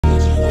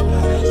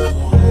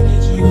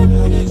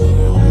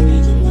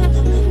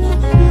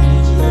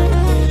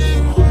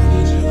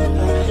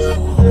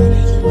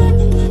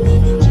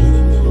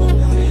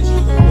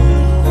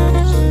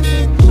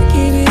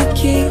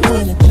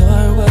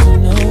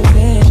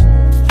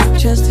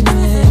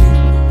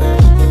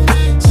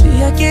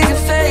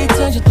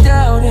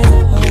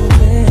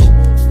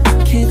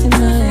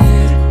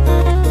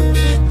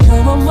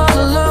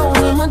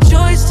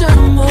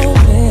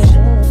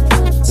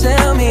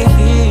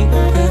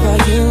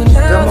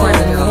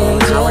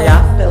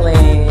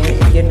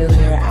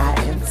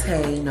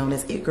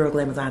your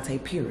girl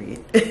Glamazante,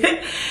 period.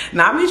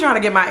 Now, I'm just trying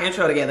to get my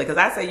intro together because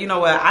I say, you know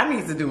what, I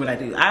need to do what I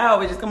do. I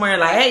always just come here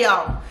like, hey,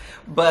 y'all.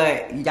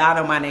 But y'all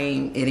know my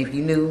name, and if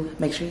you new,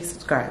 make sure you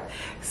subscribe.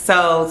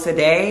 So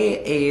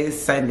today is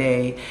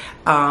Sunday.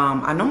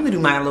 I normally do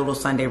my little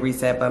Sunday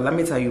reset, but let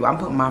me tell you, I'm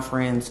putting my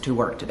friends to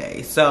work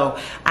today. So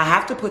I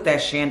have to put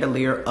that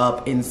chandelier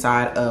up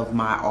inside of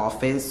my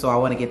office. So I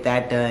want to get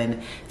that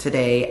done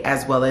today,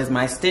 as well as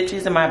my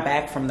stitches in my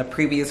back from the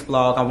previous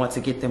vlog. I want to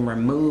get them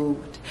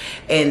removed.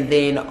 And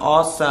then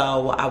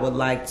also I would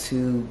like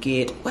to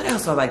get, what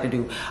else I like to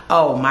do?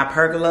 Oh, my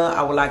pergola.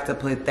 I would like to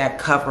put that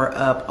cover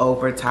up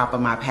over top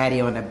of my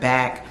patio in the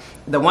back.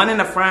 The one in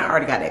the front, I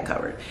already got that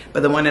covered.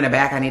 But the one in the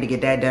back, I need to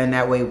get that done.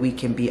 That way we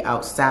can be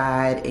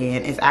outside.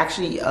 And it's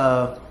actually,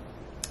 I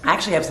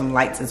actually have some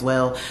lights as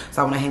well.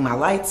 So I want to hang my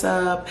lights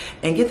up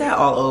and get that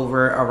all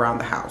over around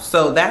the house.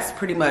 So that's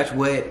pretty much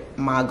what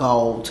my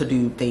goal to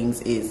do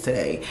things is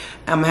today.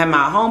 I'm going to have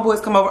my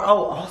homeboys come over.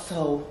 Oh,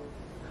 also,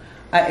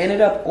 I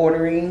ended up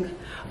ordering,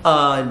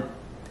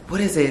 what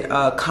is it?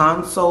 A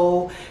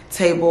console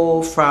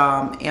table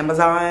from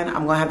Amazon.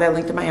 I'm gonna have that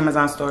linked in my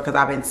Amazon store because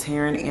I've been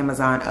tearing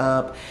Amazon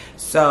up.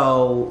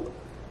 So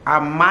I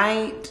don't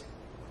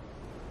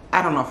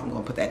know if I'm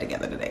gonna put that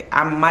together today.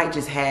 I might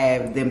just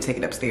have them take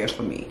it upstairs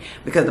for me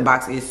because the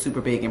box is super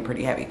big and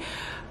pretty heavy.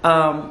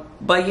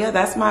 But yeah,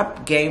 that's my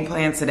game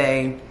plan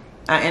today.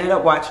 I ended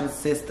up watching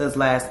Sisters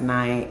last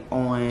night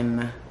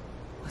on,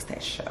 what's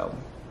that show?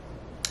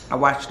 I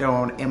watched it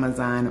on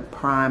Amazon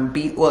Prime.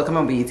 Well, come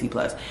on, BET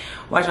Plus.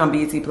 Watched it on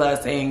BET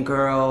Plus, and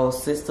girl,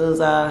 Sisters,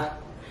 I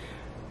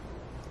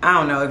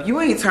don't know. If you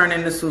ain't turning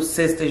into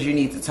Sisters, you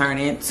need to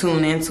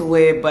tune into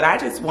it. But I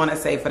just want to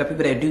say, for the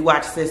people that do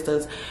watch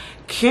Sisters,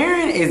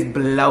 Karen is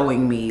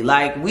blowing me.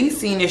 Like, we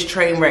seen this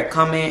train wreck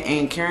coming,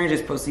 and Karen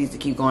just proceeds to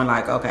keep going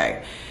like,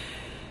 okay,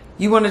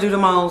 you want to do the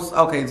most?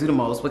 Okay, do the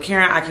most. But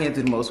Karen, I can't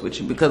do the most with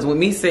you, because with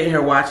me sitting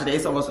here watching it,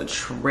 it's almost a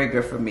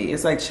trigger for me.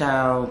 It's like,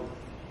 child,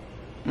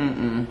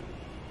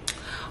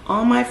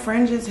 all my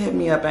friends just hit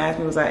me up, asked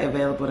me was I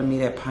available to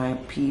meet at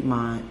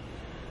Piedmont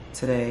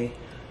today.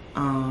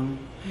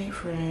 Hey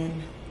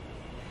friend,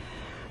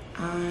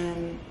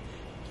 I'm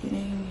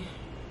getting,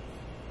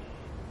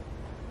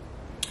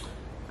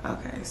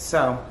 okay,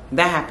 so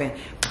that happened.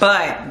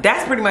 But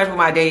that's pretty much what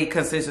my day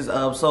consists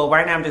of. So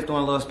right now I'm just doing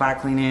a little spot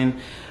cleaning,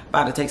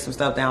 about to take some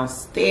stuff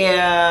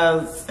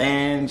downstairs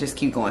and just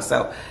keep going.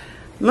 So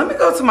let me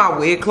go to my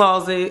wig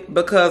closet,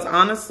 because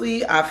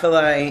honestly, I feel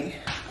like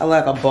I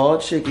like a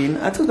bald chicken.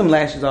 I took them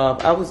lashes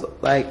off. I was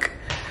like,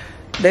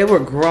 they were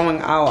growing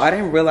out. I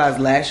didn't realize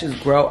lashes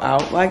grow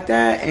out like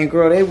that. And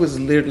girl, they was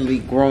literally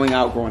growing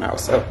out.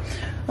 So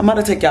I'm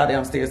about to take y'all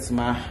downstairs to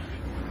my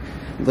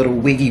little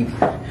wiggy.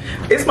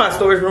 It's my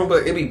storage room,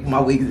 but it be my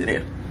wigs in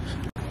there.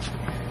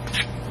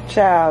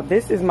 Child,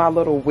 this is my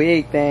little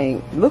wig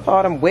thing. Look at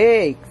all them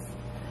wigs.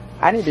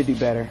 I need to do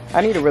better.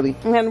 I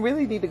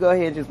really need to go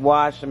ahead and just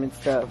wash them and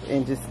stuff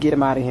and just get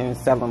them out of here and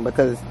sell them,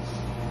 because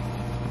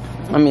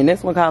I mean,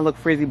 this one kind of look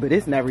frizzy, but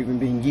it's never even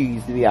been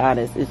used, to be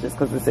honest. It's just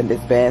because it's in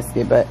this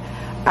basket. But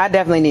I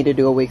definitely need to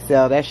do a wig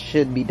sale. That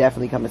should be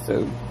definitely coming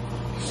soon.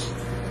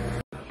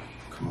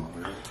 Come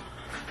on,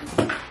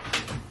 man.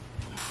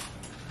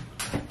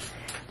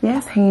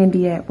 Yes,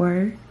 handy at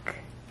work.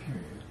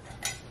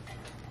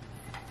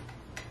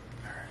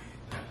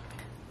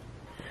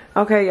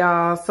 Okay,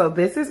 y'all, so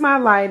this is my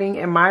lighting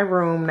in my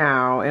room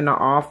now in the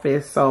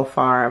office so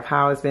far of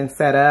how it's been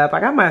set up. I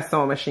got my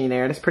sewing machine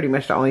there. That's pretty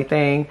much the only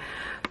thing.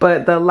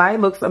 But the light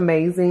looks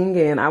amazing,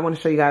 and I want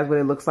to show you guys what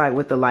it looks like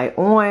with the light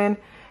on.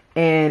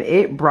 And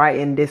it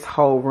brightened this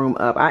whole room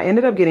up. I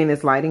ended up getting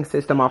this lighting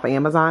system off of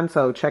Amazon,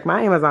 so check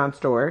my Amazon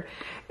store.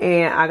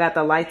 And I got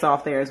the lights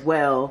off there as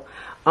well.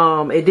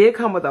 It did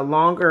come with a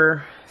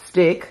longer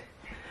stick.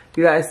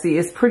 You guys see,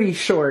 it's pretty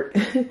short.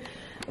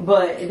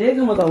 But it did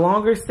come with a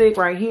longer stick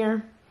right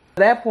here. At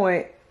that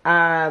point,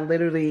 I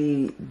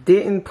literally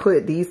didn't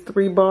put these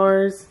 3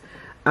 bars.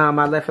 I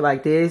left it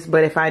like this.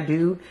 But if I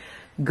do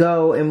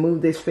go and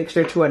move this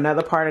fixture to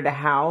another part of the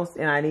house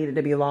and I need it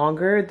to be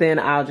longer, then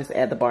I'll just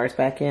add the bars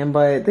back in.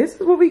 But this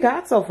is what we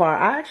got so far.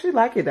 I actually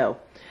like it though.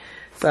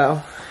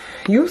 So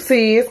you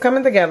see, it's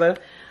coming together.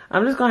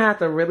 I'm just gonna have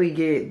to really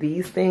get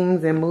these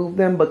things and move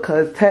them,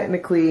 because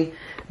technically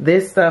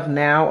this stuff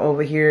now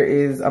over here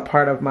is a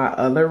part of my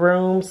other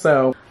room.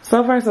 So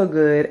far so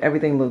good.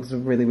 Everything looks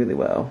really, really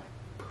well.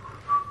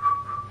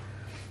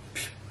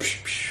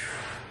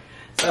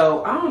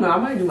 So I don't know, I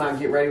might do my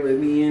get ready with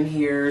me in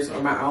here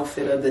or my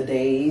outfit of the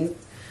day.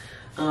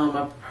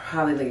 I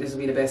probably think this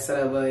would be the best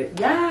setup, but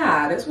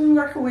yeah, that's what we're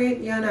working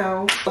with, you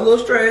know. A little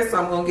stressed,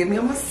 so I'm gonna give me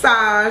a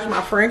massage.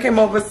 My friend came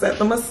over, set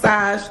the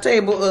massage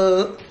table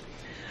up.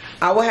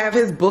 I will have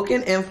his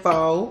booking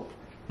info.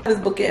 His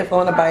booking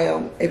info in the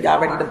bio if y'all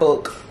ready to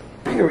book,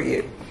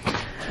 period.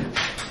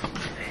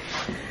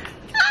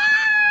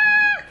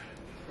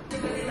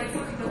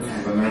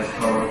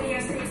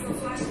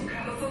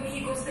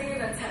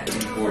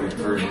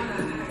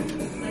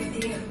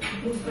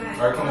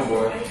 Alright, come on,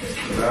 boy.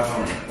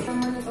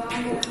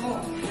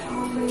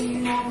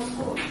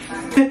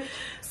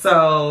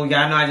 So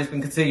y'all know I just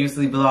been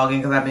continuously vlogging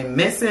because I've been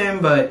missing,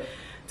 but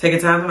taking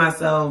time for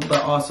myself,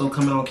 but also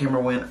coming on camera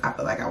when I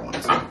feel like I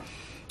wanted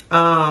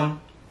to.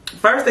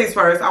 First things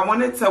first, I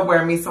wanted to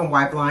wear me some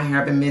white blonde hair.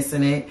 I've been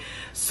missing it.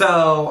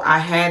 So I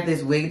had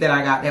this wig that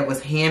I got that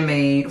was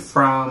handmade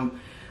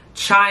from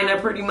China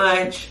pretty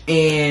much,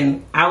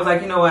 and I was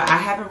like, you know what, I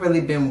haven't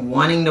really been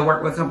wanting to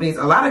work with companies.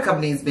 A lot of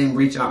companies been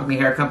reaching out to me,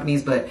 hair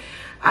companies, but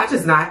I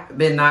just not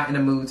in the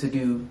mood to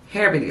do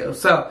hair videos.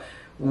 So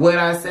what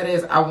I said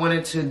is I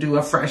wanted to do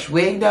a fresh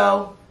wig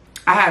though.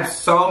 I have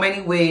so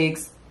many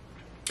wigs,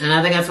 and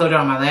I think I told you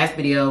on my last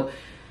video,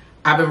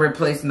 I've been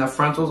replacing the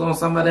frontals on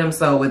some of them.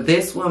 So with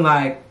this one,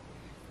 like,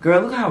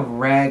 girl, look how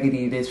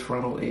raggedy this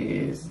frontal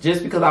is,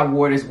 just because I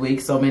wore this wig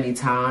so many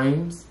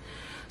times.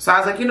 So I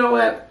was like, you know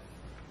what,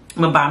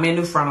 I'm gonna buy me a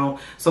new frontal.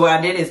 So what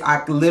I did is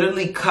I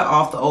literally cut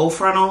off the old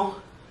frontal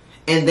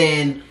and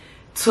then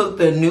took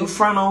the new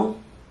frontal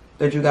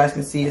that you guys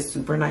can see is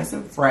super nice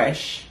and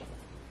fresh.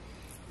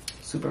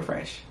 Super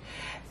fresh.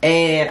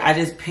 And I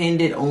just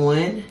pinned it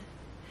on.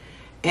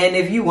 And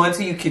if you want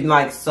to, you can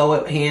like sew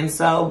it, hand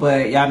sew.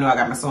 But y'all know I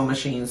got my sewing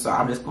machine, so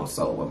I'm just gonna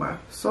sew with my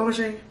sewing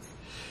machine.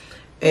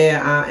 And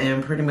I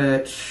am pretty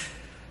much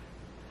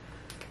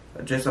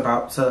just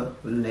about to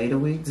lay the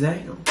wig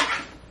down.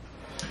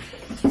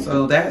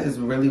 So that is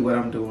really what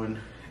I'm doing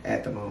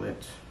at the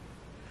moment,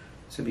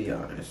 to be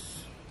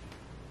honest.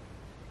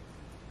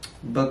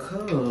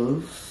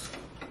 Because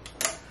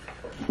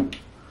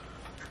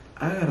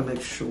I gotta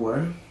make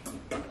sure.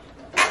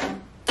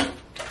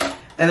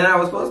 And then I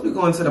was supposed to be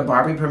going to the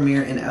Barbie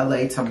premiere in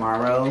LA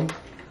tomorrow.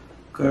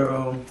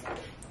 Girl,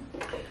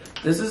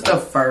 this is the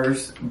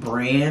first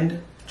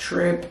brand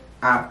trip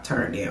I've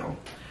turned down.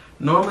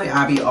 Normally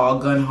I'd be all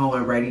gun-ho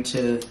and ready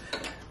to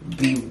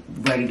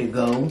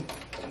go.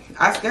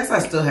 I guess I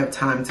still have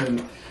time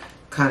to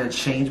kind of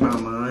change my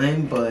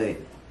mind, but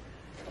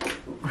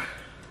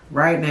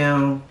right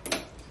now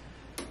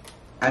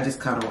I just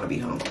kind of want to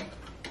be home.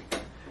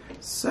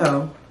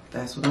 So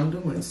that's what I'm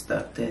doing,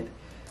 stuff that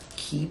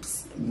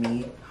keeps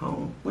me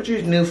home, which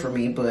is new for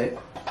me, but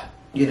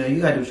you know,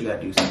 you gotta do what you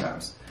gotta do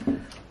sometimes.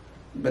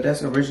 But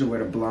that's originally where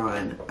the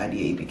blonde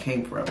idea even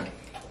came from.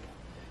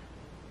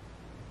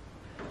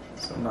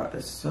 So I'm about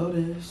to sew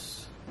this.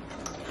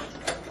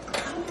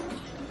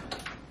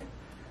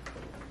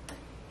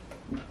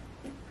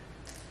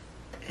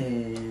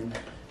 And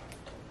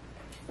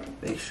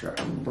make sure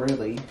I'm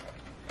really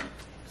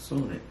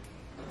sewing it.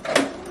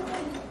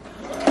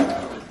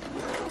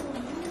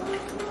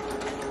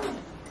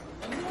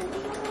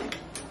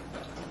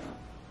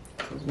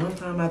 Because one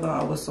time I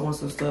thought I was sewing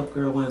some stuff,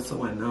 girl, wasn't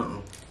sewing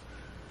nothing.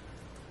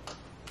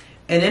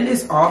 And in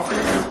this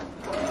office,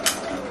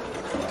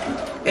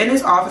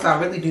 I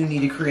really do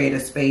need to create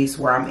a space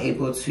where I'm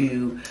able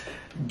to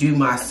do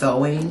my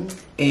sewing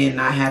and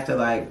not have to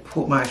like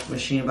put my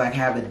machine, like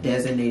have a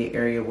designated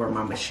area where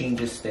my machine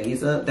just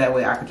stays up. That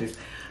way I could just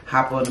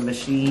hop on the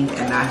machine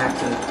and not have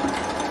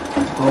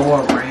to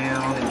go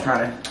around and try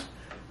to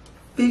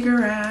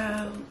figure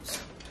out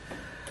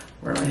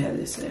where I have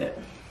this at.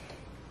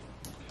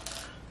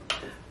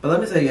 But let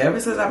me tell you, ever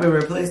since I've been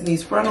replacing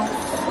these frontals,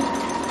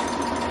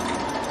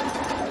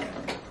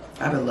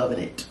 I've been loving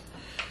it.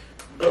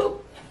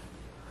 Oh,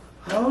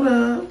 hold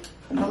up.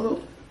 My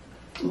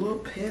little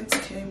pins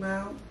came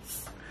out.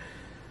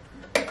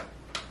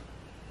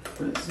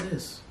 What is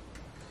this?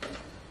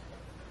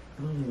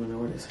 I don't even know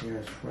where this hair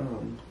is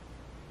from.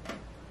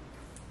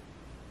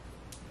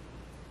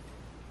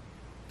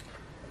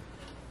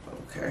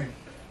 Okay.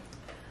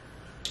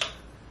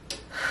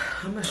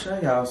 I'm gonna show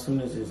y'all as soon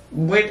as this.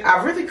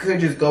 I really could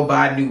just go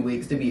buy new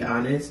wigs, to be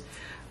honest.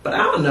 But I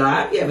don't know.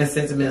 I be having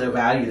sentimental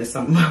value to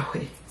some of my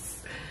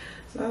wigs.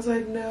 So I was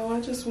like, no,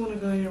 I just want to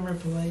go ahead and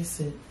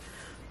replace it.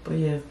 But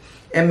yeah.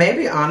 And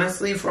maybe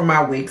honestly for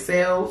my wig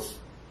sales,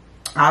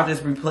 I'll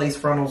just replace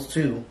frontals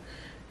too.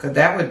 Because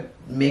that would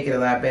make it a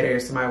lot better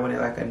if somebody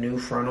wanted like a new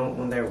frontal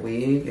on their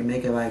wig and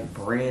make it like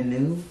brand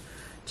new.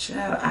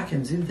 Child, I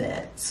can do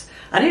that.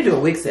 I need to do a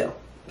wig sale.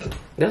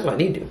 That's what I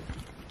need to do.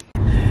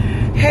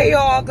 Hey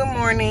y'all, good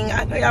morning.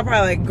 I know y'all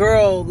probably like,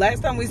 girl,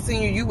 last time we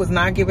seen you, you was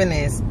not giving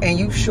this. And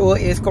you sure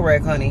is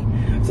correct, honey.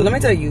 So let me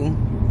tell you,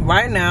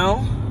 right now,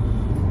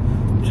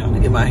 I'm trying to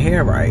get my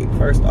hair right,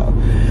 first off.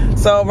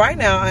 So right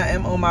now, I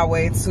am on my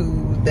way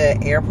to the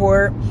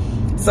airport.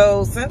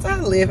 So since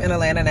I live in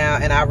Atlanta now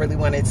and I really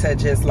wanted to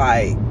just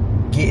like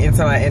get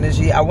into my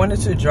energy, I wanted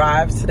to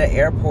drive to the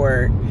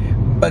airport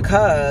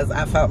because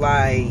I felt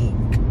like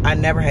I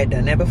never had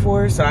done that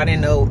before. So I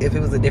didn't know if it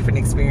was a different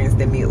experience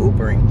than me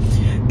Ubering.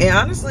 And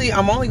honestly,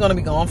 I'm only going to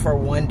be gone for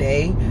one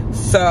day.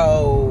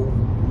 So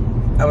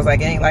I was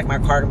like, it ain't like my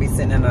car gonna be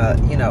sitting in a,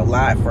 you know,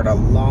 lot for the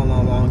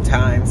long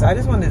time. So I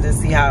just wanted to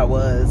see how it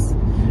was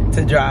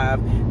to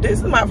drive. This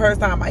is my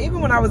first time.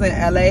 Even when I was in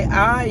LA,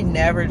 I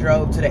never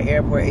drove to the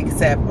airport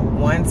except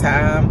one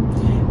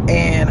time,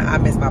 and I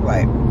missed my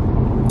flight.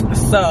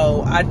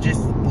 So I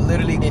just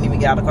literally didn't even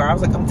get out of the car. I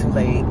was like, I'm too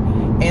late.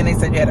 And they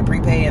said you had to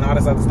prepay and all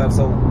this other stuff.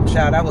 So,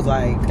 child, I was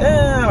like,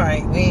 all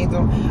right, we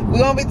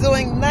won't be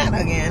doing that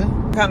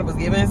again. Kind of was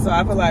given. So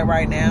I feel like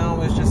right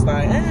now it's just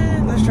like,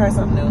 let's try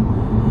something new.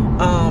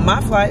 My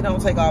flight don't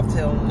take off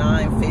till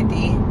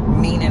 9:50,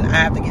 meaning I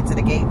have to get to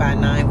the gate by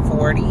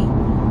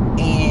 9:40.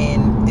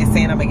 And it's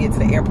saying I'm gonna get to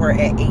the airport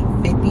at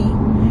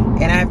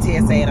 8:50. And I have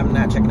TSA and I'm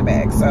not checking the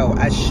bag. So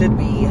I should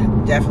be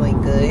definitely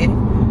good.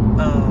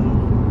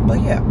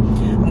 But yeah,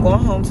 I'm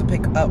going home to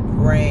pick up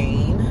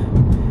Rain.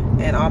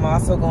 And I'm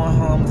also going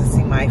home to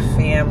see my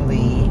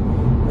family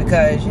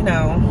because, you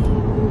know,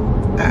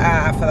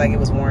 I feel like it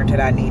was warranted.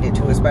 I needed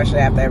to, especially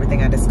after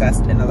everything I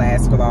discussed in the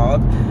last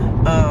vlog.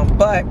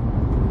 But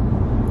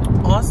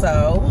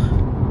also,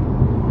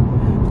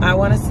 I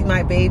want to see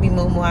my baby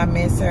Mumu. I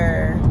miss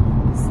her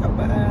so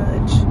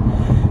much.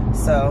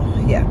 So,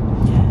 yeah,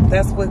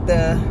 that's what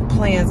the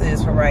plans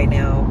is for right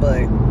now.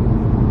 But,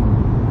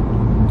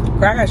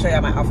 girl, I gotta show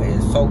y'all my outfit.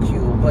 It's so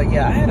cute. But,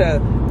 yeah,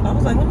 I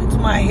was like, let me do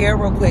my hair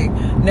real quick.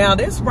 Now,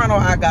 this frontal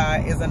I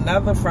got is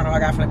another frontal I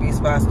got from the beauty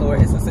supply store.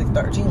 It's a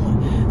 613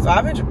 one. So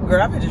I've been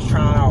just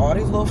trying out all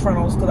these little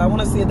frontals because I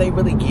want to see if they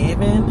really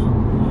giving,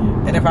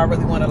 and if I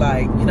really want to,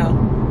 like, you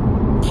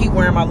know, keep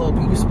wearing my little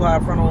beauty supply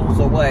frontals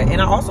or what.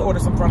 And I also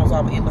ordered some frontals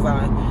off of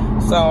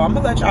Amazon. So I'm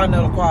gonna let y'all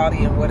know the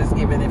quality and what it's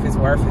giving, if it's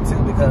worth it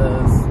too,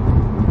 because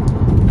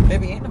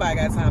maybe ain't nobody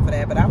got time for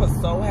that. But I was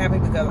so happy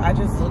because I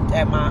just looked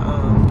at my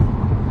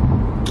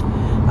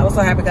I was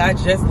so happy because I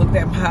just looked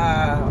at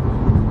my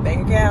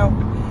bank account.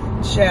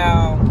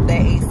 Child,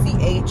 that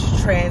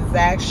ACH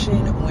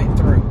transaction went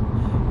through.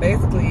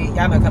 Basically,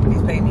 y'all know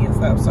companies pay me and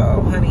stuff.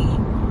 So, honey,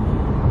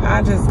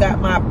 I just got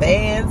my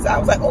bands. I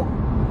was like, oh,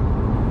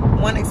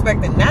 wasn't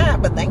expecting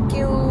that, but thank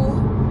you.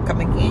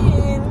 Come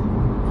again.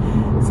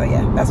 So,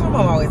 yeah, that's why I'm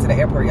on my way to the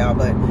airport, y'all.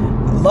 But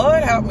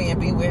Lord help me and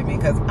be with me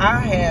because I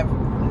haven't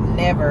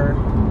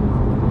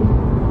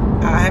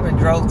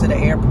drove to the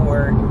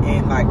airport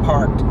and like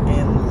parked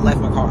and left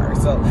my car.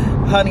 So,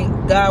 honey,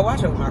 God,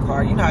 watch over my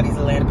car. You know how these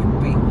Atlanta people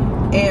be.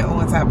 And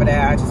on top of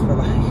that, I just feel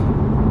like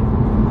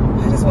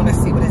I just want to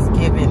see what it's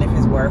giving, if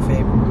it's worth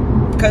it.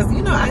 Because,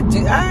 you know,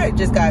 I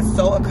just got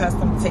so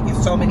accustomed to taking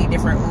so many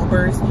different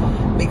Ubers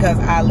because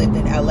I lived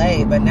in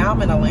LA. But now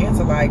I'm in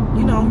Atlanta, like,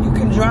 you know, you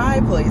can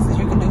drive places,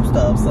 you can do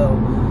stuff. So,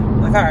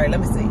 I'm like, all right,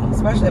 let me see.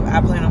 Especially if I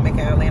plan on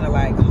making Atlanta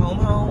like home.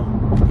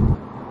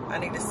 I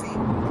need to see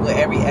what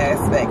every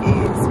aspect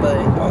is. But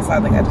also, I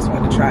think I just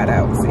want to try it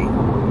out and see.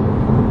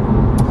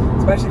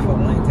 Especially for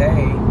one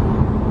day.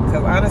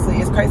 Because honestly,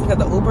 it's crazy because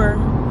the Uber,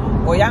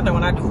 well, y'all know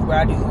when I do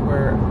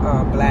Uber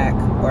Black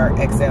or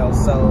XL.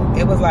 So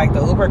it was like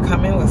the Uber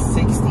coming was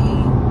 60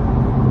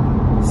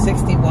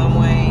 one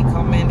way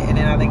coming, and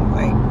then I think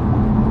like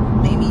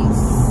maybe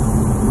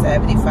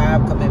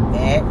 75 coming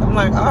back. I'm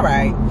like, all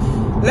right,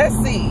 let's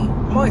see.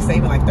 I'm only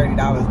saving like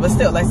 $30, but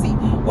still, let's see.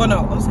 Well, no,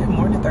 I'm saving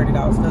more than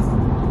 $30 because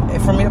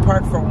for me to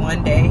park for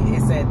one day,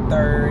 it said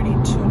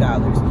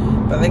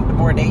 $32. But I think the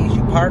more days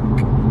you park,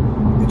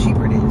 the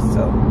cheaper it is.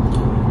 So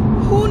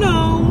who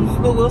knows?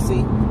 But we'll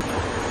see.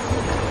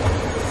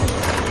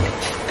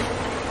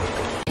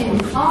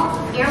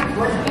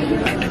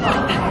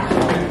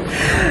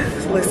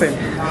 Listen,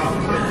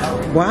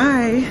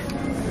 why?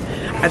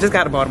 I just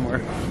got to Baltimore,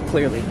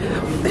 clearly.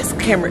 This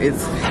camera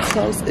is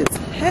close as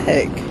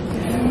heck.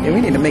 And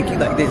we need to make you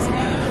like this.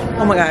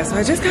 Oh my God, so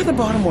I just got to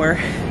Baltimore.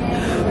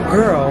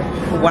 Girl,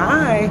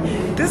 why?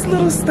 This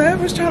little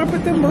stuff was trying to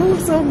put the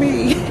moves on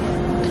me.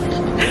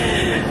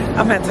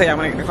 I'm gonna tell y'all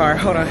when I get in the car.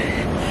 Hold on.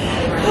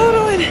 Hold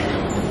on.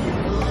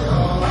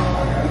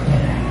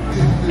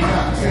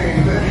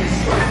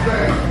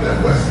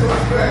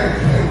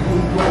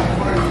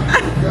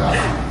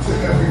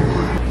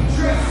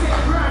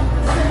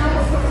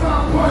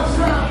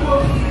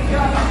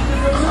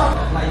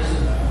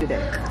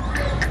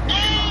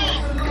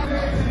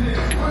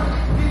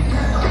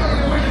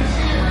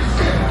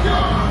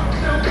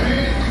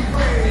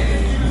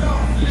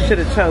 Should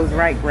have chose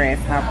right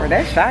grasshopper.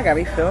 That shot got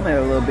me feeling it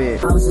a little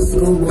bit.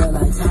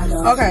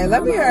 Okay,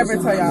 let me ever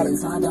tell y'all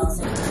this.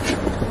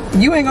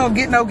 You ain't gonna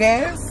get no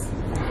gas.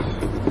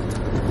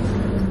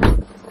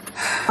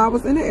 I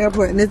was in the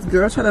airport and this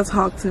girl tried to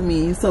talk to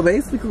me. So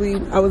basically,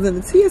 I was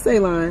in the TSA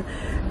line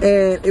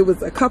and it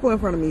was a couple in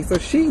front of me. So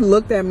she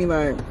looked at me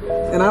like,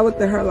 and I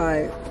looked at her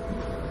like,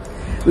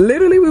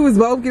 literally we was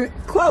both giving,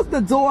 close the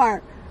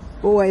door.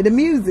 Boy, the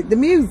music.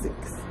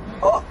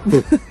 Oh.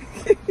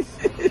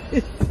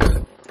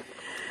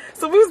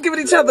 So we was giving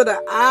each other the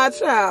eye,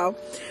 child.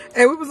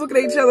 And we was looking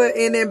at each other,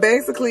 and then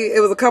basically it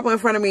was a couple in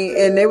front of me,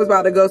 and they was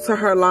about to go to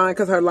her line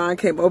because her line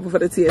came open for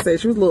the TSA.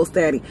 She was a little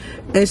statty.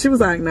 And she was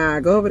like, nah,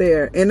 go over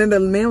there. And then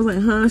the man was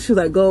like, huh? She was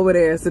like, go over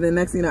there. So the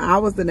next, you know, I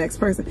was the next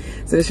person.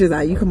 So she was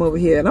like, you come over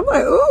here. And I'm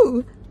like,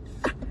 ooh,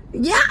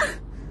 yeah,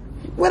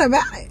 what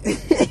about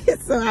it?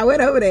 So I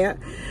went over there.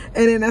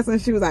 And then that's when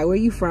she was like, where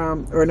you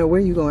from? Or no,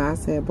 where you going? I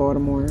said,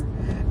 Baltimore.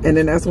 And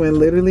then that's when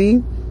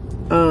literally,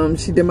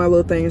 she did my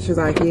little thing, and she was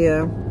like,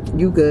 yeah,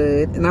 you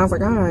good. And I was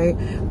like, all right.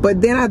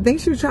 But then I think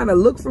she was trying to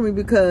look for me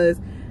because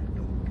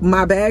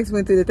my bags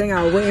went through the thing.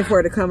 I was waiting for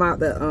her to come out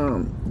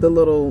the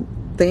little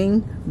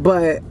thing,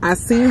 but I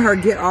seen her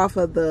get off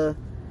of her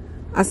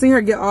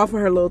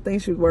little thing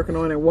she was working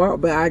on and walk,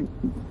 but I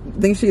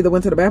think she either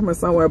went to the bathroom or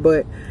somewhere,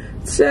 but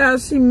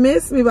child, she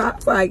missed me. But I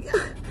was like,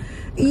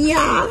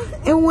 yeah.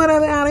 And what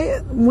about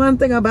it? One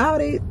thing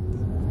about it,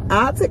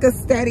 I'll take a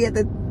steady at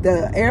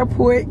the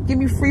airport. Give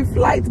me free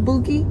flights,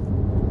 Bookie.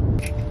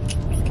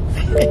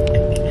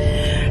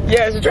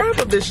 Yes, drive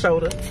up this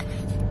shoulder.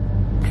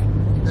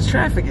 The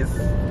traffic is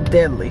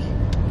deadly.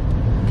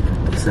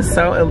 This is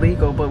so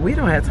illegal, but we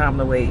don't have time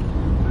to wait.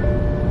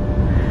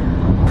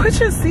 Put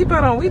your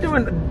seatbelt on.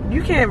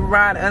 You can't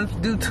ride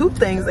and do two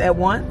things at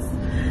once.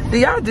 Do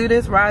y'all do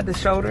this, ride the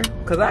shoulder?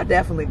 Because I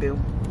definitely do.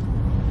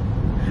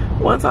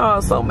 One time I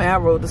was so mad, I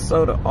rode the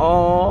shoulder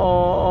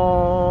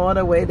all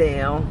the way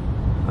down.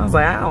 I was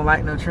like, I don't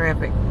like no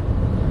traffic.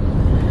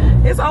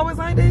 It's always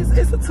like this.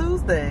 It's a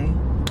Tuesday.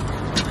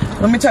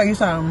 Let me tell you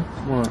something.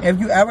 What? If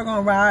you ever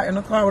gonna ride in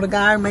a car with a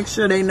guy, make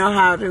sure they know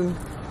how to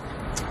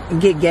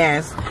get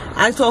gas.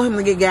 I told him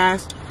to get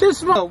gas. This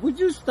smoke, would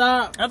you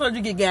stop? I thought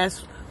you get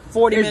gas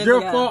 40 minutes ago.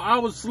 It's your fault. I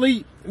was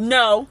asleep.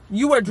 No,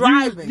 you were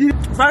driving.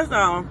 First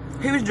off,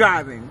 he was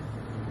driving.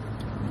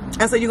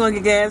 I said, you gonna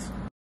get gas?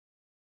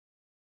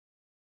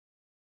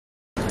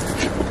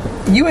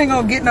 You ain't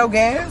gonna get no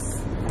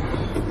gas?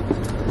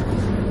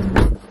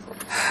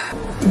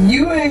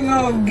 You ain't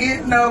gonna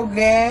get no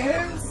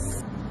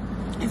gas?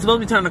 He's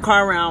supposed to be turning the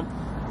car around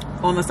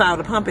on the side of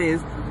the pump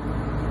is.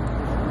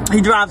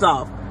 He drives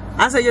off.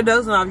 I said, you're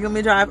dozing off. You want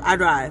me to drive? I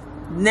drive.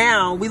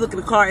 Now, we look at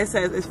the car. It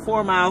says it's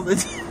 4 miles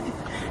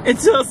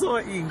until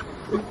Soy.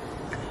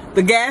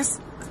 The gas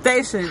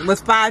station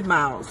was 5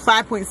 miles,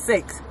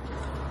 5.6.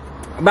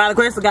 By the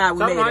grace of God, we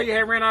made it. Somehow you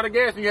had ran out of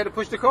gas and you had to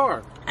push the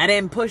car. I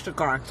didn't push the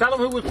car. Tell them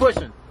who was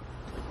pushing.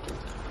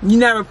 You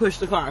never pushed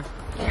the car.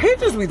 He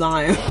just be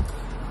lying.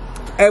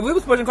 If we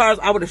was pushing cars,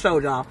 I would have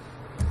showed y'all.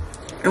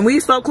 And we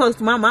so close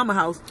to my mama's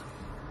house,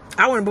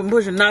 I wouldn't have been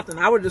pushing nothing.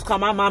 I would have just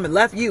called my mom and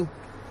left you.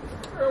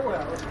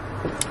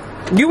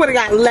 You would have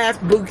got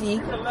left,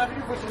 Bookie.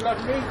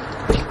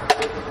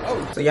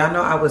 So y'all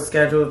know I was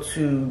scheduled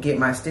to get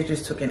my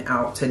stitches taken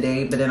out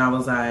today, but then I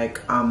was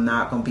like, I'm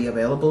not gonna be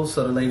available.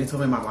 So the lady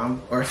told me my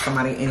mom or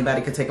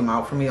anybody could take them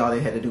out for me. All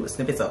they had to do was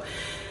snip it. So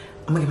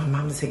I'm gonna get my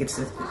mom to take it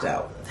stitches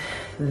out.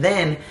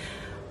 Then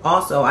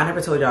also, I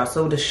never told y'all,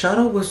 so the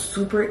shuttle was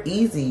super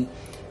easy.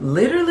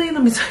 Literally,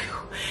 let me tell you,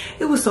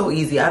 it was so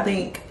easy. I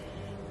think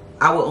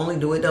I would only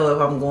do it though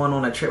if I'm going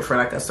on a trip for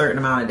like a certain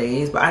amount of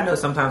days. But I know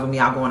sometimes when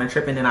I'll go on a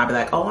trip and then I'll be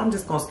like, oh, I'm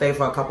just gonna stay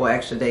for a couple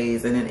extra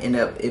days and then end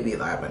up it be a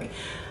lot of money.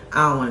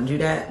 I don't want to do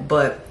that.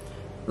 But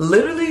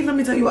literally, let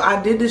me tell you,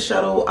 I did the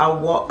shuttle.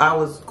 I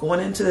was going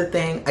into the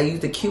thing. I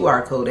used the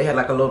QR code. They had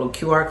like a little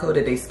QR code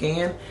that they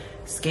scan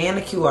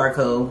the QR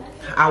code.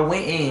 I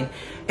went in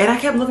and I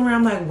kept looking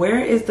around like,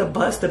 where is the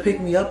bus to pick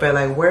me up at?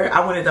 Like, where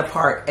I wanted to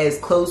park as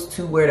close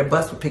to where the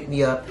bus would pick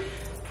me up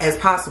as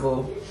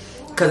possible,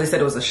 because they said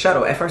it was a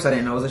shuttle. At first I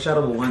didn't know it was a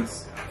shuttle, but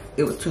once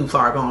it was too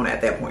far gone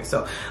at that point.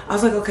 So I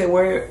was like, okay,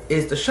 where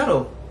is the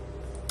shuttle?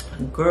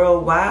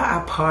 Girl, why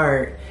I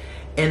parked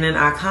and then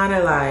I kind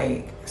of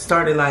like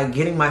started like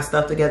getting my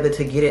stuff together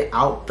to get it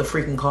out the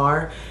freaking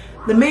car.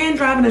 The man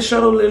driving the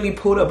shuttle literally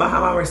pulled up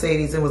behind my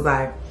Mercedes and was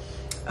like,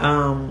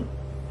 I'm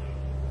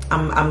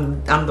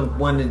the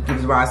one that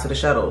gives rides to the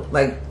shuttle.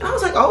 Like, I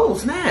was like, oh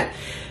snap.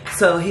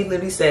 So he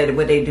literally said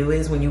what they do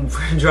is when you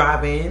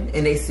drive in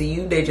and they see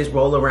you, they just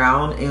roll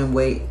around and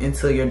wait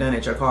until you're done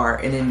at your car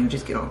and then you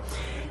just get on.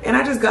 And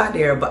I just got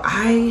there, but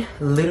I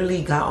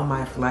literally got on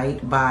my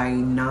flight by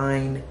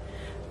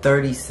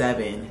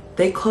 9:37.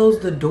 They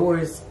closed the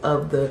doors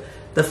of the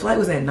flight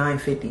was at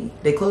 9:50.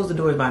 They closed the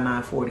doors by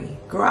 9:40.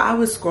 Girl, I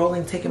was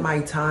scrolling, taking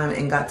my time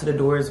and got to the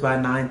doors by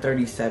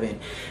 9:37.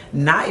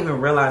 Not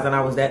even realizing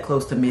I was that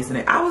close to missing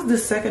it. I was the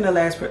second to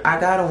last person. I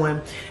got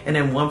on and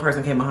then one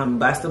person came behind me,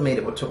 but I still made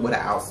it with an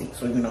aisle seat.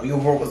 So, you know, your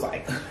girl was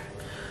like,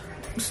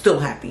 still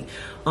happy.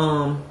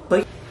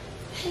 But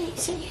hey,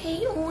 say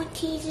hey,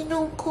 aunties and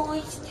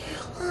uncles.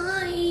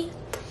 Hi,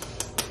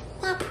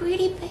 my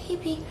pretty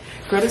baby.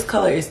 Girl, this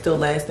color is still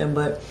lasting,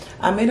 but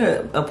I made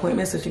an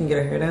appointment so she can get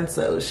her hair done.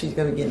 So she's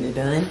gonna be getting it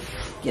done,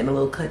 getting a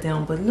little cut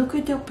down. But look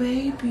at the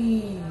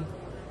baby.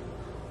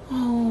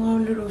 Oh, our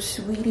little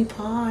sweetie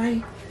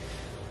pie.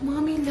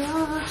 Mommy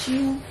loves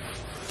you.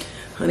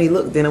 Honey,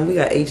 look, Denim, we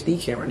got HD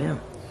camera now.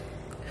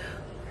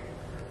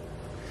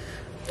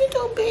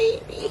 Little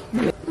baby.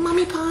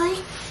 Mommy pie.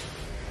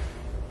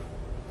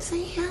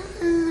 Say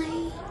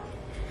hi.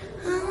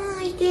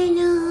 Hi,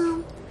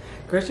 Denim.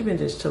 Girl, she been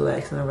just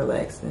chillaxing and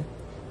relaxing.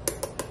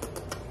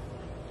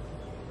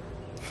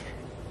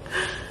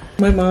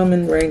 My mom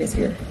and Rain is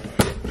here.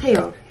 Hey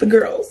y'all, the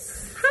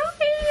girls. Hi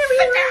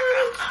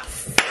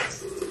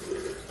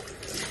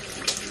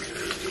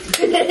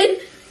everyone.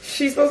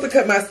 She's supposed to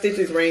cut my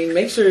stitches, Rain.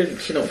 Make sure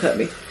she don't cut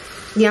me.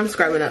 Yeah, I'm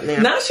scrubbing up now.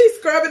 Now she's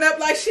scrubbing up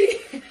like she.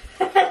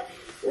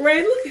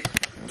 Rain, look.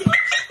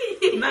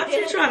 Not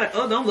you trying to.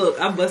 Oh, don't look.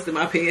 I busted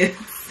my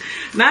pants.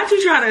 Not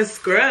you trying to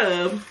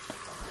scrub.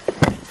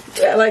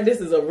 Yeah, like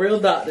this is a real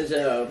doctor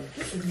job.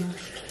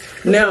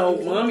 No,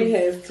 mommy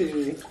has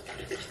to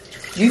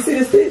You see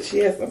the stitch? She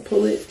has to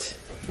pull it.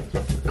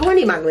 Oh, I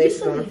need my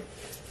glasses on.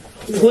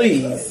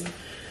 Please.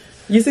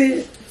 You see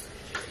it?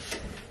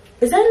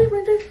 Is that it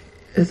right there?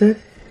 Is that it?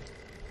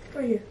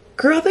 Right here.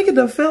 Girl, I think it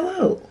done fell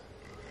out.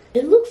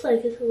 It looks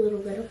like it's a little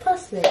bit of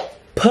pus there.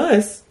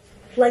 Pus?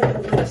 Like a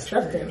little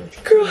stuff there.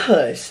 Girl,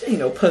 hush. Ain't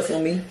no pus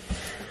on me.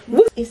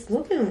 What? It's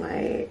looking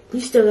like you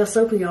still got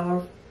soap in your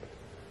arm.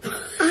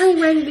 I ain't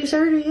ready to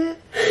shirt it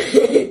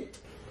yet.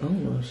 Oh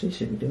no, she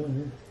should be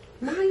doing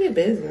that. Mind your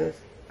business.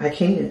 I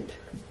can't.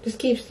 Just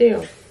keep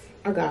still.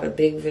 I got a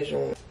big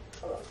visual.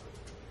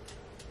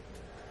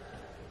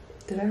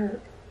 Did I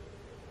hurt?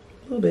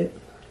 A little bit.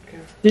 Okay.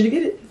 Did you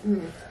get it?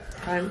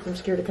 I'm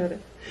scared to cut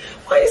it.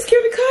 Why are you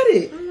scared to cut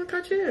it? I'm gonna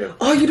cut you.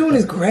 All you're doing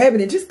is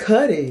grabbing it. Just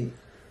cut it.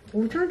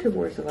 We'll turn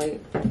towards the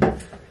light.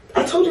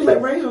 I told you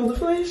let Rain hold the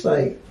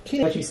flashlight.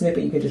 Once you snip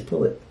it, you can just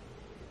pull it.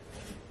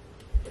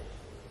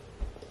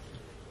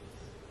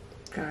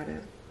 Got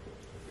it.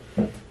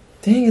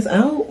 Dang, it's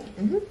out?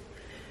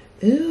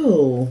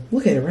 Ew.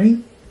 Look at it,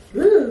 Rain.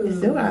 It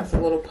still got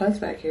some little pus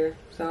back here,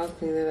 so I'll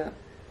clean it up.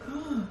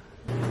 God.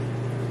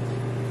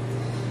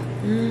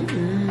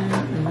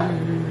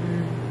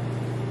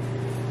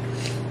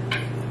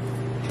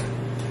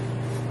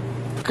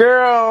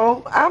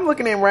 Girl, I'm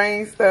looking at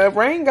Rain stuff.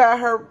 Rain got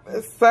her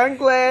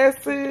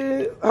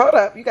sunglasses. Hold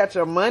up. You got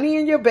your money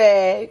in your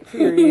bag,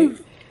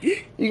 period.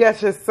 You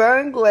got your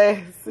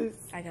sunglasses.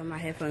 I got my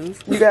headphones.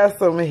 You got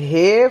some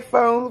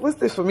headphones. What's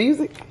this, for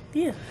music?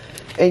 Yeah.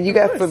 And you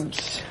got some,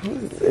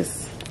 what is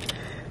this?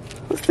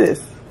 What's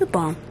this? Lip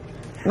balm.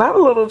 Not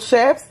a little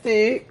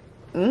chapstick.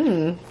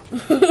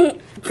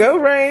 Go,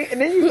 Rain. And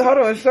then you, hold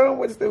on, show them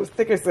what the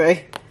sticker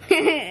say.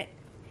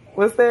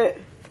 What's that?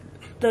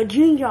 The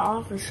junior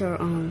officer,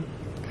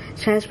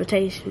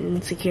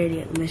 transportation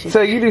security admission.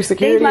 So you do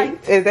security?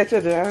 Like, is that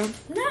your job?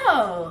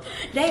 No,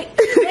 they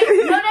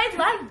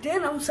like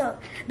denim. So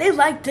they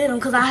like denim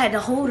because I had to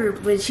hold her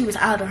when she was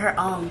out of her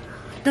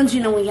Don't you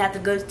know when you have to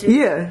go to?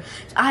 Yeah.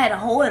 I had to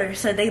hold her,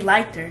 so they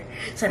liked her.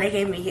 So they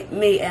gave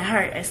me and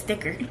her a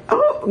sticker.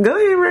 Oh, go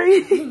ahead,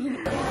 Ray.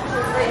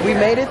 We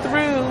made it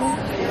through.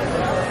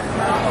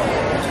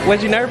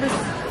 Was you nervous?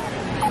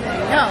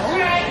 No,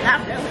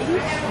 not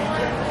really.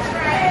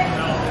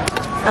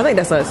 I think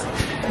that's us.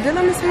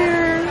 Denim is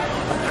here.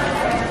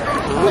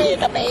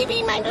 Little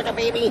baby, my little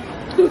baby.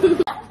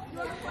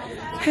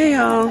 Hey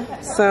y'all.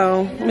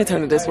 So let me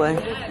turn it this way.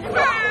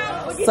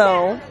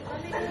 So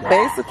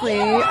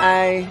basically,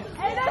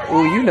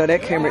 oh, you know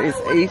that camera is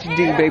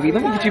HD, baby.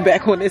 Let me get you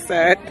back on this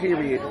side,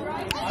 period.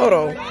 Hold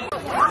on.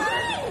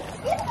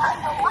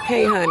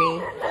 Hey,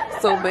 honey.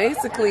 So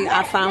basically,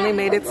 I finally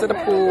made it to the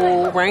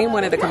pool. Rain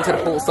wanted to come to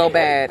the pool so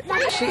bad.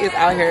 She is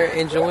out here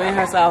enjoying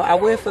herself. I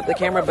would flip the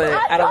camera, but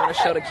I don't want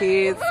to show the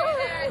kids.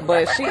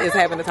 But she is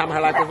having the time of her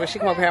life. When she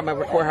come up here, I'm going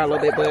to record her a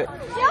little bit. But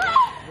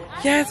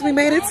yes, we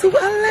made it to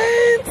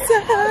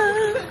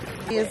Atlanta.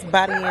 Is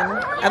bodying.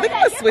 I think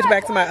I'm gonna switch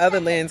back to my other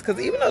lens because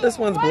even though this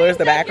one blurs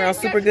the background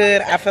super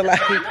good, I feel like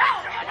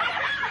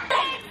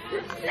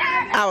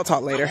I'll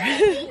talk later.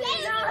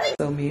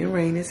 So me and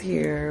Rain is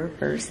here,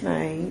 first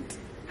night.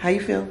 How you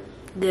feel?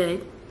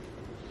 Good.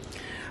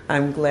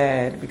 I'm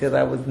glad because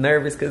I was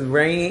nervous because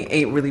Rain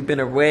ain't really been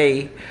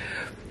away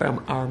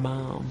from our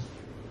mom,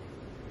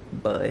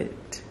 but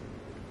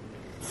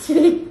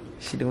she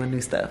doing new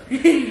stuff.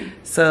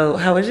 So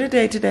how was your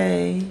day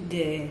today?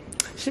 Good.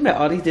 She met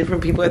all these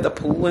different people at the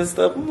pool and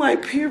stuff. I'm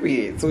like,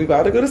 period. So we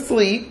about to go to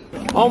sleep.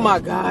 Oh my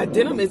God,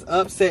 Denim is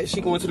upset.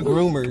 She going to the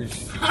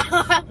groomers.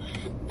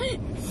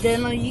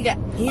 Denim,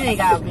 you ain't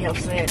gotta be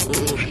upset.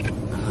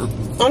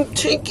 I'm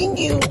taking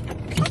you.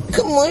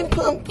 Come on,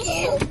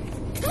 pumpkin.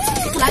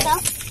 Can I go?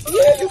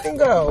 Yeah, you can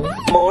go.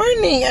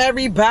 Morning,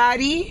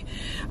 everybody.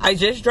 I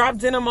just dropped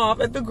Denim off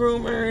at the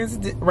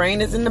groomers. Rain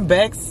is in the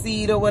back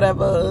seat or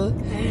whatever.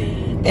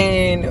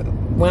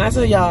 And when I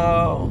tell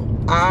y'all,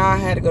 I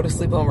had to go to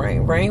sleep on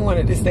Rain. Rain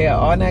wanted to stay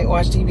up all night,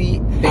 watch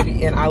TV,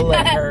 baby, and I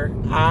let her.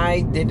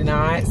 I did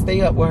not stay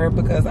up with her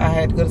because I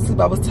had to go to sleep.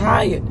 I was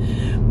tired.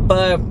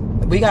 But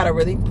we got a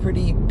really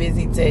pretty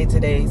busy day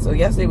today. So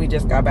yesterday we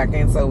just got back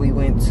in, so we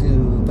went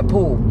to the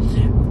pool.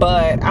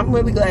 But I'm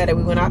really glad that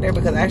we went out there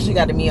because I actually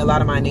got to meet a lot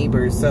of my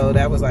neighbors. So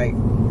that was like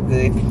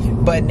good.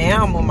 But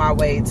now I'm on my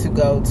way to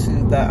go to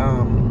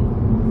the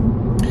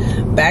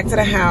back to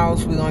the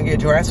house. We're gonna get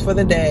dressed for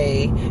the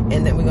day,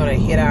 and then we're gonna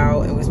head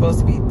out, and we're supposed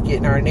to be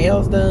getting our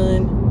nails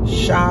done,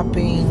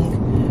 shopping.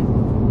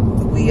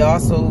 We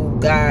also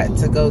got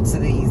to go to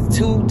these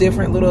 2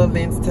 different little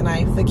events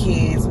tonight for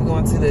kids. We're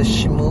going to the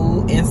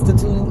Shmoo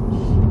Institute.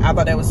 I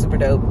thought that was super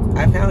dope.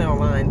 I found it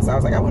online, so I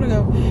was like, I want to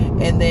go.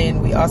 And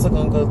then we also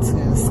gonna go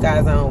to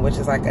Sky Zone, which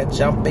is like a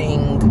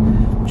jumping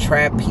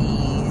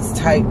trapeze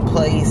type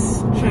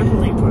place.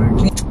 Trampoline park.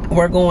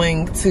 We're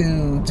going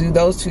to do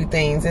those 2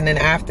 things, and then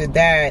after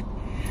that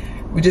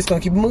we're just gonna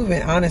keep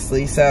moving,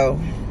 honestly. So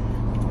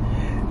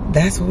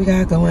that's what we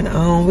got going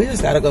on. We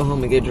just gotta go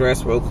home and get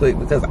dressed real quick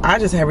because I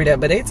just hurried up,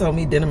 but they told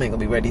me Denim ain't gonna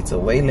be ready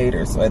till way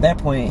later. So at that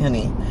point,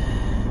 honey,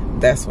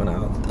 that's when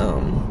I'll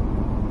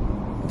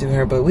do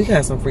her, but we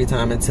got some free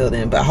time until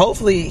then. But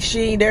hopefully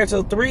she ain't there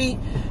till 3.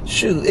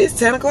 Shoot, it's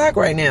 10 o'clock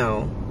right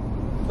now.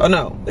 Oh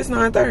no, it's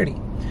 9:30.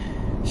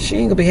 She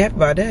ain't gonna be happy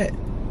about that.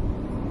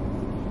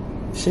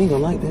 She ain't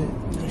gonna like that.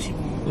 No, she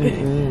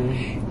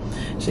won't.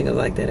 She ain't gonna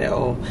like that at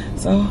all.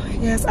 So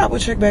yes, I will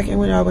check back in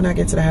with y'all when I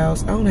get to the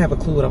house. I don't have a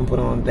clue what I'm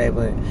putting on today,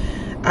 but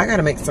I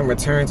gotta make some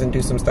returns and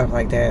do some stuff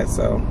like that.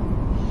 So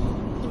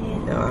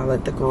you know, I'll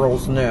let the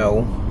girls know,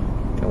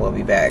 and we'll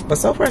be back. But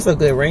so far so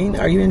good. Rain,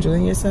 are you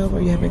enjoying yourself?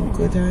 Are you having a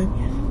good time?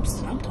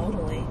 Yeah, I'm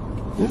totally.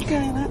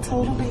 Okay, not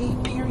totally.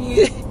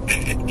 Period.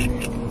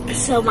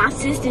 So my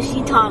sister,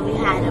 she taught me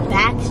how to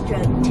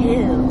backstroke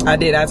too. I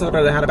did. I told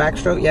her how to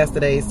backstroke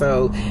yesterday,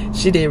 so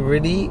she did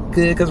really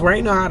good. Because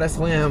Rain know how to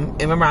swim.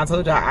 And remember, I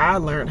told y'all I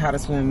learned how to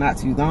swim not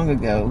too long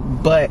ago.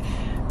 But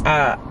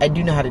I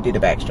do know how to do the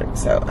backstroke.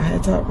 So I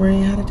had taught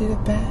Rain how to do the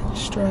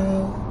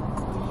backstroke.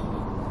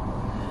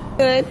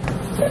 Good.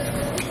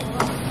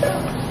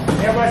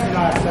 Everybody's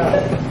not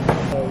stuff.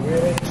 Oh,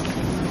 really?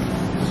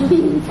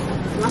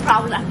 I'm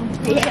probably not going to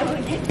be able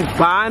to.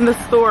 Buying the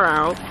store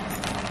out.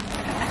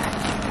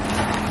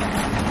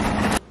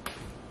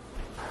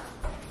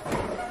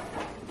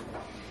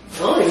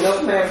 I don't even know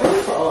if I have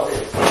room for all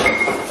this.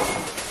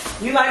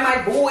 You like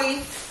my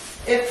boy?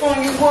 It's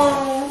on you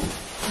home.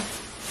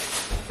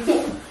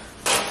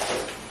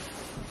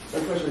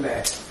 I'm pushing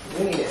back.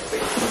 We need that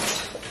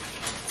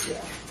space.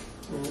 Yeah.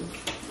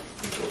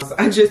 So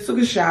I just took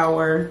a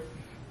shower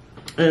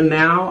and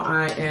now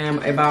I am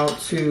about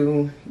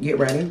to get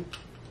ready.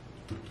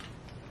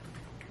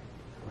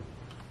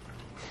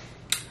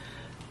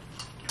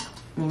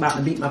 I'm about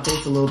to beat my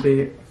face a little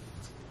bit.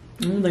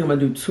 I don't think I'm gonna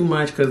do too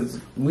much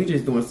because we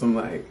just doing some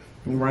like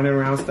running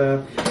around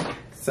stuff.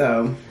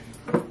 So,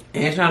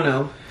 as y'all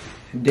know,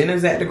 Denim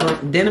is at the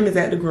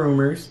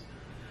groomers,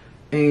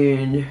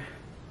 and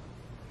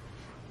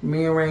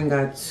me and Rain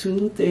got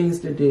 2 things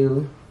to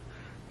do.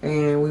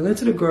 And we went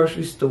to the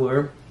grocery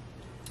store.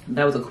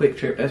 That was a quick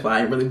trip. That's why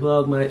I didn't really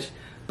vlog much.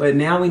 But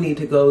now we need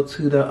to go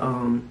to the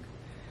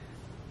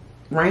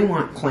Rain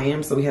want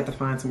clams, so we have to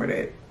find somewhere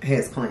that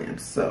has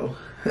clams. So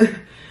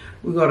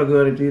we gotta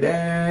go to do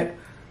that.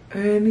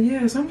 And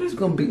yes, I'm just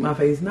gonna beat my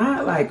face.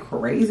 Not like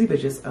crazy, but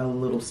just a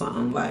little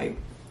something, like,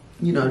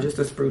 you know, just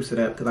to spruce it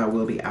up because I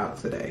will be out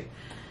today.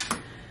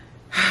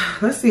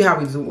 Let's see how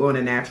we do on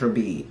a natural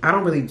beat. I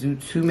don't really do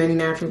too many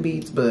natural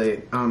beats, but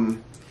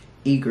I'm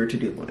eager to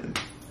do one.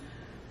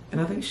 And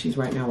I think she's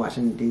right now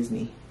watching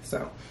Disney.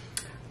 So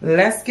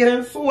let's get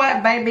into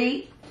it,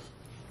 baby.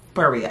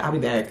 Hurry, I'll be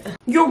back.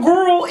 Your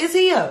girl is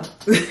here.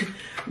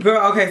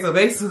 Girl, okay, so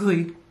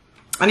basically,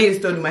 I need to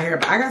still do my hair,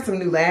 but I got some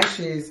new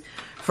lashes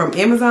from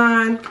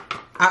Amazon.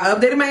 I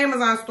updated my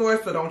Amazon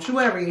store, so don't you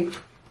worry.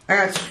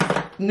 I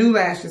got new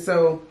lashes.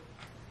 So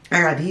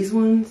I got these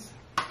ones.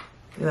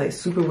 They're like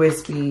super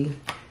wispy.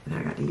 And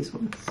I got these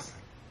ones.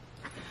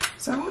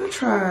 So I want to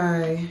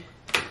try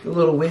the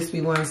little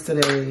wispy ones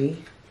today.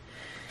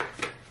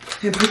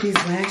 And put these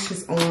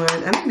lashes on.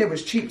 I think they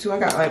was cheap too. I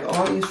got like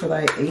all these for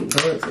like $8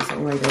 or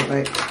something like that.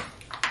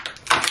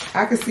 Like,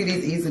 I could see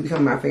these easily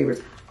becoming my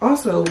favorites.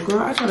 Also, girl,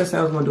 I tried to say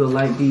I was gonna do a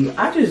light bead.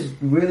 I just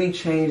really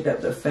changed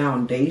up the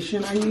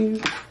foundation I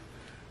use.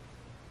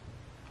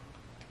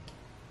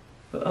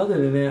 But other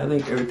than that, I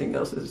think everything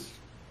else is...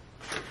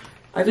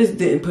 I just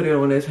didn't put it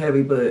on as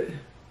heavy, but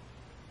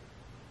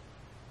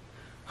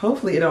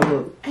hopefully it don't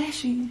look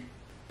ashy.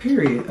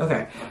 Period.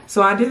 Okay,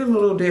 so I did a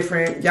little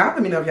different. Y'all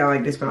let me know if y'all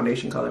like this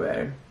foundation color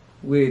better.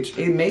 Which,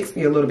 it makes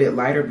me a little bit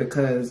lighter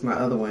because my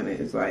other one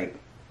is like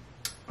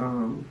a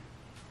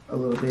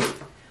little bit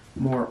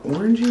more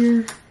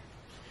orangier.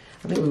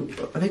 I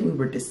think we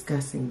were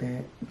discussing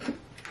that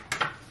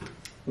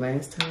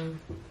last time.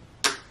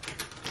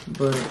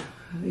 But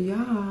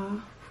yeah,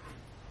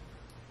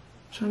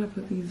 trying to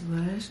put these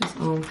lashes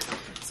on.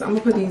 So I'm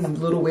gonna put these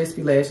little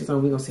wispy lashes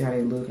on. We're gonna see how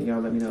they look, and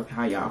y'all let me know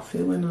how y'all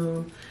feeling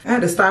them. I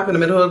had to stop in the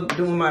middle of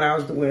doing what I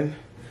was doing.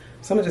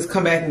 So I'm gonna just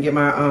come back and get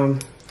my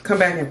come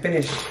back and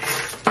finish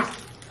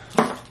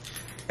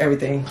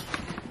everything.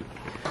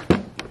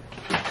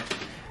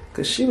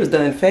 Cause she was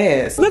done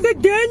fast. Look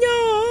at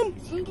Daniel!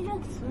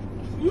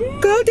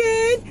 Go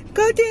Dan!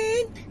 Go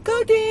Dan!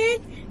 Go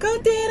Dan!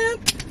 Go Dan!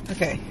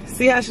 Okay,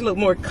 see how she look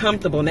more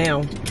comfortable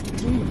now.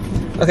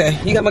 Okay,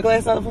 you got my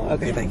glass out of it?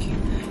 Okay, thank you.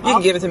 You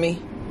can give it to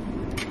me.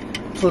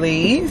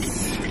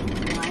 Please.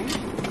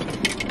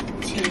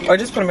 Or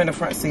just put them in the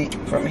front seat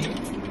for me.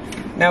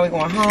 Now we're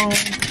going home.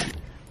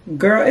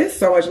 Girl, it's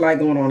so much light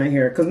going on in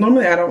here. Cause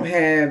normally I don't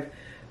have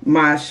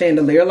my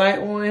chandelier light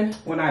on.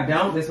 When I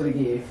don't, this is what it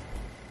gives.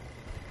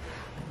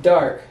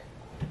 Dark.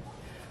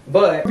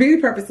 But for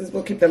beauty purposes,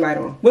 we'll keep the light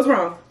on. What's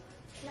wrong?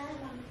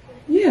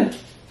 Yeah.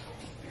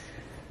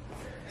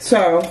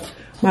 So,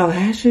 my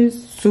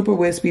lashes, super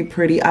wispy,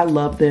 pretty. I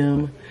love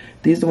them.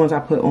 These are the ones I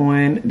put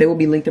on. They will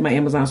be linked in my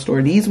Amazon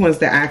store. These ones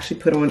that I actually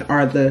put on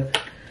are the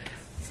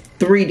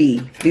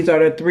 3D. These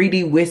are the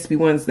 3D wispy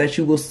ones that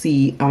you will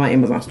see on my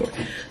Amazon store.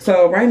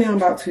 So, right now I'm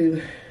about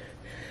to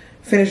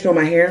finish doing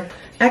my hair.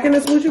 Acting a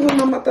smoochie with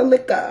my mother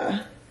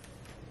liquor.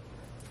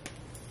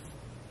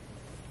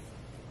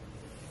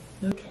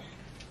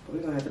 We're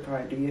gonna have to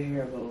probably do your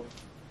hair a little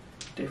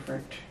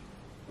different.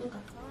 Okay.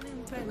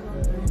 If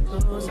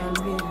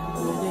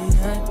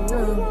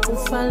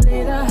I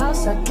leave the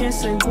house, I can't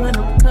say when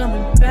I'm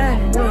coming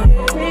back.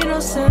 Ain't no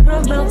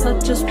sentiments, I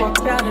just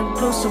walked out and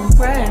blew some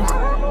grass.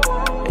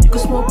 You can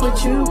smoke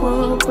what you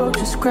want, bro,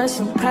 just crash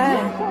some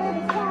pack.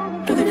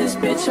 Look at this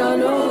bitch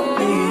all over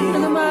me.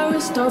 Look at my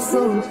wrist all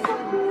froze.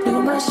 Look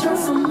at my shirt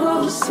from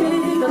overseas.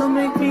 That don't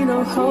make me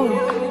no hoe.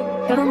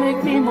 That don't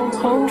make me more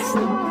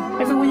hopeful.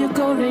 Everywhere you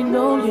go, they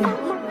know you.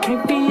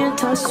 Can't be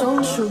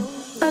antisocial.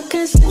 I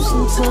can't sleep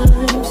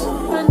sometimes.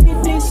 I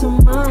need peace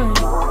of mind.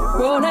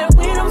 Roll that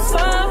weed, I'm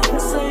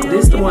fine.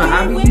 This the one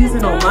I be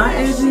using on my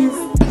edges.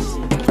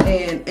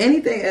 And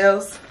anything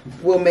else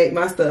will make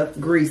my stuff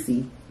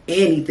greasy.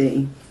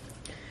 Anything.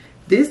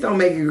 This don't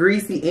make it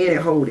greasy and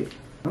it hold it.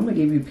 I'm gonna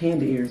give you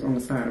panda ears on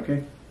the side,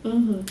 okay?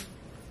 Mm-hmm.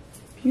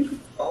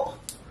 Beautiful.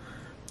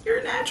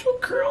 Your natural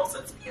curls,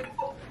 it's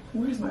beautiful.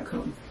 Where's my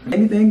comb?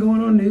 Anything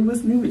going on new?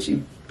 What's new with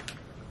you?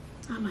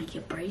 I might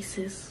get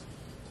braces.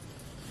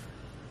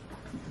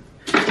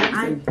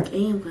 I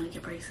am gonna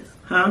get braces.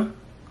 Huh?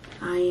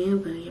 I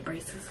am gonna get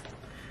braces.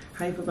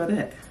 How you feel about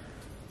that?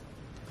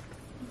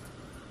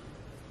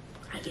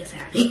 I guess I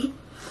already.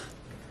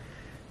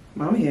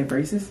 Mommy had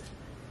braces.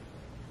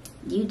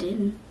 You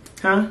didn't.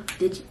 Huh?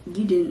 Did you?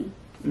 You didn't.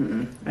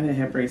 I didn't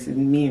have braces.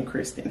 Me and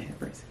Chris didn't have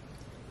braces.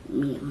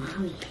 Me and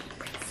Mommy had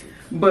braces.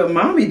 But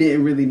Mommy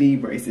didn't really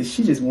need braces.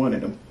 She just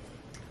wanted them.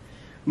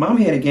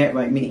 Mommy had a gap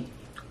like me.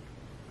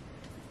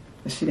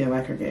 But she didn't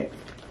like her gap.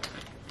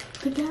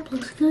 The gap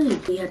looks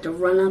good. You have to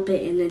run up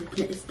it, and then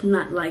it's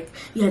not like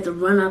you have to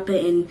run up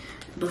it and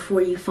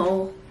before you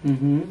fall.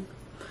 Mm-hmm.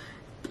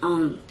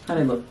 How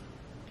they look?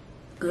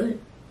 Good.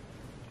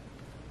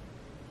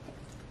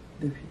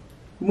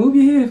 Move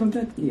your head from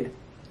that. Yeah.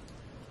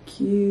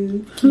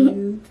 Cute,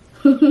 cute.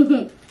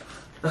 Okay.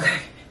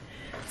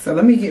 So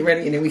let me get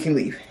ready and then we can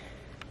leave.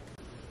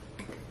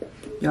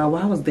 Y'all,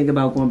 well, I was thinking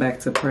about going back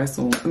to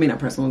press-on. I mean, not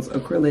press-ons,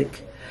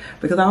 acrylic.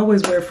 Because I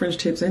always wear French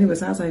tips anyway.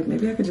 So I was like,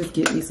 maybe I could just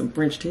get me some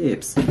French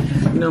tips. You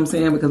know what I'm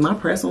saying? Because my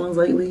press-ons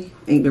lately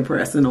ain't been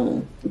pressing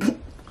on.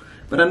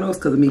 But I know it's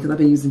because of me, because I've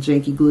been using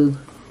janky glue.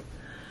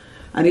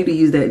 I need to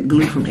use that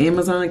glue from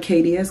Amazon,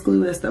 KDS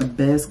glue. That's the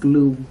best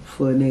glue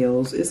for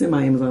nails. It's in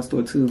my Amazon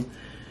store too.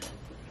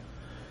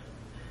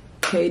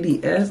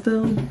 KDS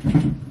though,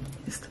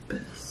 it's the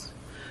best.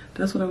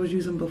 That's what I was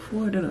using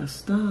before, then I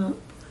stopped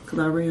because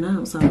I ran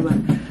out. So I was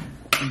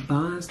like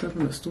buying stuff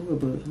in the store,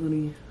 but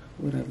honey,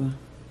 whatever.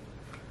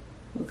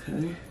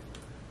 Okay.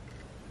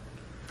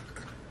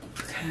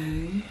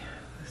 Okay,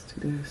 let's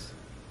do this.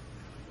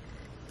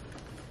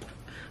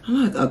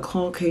 I'm like a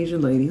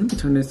Caucasian lady. Let me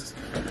turn this.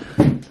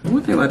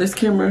 One thing about this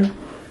camera,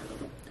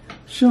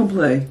 she don't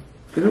play.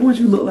 If it wants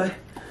you to look like,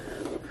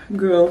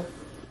 girl,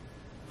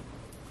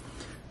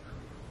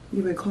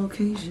 you been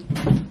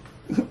Caucasian.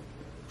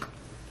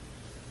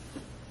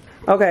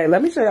 Okay,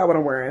 let me show y'all what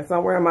I'm wearing. So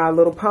I'm wearing my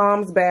little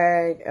Palms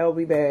bag,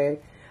 LV bag.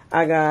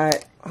 I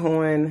got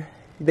on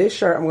this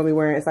shirt I'm gonna be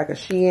wearing. It's like a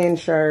Shein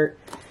shirt.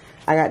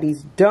 I got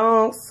these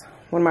dunks.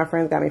 One of my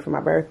friends got me for my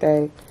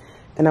birthday.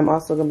 And I'm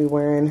also gonna be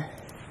wearing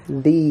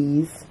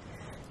these.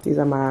 These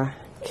are my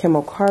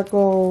Camel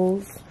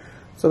Cargos.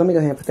 So let me go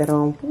ahead and put that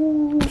on.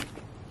 Woo.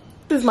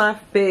 This is my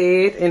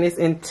fit in its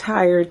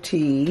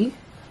entirety.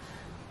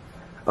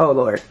 Oh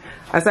Lord.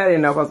 I said I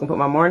didn't know if I was gonna put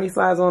my Marnie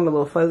slides on, the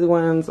little fuzzy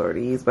ones, or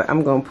these, but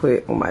I'm gonna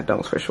put on my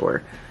dunks for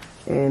sure.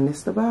 And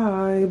it's the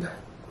vibe.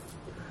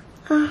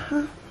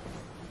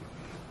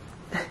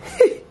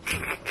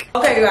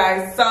 Okay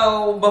guys,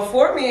 so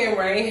before me and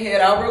Rain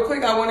head out real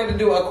quick, I wanted to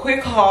do a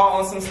quick haul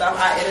on some stuff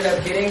I ended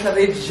up getting because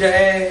it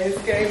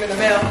just came in the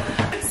mail.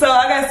 So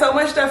I got so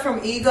much stuff from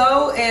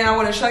Ego and I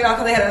want to show y'all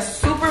because they had a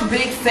super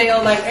big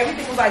sale. Like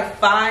everything was like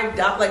 $5,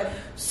 like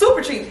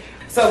super cheap.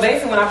 So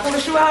basically when I pull the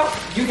shoe out,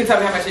 you can tell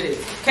me how much it is,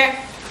 okay?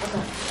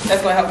 Okay.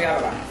 That's gonna help me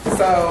out a lot.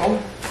 So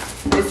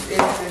this is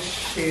the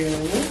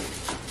shoe.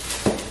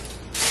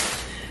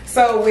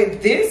 So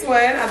with this one,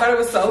 I thought it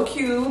was so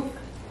cute.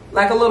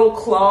 Like a little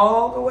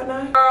clog or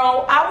whatnot.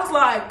 Girl, I was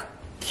like,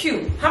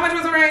 cute. How much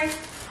was the ring?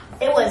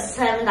 It was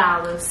 $7.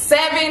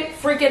 $7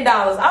 freaking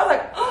dollars. I was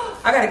like, oh,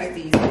 I gotta get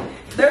these.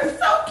 They're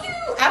so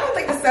cute. I don't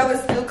think the sale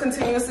is still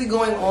continuously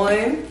going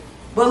on.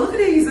 But look at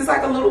these. It's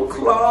like a little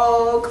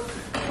clog.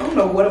 I don't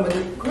know what I'm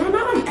gonna do. Girl,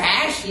 now I'm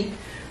ashy.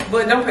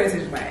 But don't pay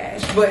attention to my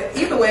ash. But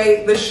either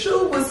way, the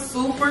shoe was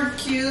super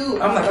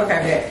cute. I'm like,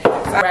 okay, bet.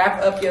 So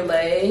wrap up your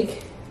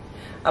leg.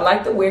 I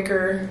like the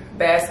wicker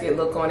basket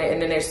look on it,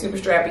 and then they're super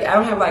strappy. I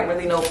don't have like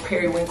really no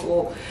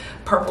periwinkle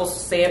purple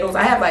sandals.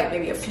 I have like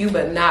maybe a few,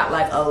 but not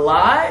like a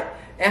lot.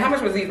 And how much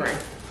was these, Rain?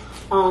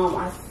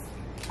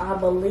 I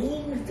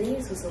believe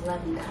these was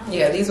 $11.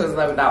 Yeah, these was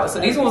 $11. So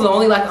these ones was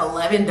only like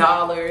 $11.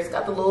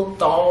 Got the little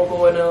thong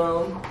going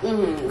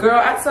on. Girl,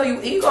 I tell you,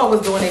 Ego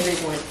was doing a big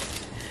one.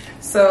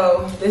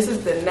 So this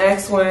is the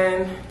next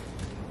one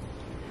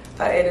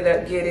I ended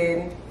up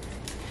getting.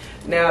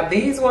 Now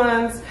these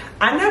ones,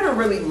 I never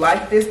really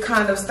liked this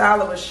kind of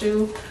style of a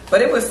shoe,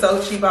 but it was so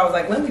cheap. I was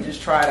like, let me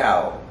just try it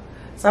out.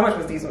 So how much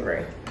was these ones,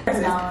 Ray?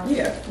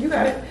 Yeah, you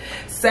got it.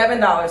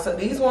 $7. So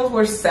these ones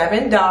were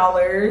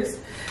 $7.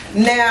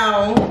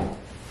 Now,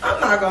 I'm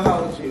not gonna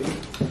hold you.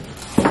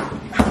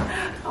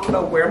 I don't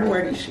know where I'm gonna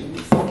wear these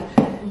shoes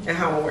and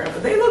how I'm gonna wear them,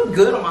 but they look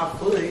good on my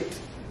foot.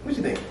 What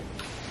you think?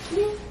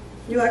 Yeah.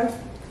 You like them?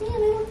 Yeah,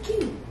 they look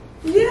cute.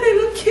 Yeah, they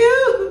look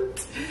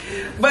cute.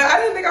 But I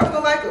didn't think I was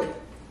gonna like them.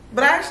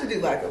 But I actually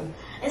do like them.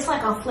 It's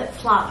like a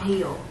flip-flop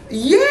heel.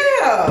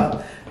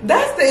 Yeah,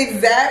 that's the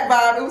exact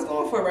vibe it was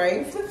going for,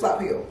 right? Flip-flop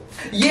heel.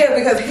 Yeah,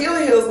 because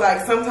heel's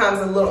like sometimes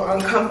a little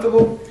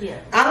uncomfortable. Yeah.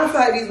 I don't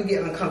feel like these would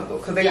get uncomfortable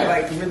because they got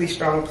like really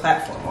strong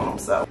platform on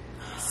them.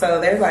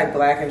 So they're like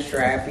black and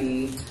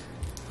strappy.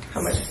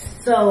 How much?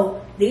 So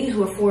these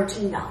were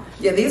 $14.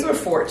 Yeah, these were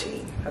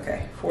 $14.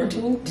 Okay,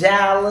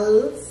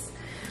 $14.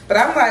 But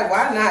I'm like,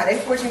 why not? They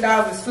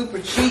 $14 is super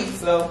cheap.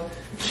 So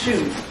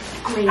shoot.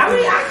 I mean,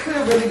 I could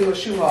really do a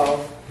shoe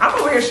haul. I'm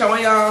over here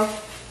showing y'all.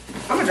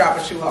 I'm gonna drop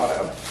a shoe haul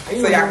though, so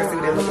y'all can see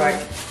what they look like.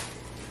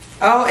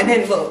 Oh, and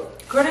then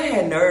look, girl, they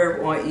had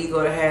nerve on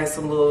Eagle to have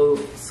some little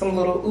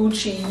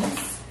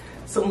Uchis,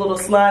 some little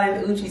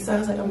sliding Uchis. So I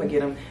was like, I'm gonna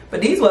get them.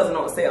 But these wasn't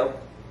on sale.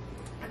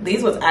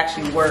 These was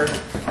actually worth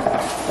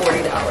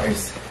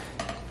 $40.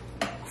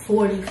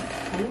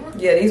 44?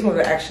 Yeah, these ones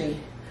are actually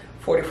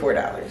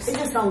 $44. It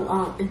just don't,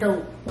 it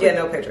don't. Yeah,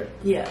 no picture.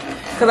 Yeah.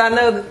 Because I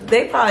know that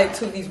they probably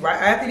took these right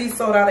after these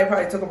sold out. They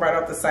probably took them right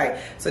off the site.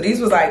 So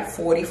these was like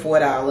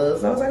 $44. I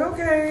was like,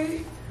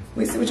 okay,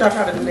 we see what y'all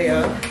trying to do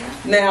there.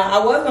 Now I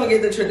was gonna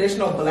get the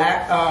traditional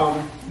black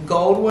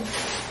gold one.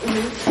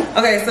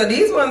 Okay, so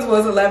these ones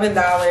was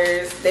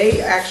 $11.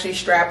 They actually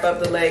strap up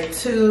the leg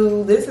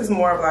too. This is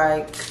more of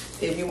like,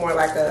 if you more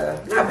like a,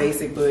 not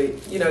basic,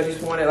 but you know,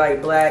 just wanted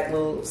like black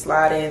little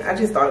slide in. I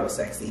just thought it was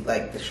sexy,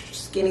 like the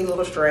skinny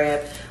little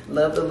strap.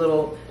 Love the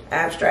little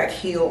abstract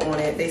heel on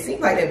it. They seem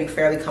like they'd be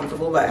fairly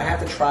comfortable, but I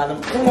have to try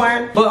them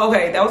on. But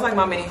okay, that was like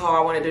my mini haul I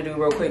wanted to do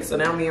real quick. So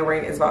now me and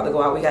Rain is about to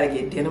go out. We gotta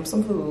get Denim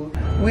some food.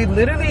 We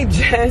literally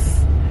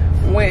just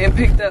went and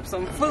picked up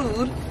some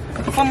food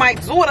for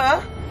Mike's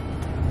daughter.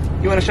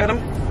 You wanna show them?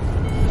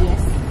 Yes.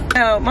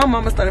 Now, my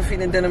mama started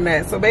feeding Denim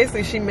that. So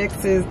basically she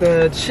mixes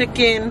the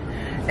chicken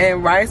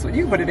and rice with,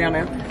 you can put it down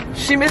there.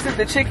 She mixes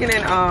the chicken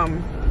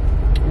and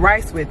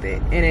rice with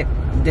it. And it,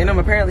 Denim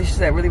apparently she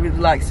said really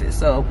likes it.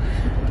 So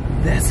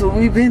that's what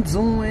we've been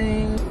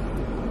doing.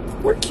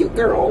 We're cute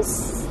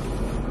girls.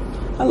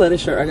 I love this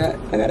shirt. I got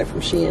it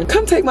from Shein.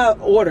 Come take my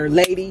order,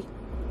 lady.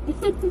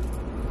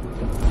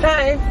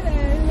 Hi.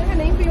 What's your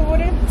name for your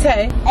order?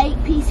 Tay.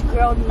 8-piece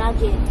grilled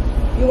nugget.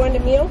 You want a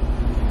meal?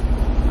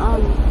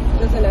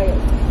 Just a nugget.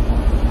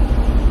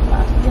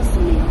 Just a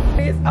meal.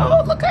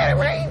 Oh, look at it,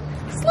 Rain.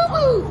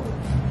 Slow.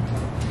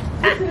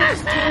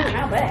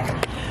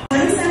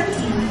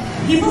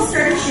 2017, people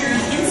started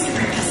sharing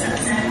Instagram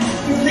stuff and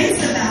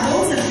replaced the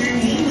vowels of your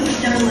name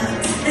with double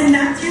O's. And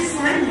that's your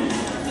slime name.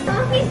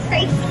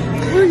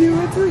 Who are you?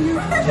 Who are you?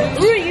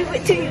 Who are you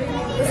with two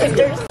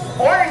sisters?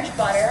 Orange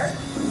butter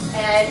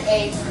and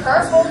a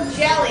purple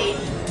jelly,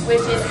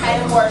 which is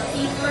kind of more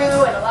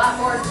see-through and a lot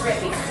more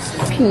drippy.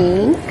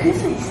 Pink.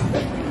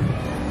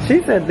 She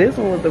said this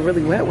one was the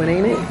really wet one,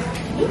 ain't it?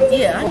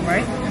 Yeah,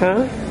 right?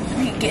 Huh?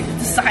 You get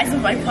the size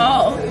of my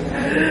paw.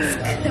 It's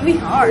gonna be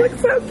hard.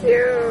 Looks so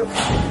cute.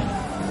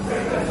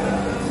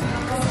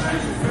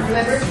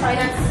 Remember, try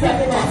not to step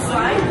in that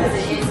slime because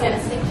it is going to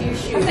stick to your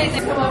shoe. Okay,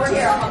 then come over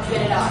here, I'll help you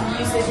get it off.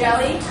 Use the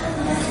jelly.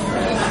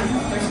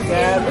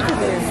 Yeah, look at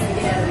this.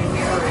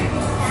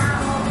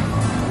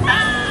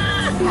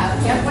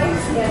 Can't wait to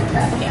get it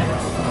back.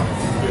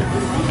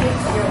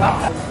 You're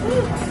welcome.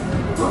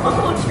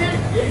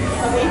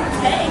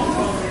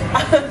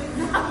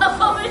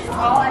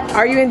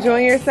 Are you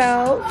enjoying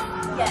yourself?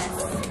 Yes.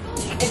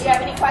 If you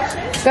have any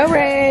questions, Go,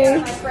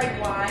 Ray.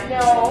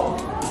 No.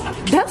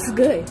 That's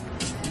good.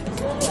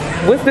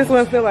 What's this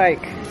one feel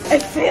like?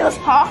 It feels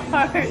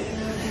hard.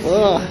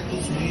 Ugh.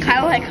 Kind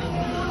of like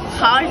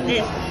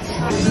hardness.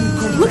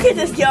 Look at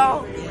this,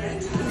 y'all.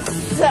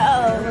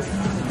 So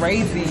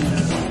Crazy.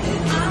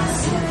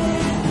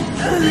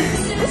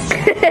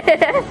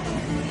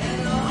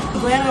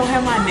 Glad I don't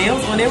have my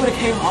nails on. They would have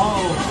came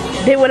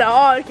off. they would have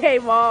all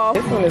came off.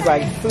 This one is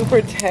like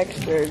super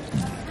textured.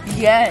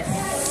 Yes.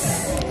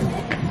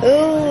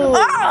 Ooh.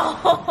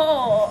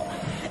 Oh,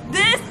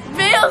 this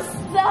feels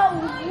so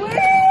weird.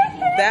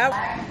 That.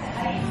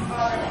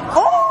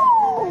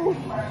 Oh.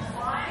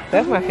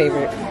 That's my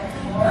favorite. Oh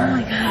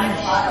my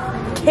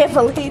gosh. Can't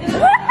believe it.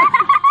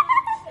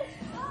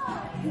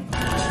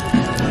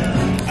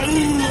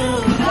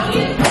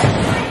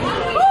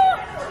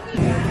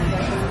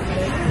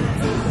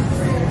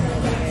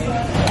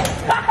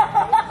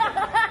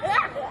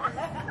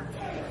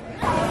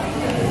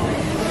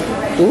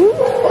 Ooh.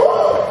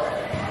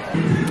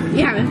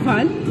 You having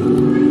fun?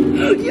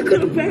 You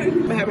could have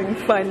been. I'm having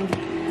fun.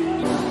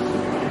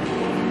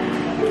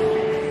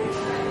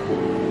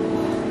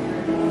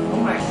 Oh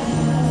my.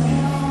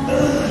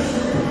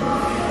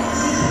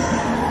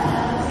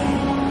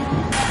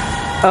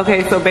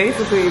 Okay, so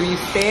basically if you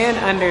stand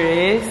under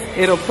this,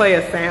 it'll play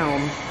a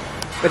sound.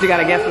 But you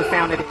gotta guess what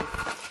sound it is.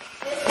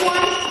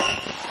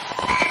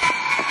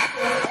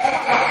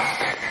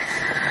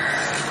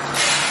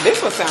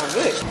 sound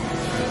good.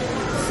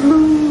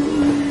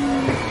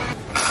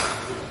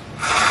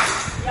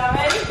 Y'all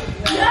ready?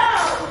 No!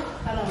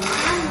 I don't know.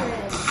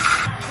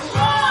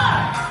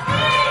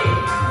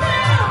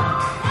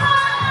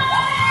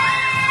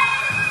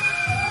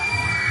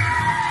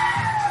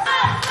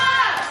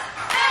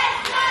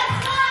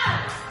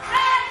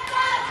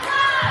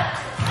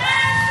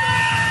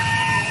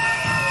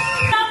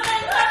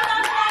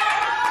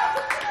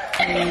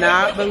 I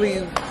cannot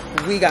believe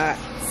we got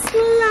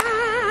slime.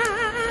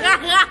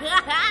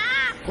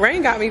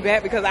 Rain got me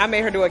back because I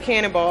made her do a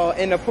cannonball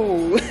in the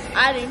pool.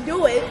 I didn't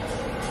do it.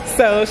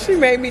 So she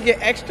made me get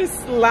extra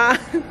slime.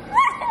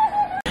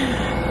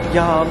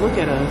 Y'all, look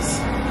at us.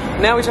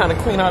 Now we're trying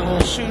to clean our little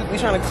shoes. We're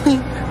trying to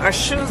clean our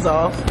shoes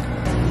off.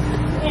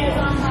 Hands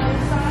on my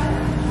side.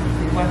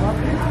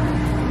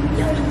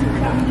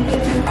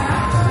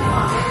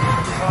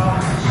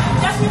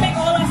 That's where make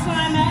all that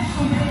slime at.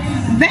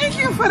 Thank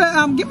you for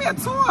the, give me a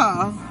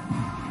tour.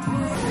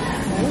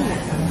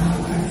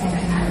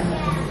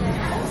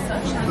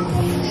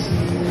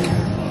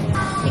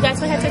 You guys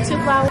want to have 2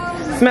 flowers?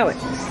 Smell it.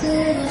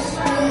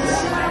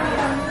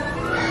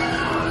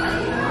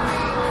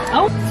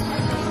 Oh.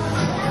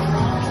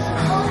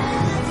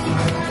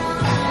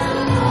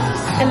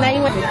 And now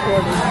you want to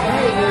record it.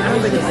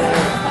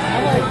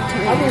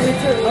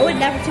 I would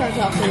never turn it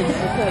off when it's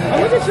recording. Oh,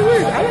 look at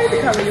yours. I like the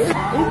color yours.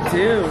 Me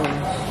too.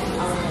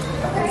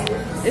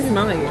 It's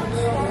mine.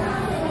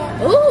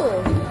 Ooh.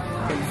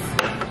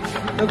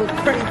 Look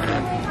crazy.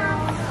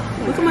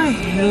 Look at my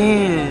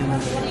hand.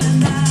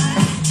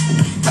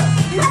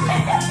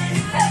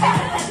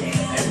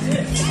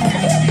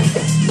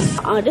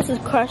 This is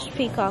crushed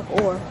peacock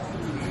ore.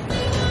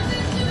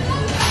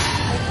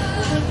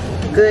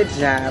 Good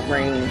job,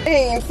 Rain.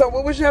 Hey, so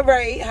what was your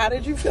rate? How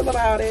did you feel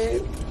about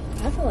it?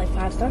 I feel like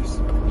 5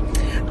 stars.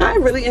 I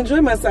really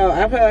enjoyed myself.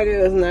 I felt like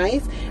it was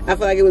nice. I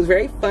felt like it was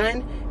very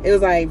fun. It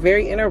was like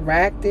very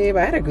interactive.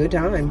 I had a good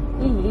time.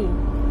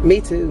 Mm-hmm.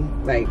 Me too.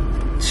 Like,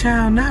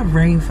 child, not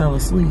Rain fell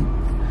asleep.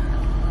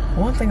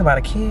 One thing about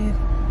a kid,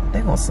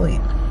 they gonna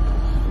sleep.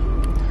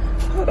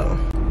 Hold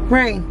on.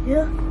 Rain.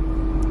 Yeah.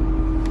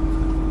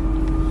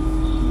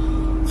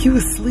 You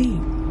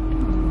asleep.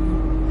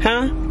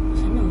 Huh?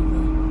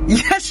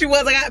 Yes, you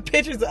was. I got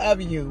pictures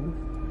of you.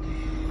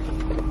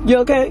 You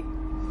okay?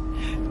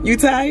 You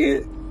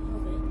tired?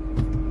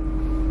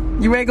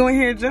 You ready to go in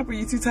here and jump, or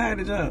you too tired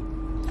to jump?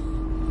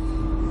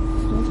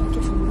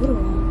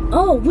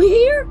 Oh, we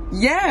here?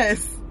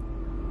 Yes.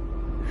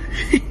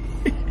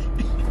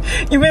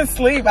 You been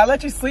asleep. I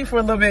let you sleep for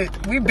a little bit.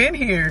 We've been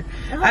here.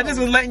 Oh. I just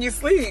was letting you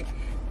sleep.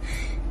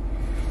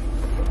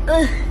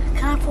 Can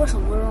I pour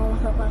some water on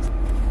myself?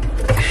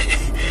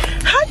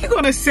 How you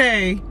gonna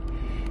say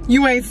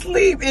you ain't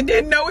sleep and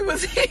didn't know we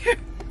was here?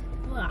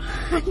 Well,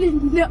 I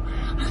didn't know.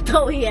 I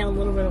thought we had a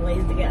little bit of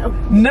ways to go.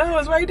 No,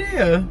 it's right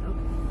there.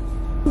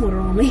 Water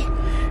on me.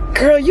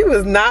 Girl, you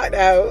was knocked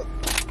out.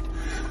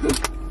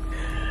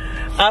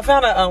 I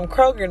found a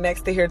Kroger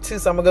next to here too,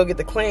 so I'm gonna go get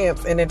the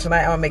clams, and then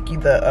tonight I'm gonna make you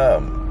the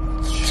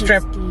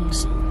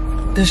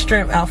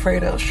shrimp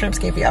Alfredo, shrimp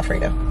scampi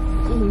Alfredo.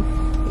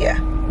 Mm-hmm. Yeah,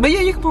 but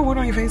yeah, you can put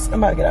water on your face.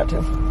 I'm about to get out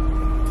too.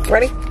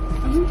 Ready?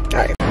 Mm-hmm. All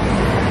right.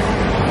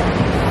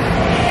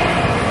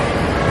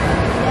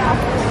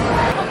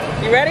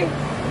 You ready?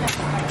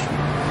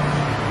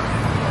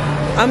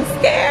 I'm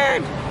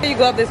scared. You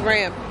go up this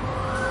ramp.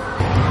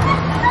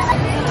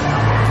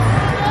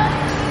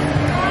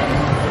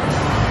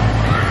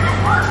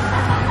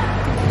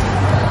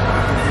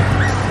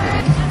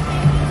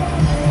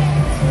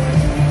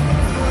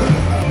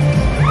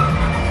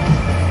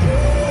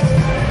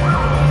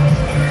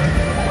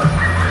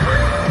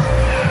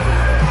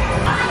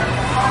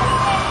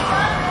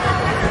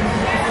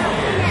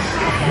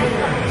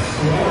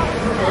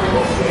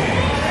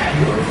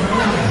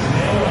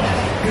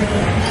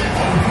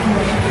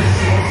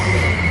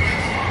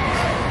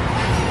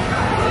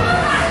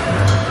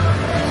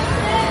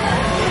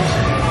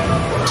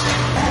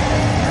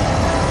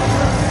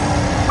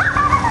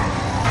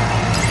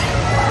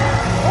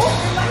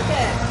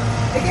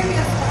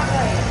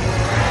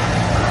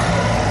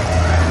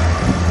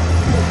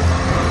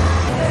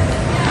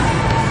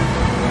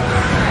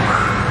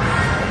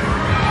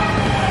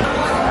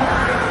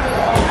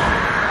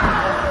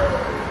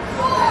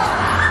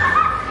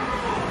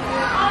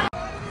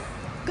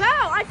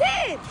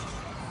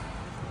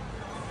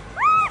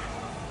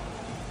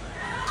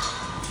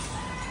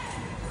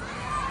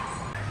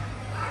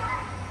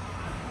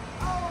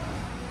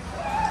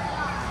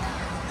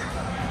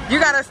 You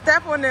gotta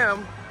step on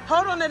them.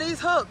 Hold on to these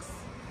hooks.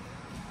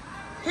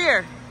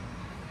 Here,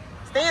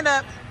 stand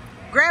up,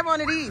 grab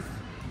onto these.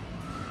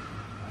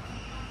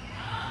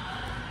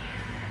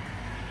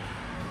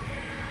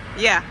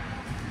 Yeah.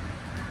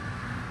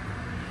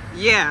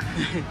 Yeah.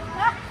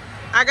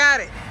 I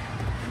got it.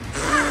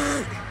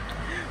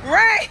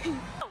 Right.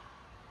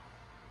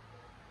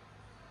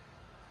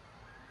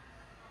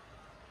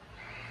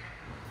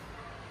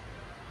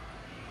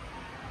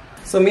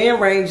 So me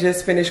and Rain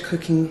just finished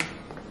cooking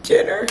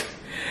dinner,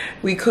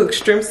 We cooked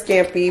shrimp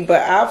scampi,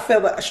 but I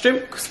felt like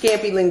shrimp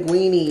scampi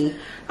linguine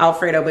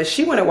Alfredo, but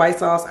she wanted white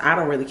sauce. I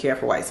don't really care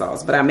for white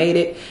sauce, but I made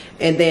it.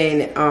 And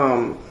then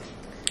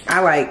I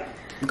like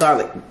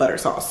garlic butter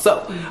sauce.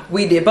 So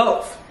we did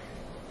both.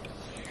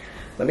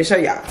 Let me show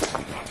y'all.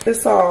 The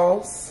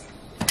sauce.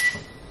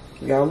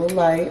 Y'all a little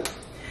light.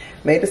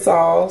 Made the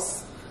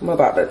sauce. I'm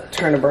about to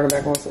turn the burner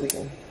back on so we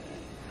can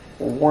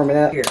warm it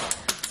up here.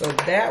 So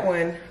that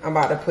one, I'm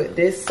about to put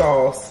this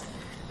sauce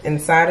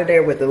inside of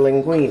there with the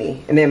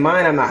linguine. And then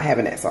mine, I'm not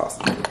having that sauce.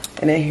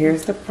 And then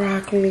here's the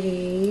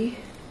broccoli.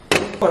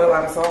 Put a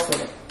lot of sauce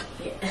in it.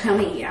 Yeah, I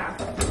mean, yeah.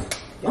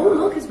 Oh,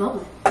 look, it's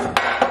bubbling.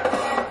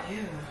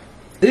 Yeah.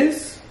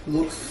 This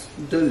looks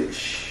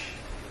delish.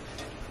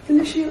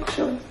 Delicious.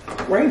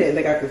 Rain didn't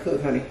think I could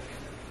cook, honey.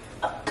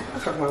 I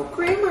was talking about,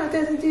 Grandma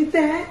doesn't do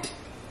that.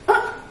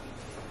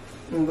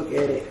 Look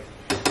at it.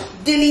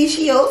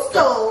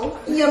 Delicioso.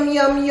 Yum,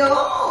 yum,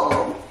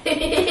 yum.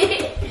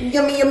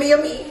 Yummy, yummy,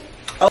 yummy.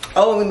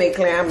 Oh, we make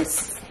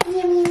clams.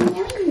 Yummy,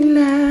 yummy.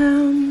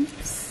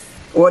 Clams.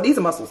 Well, these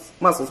are mussels.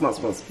 Mussels.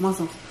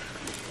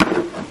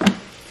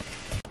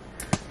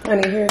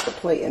 Honey, here's the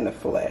plate in the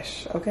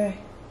flesh, okay?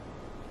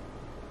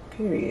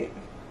 Period.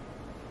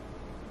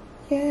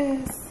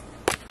 Yes.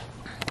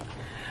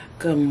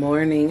 Good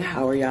morning.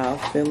 How are y'all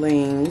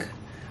feeling?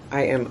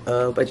 I am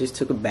up. I just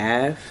took a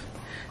bath.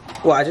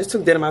 Well, I just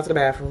took Denim out to the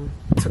bathroom.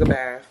 Took a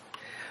bath.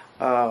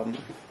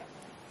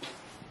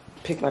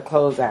 Picked my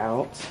clothes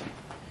out.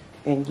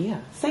 And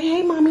yeah. Say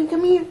hey, mommy.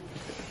 Come here.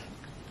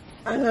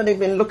 I know they've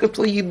been looking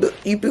for you, but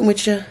you've been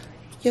with your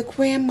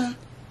grandma.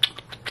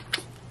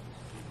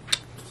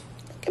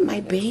 Look at my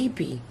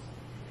baby.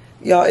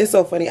 Y'all, it's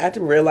so funny.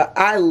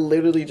 I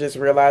literally just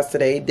realized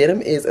today,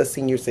 Denim is a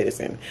senior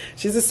citizen.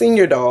 She's a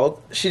senior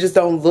dog. She just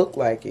don't look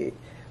like it.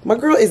 My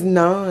girl is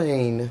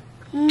 9.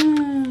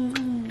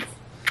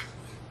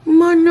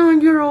 My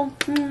 9-year-old.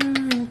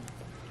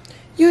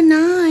 You're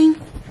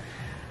 9.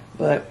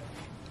 But,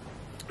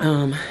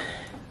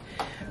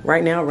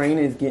 right now,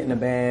 Raina is getting a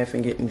bath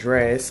and getting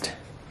dressed.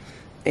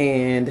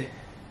 And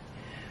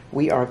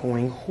we are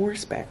going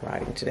horseback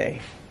riding today.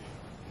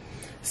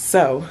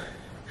 So,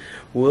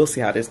 we'll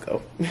see how this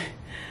goes.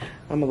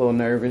 I'm a little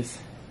nervous.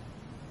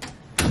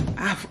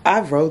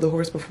 I've rode the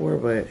horse before,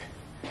 but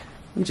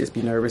you just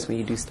be nervous when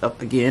you do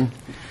stuff again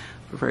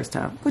for the first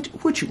time.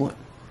 What you want?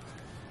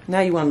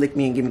 Now you want to lick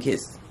me and give me a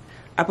kiss.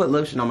 I put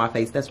lotion on my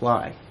face. That's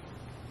why.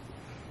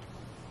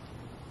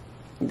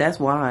 That's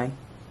why.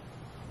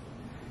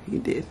 You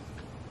did.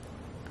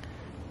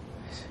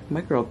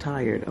 My girl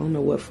tired. I don't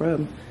know what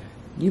from.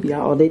 You be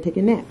out all day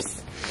taking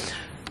naps.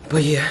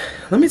 But yeah,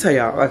 let me tell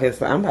y'all. Okay,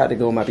 so I'm about to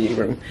go in my beauty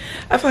room.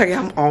 I feel like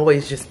I'm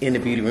always just in the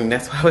beauty room.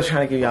 That's why I was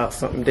trying to give y'all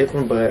something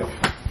different. But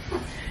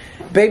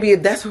baby,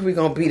 if that's where we're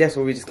gonna be, that's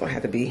where we're just gonna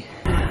have to be.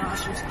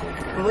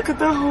 Look at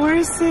the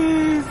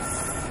horses.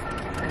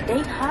 They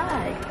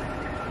high.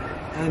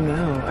 I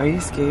know. Are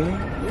you scared?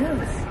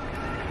 Yes.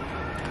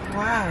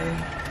 Why?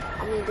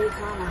 I mean, they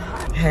kind of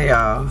high. Hey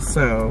y'all.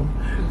 So,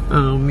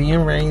 me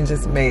and Rain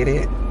just made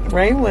it.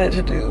 Rain wanted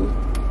to do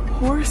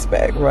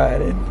horseback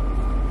riding.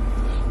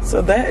 So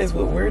that is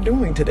what we're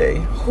doing today.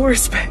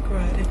 Horseback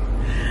riding.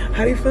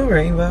 How do you feel,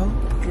 Rainbow?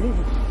 Good.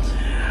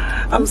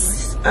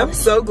 I'm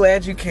so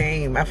glad you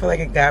came. I feel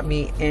like it got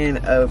me in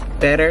a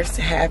better,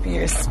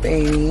 happier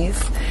space.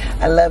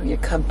 I love your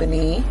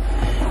company.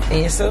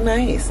 And you're so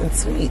nice and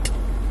sweet.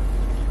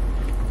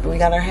 We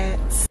got our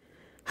hats.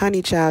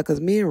 Honey child,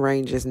 because me and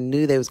Rain just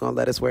knew they was going to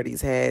let us wear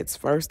these hats.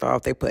 First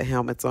off, they put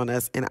helmets on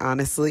us. And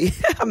honestly,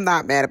 I'm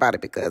not mad about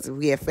it because if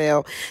we had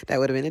failed, that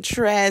would have been a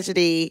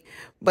tragedy.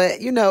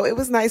 But, you know, it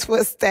was nice for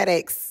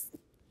aesthetics.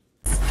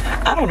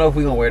 I don't know if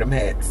we're going to wear them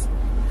hats.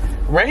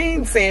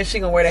 Rain saying she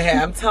going to wear the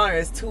hat. I'm telling her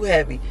it's too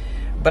heavy.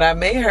 But I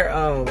made her,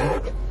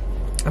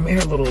 I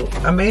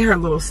made her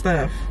little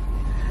stuff.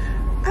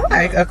 I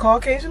like a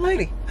Caucasian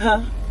lady.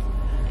 Huh?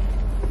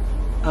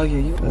 Oh,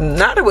 yeah.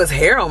 Not it was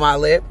hair on my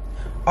lip.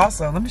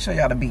 Also, let me show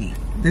y'all the beat.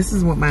 This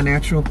is what my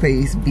natural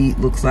face beat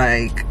looks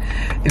like.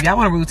 If y'all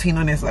want a routine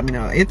on this, let me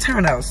know. It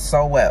turned out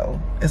so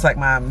well. It's like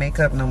my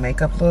makeup, no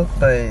makeup look,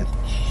 but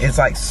it's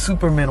like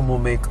super minimal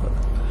makeup.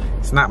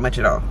 It's not much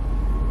at all.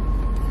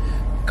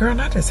 Girl,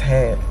 not this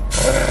head.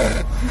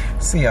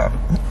 See y'all.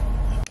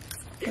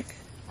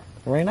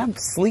 Rain, I'm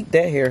sleek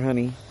that hair,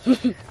 honey.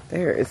 That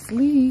hair is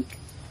sleek.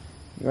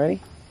 You ready?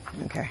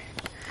 Okay.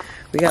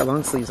 We got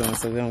long sleeves on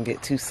so we don't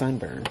get too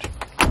sunburned.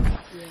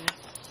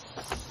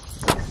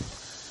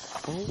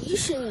 You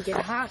shouldn't get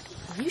hot.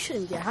 You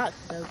shouldn't get hot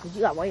though, because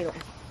you got white on.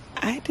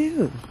 I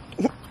do.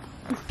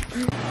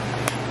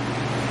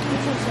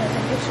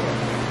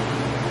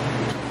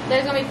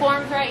 There's going to be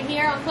forms right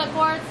here on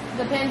clipboards.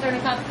 The pins are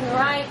going to come to the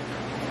right.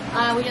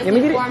 We just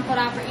need a form put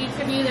out for each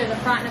of you. There's a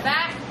front and a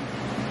back.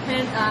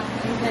 Pins up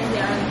and pins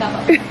here on the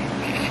top.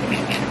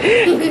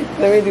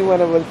 Let me do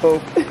one of us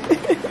both.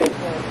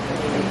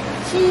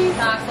 Cheese.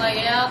 Talks like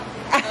it up.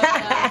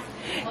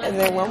 And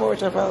then one more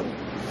with your phone.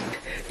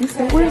 You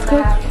said, where's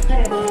good?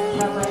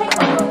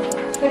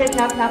 Put it,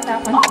 not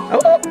that one.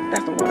 Oh,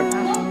 that's the water.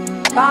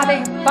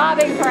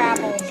 Bobbing for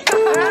apples.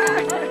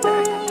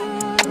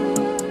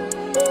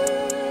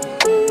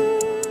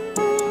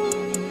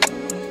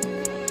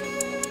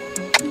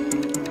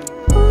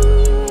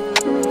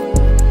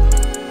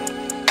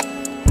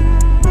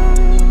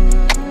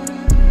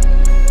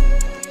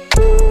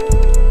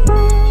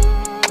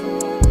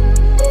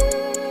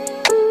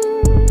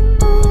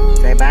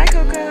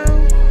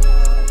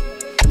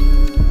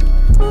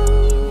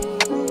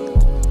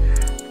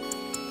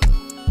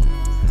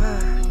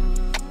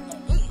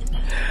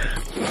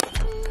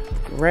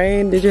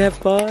 Did you have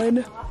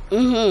fun?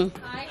 Mm-hmm.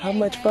 How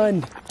much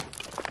fun?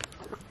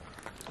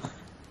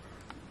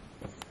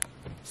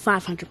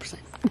 500%.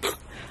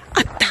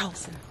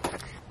 1,000.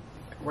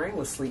 Rain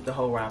was asleep the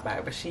whole ride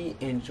back, but she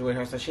enjoyed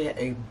her. So she had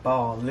a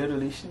ball.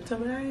 Literally, she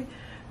told me I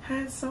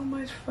had so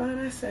much fun.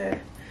 I said,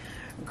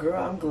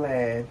 girl, I'm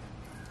glad.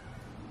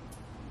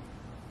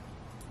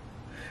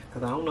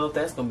 Because I don't know if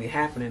that's going to be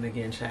happening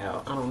again,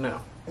 child. I don't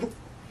know.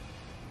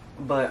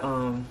 But,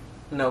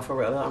 no, for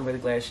real, I'm really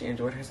glad she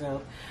enjoyed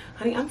herself.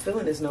 Honey, I'm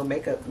feeling this no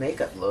makeup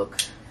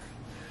look.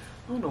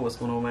 I don't know what's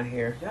going on with my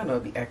hair. Y'all know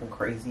it be acting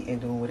crazy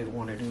and doing what it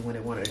want to do when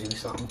it want to do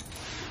something.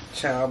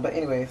 Child, but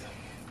anyways.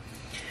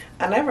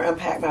 I never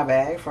unpacked my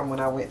bag from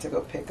when I went to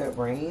go pick up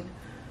Rain.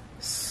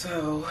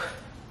 So,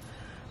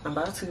 I'm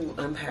about to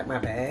unpack my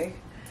bag.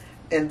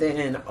 And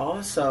then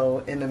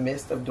also, in the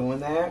midst of doing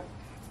that,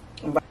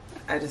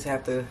 I just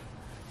have to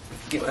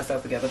get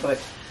myself together.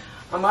 But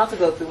I'm about to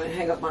go through and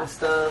hang up my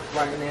stuff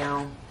right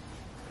now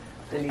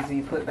that needs to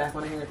be put back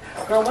on here.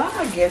 Girl, why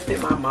I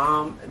gifted my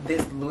mom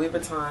this Louis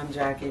Vuitton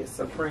jacket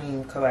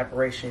Supreme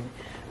collaboration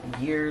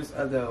years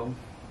ago.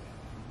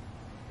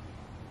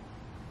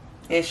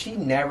 And she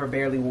never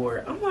barely wore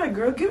it. I'm like,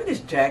 girl, give me this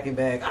jacket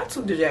back. I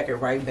took the jacket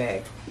right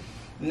back.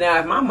 Now,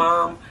 if my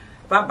mom,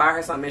 if I buy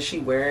her something and she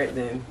wear it,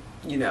 then,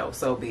 you know,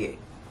 so be it.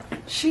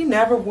 She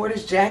never wore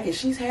this jacket.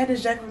 She's had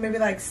this jacket for maybe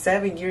like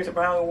 7 years. I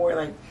probably wore it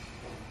like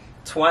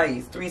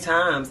twice, 3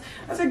 times.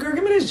 I said, girl,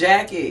 give me this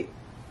jacket.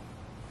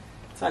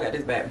 So I got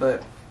this back.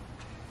 But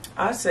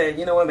I said,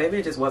 you know what? Maybe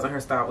it just wasn't her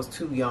style. It was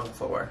too young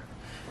for her.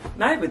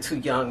 Not even too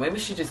young. Maybe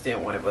she just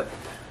didn't want it. But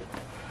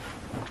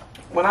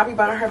when I be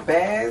buying her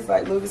bags,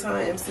 like Louis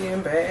Vuitton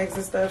MCM bags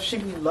and stuff, she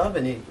be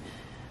loving it.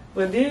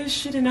 But then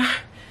she did not.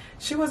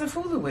 She wasn't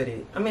fooling with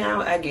it. I mean,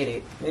 I get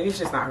it. Maybe it's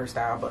just not her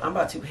style. But I'm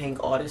about to hang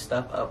all this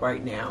stuff up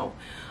right now.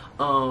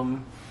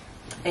 And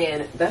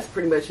that's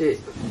pretty much it.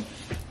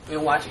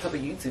 And watch a couple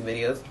YouTube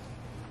videos.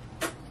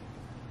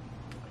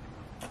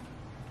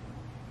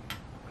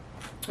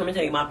 Let me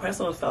tell you, my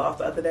press-ons fell off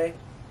the other day.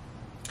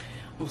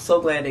 I'm so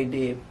glad they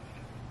did.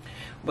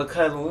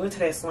 Because when we went to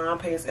that slime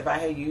paste, if I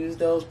had used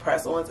those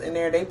press-ons in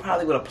there, they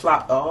probably would have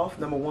plopped off,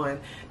 number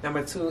one.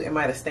 Number two, it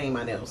might have stained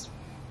my nails.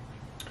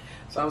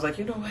 So I was like,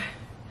 you know what?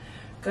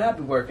 God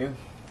be working.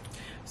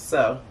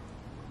 So,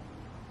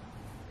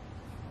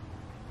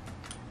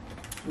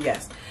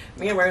 yes.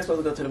 Me and Ray were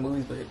supposed to go to the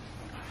movies,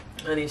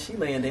 but honey, she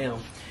laying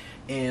down.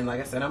 And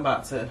like I said, I'm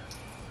about to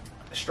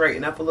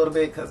straighten up a little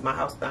bit because my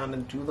house down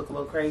and do look a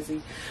little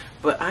crazy.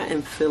 But I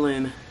am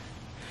feeling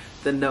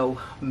the no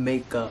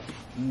makeup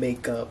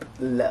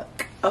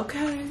look.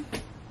 Okay.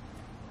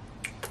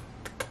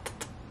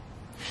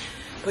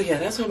 But yeah,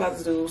 that's what I'm about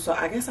to do. So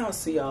I guess I'll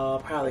see y'all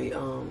probably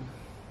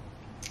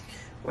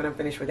when I'm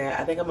finished with that.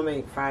 I think I'm gonna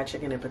make fried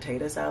chicken and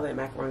potato salad and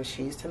macaroni and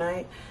cheese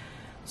tonight.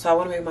 So I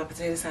want to make my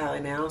potato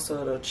salad now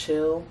so it'll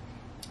chill.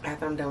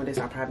 After I'm done with this,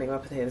 I'll probably make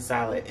my potato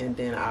salad and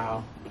then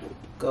I'll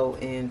go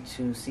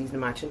into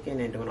seasoning my chicken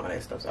and doing all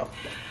that stuff. So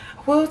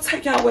we'll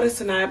take y'all with us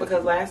tonight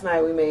because last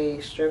night we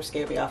made shrimp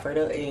scampi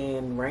alfredo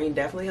and Rain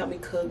definitely helped me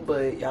cook,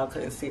 but y'all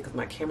couldn't see it because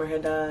my camera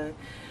had died.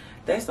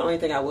 That's the only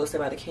thing I will say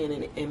about the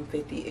Canon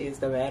M50 is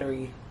the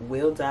battery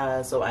will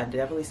die. So I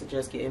definitely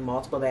suggest getting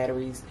multiple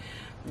batteries.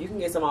 You can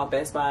get some off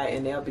Best Buy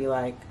and they'll be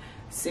like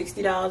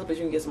 $60, but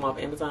you can get some off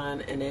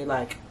Amazon and they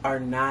like are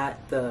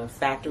not the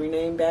factory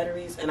name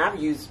batteries. And I've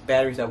used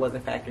batteries that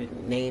wasn't factory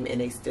name and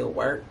they still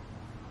work.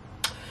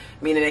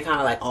 Meaning they kind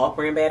of like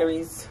off-brand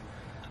batteries.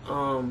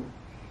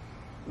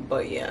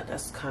 But yeah,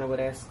 that's kind of where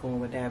that's going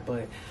with that.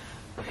 But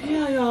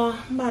yeah, y'all,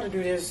 I'm about to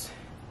do this.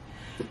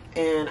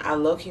 And I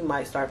low-key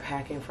might start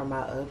packing for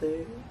my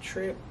other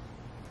trip.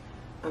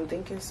 I'm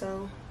thinking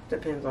so.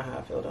 Depends on how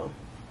I feel though.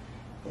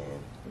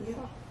 And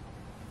yeah.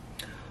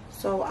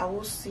 So I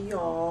will see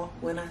y'all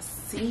when I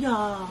see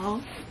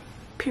y'all.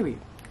 Period.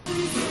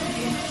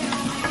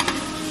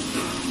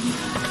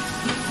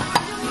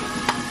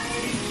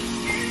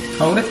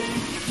 Hold it.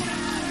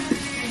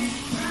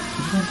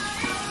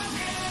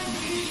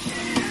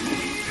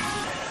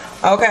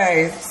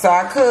 Okay, so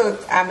I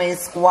cooked. I made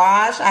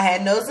squash. I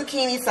had no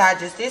zucchini, so I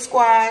just did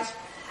squash.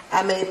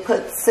 I made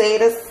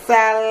potato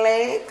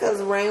salad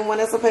because Rain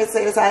wanted some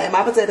potato salad, and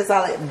my potato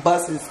salad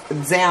busts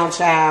down,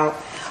 child.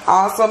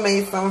 I also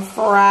made some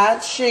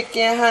fried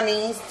chicken,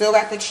 honey. Still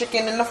got the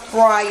chicken in the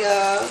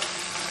fryer.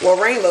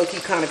 Well, Rain low-key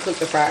kind of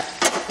cooked the fried.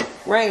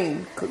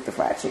 Rain cooked the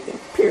fried chicken,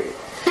 period.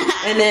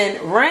 And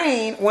then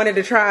Rain wanted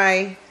to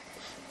try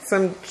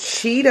some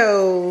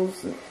Cheetos.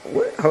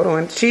 What? Hold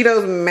on.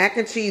 Cheetos mac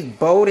and cheese,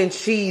 bold and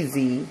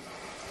cheesy.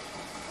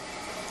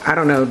 I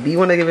don't know. Do you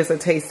want to give us a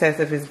taste test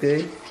if it's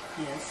good?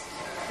 Yes.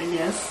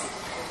 Yes.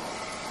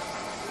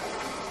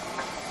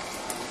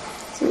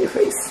 It's in your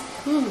face.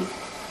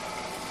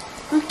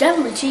 It's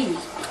definitely cheesy.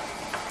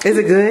 Is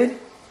it good?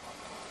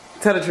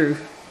 Tell the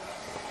truth.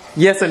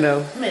 Yes or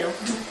no? Middle.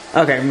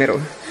 Okay,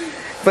 middle.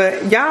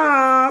 But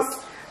y'all,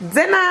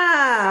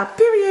 dinner,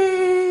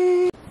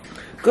 period.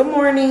 Good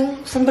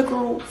morning from the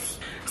girls.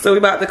 So we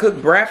about to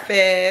cook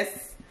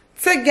breakfast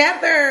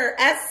together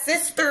as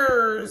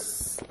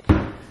sisters.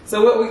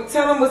 So what we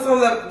tell them what's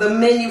on the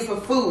menu for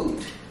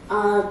food?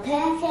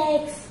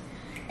 Pancakes.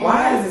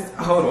 Why is this?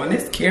 Hold on,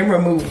 this camera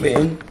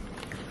moving.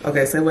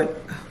 Okay, so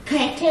what?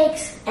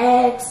 Pancakes,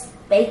 eggs,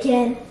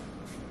 bacon,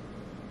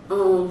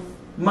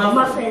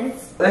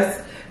 muffins.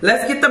 Let's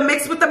get the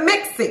mix with the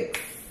mixing.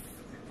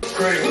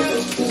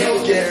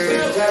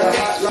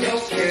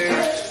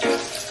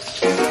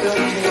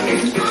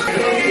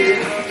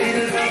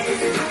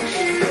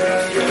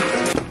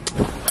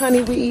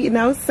 Honey, we eating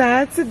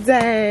outside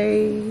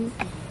today.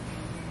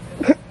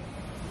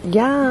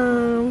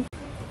 Yum.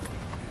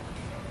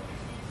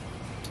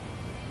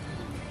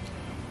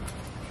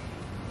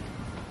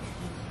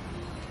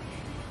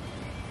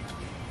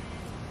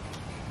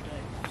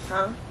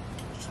 Huh?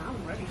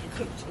 I'm ready to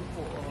cook some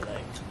for all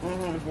day.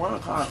 It's 1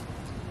 o'clock.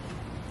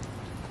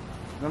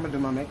 I'm gonna do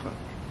my makeup.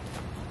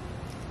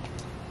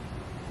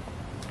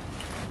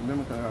 Then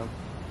we can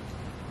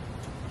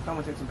come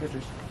and take some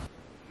pictures.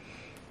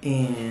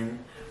 And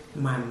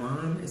my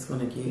mom is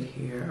gonna get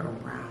here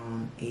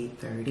around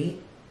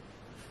 8:30.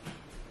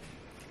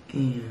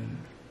 And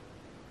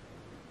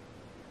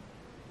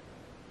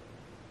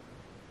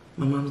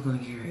my mom's gonna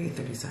get here at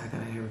 8:30, so I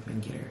gotta hurry up and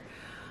get her.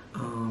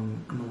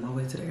 I'm on my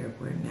way to the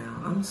airport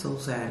now. I'm so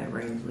sad that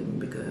Rain's leaving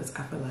because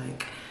I feel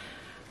like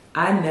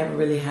I never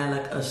really had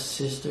like a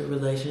sister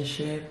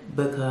relationship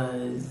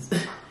because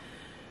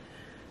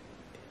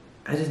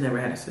I just never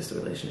had a sister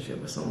relationship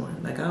with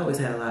someone. Like I always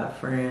had a lot of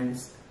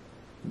friends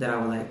that I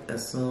would like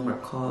assume or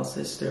call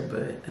sister,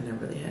 but I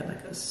never really had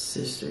like a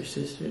sister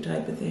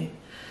type of thing.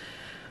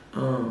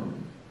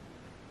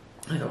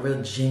 Like a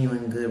real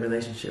genuine good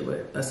relationship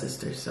with a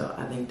sister. So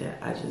I think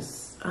that I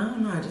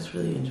don't know, I just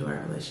really enjoy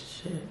our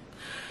relationship.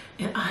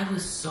 And I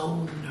was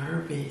so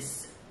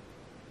nervous.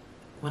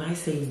 When I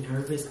say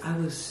nervous, I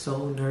was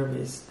so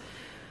nervous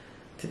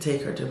to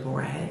take her to the point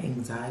where I had an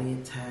anxiety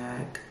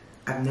attack.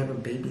 I've never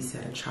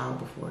babysat a child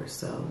before,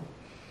 so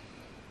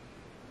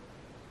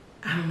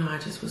I don't know, I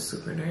just was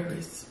super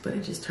nervous, but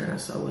it just turned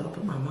out so well.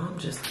 But my mom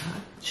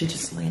she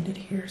just landed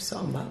here, so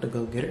I'm about to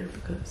go get her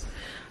because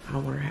I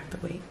don't want her to have to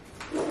wait.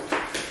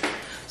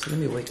 So let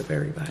me wake up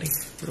everybody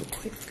real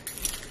quick.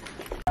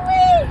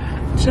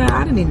 Child,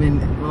 I didn't even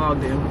vlog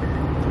them.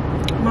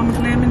 Mama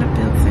Glam in the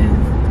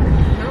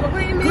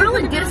building.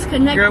 Really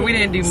disconnected. Girl, we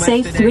didn't do much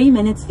Save today. 3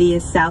 minutes via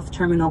South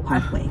Terminal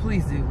Parkway.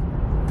 Please do.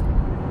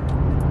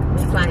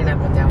 We flying up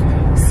on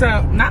Delta.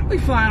 So, not we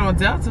flying on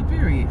Delta,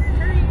 period.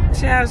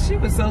 Child, she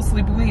was so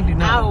sleepy, we didn't do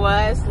nothing. I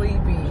was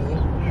sleepy.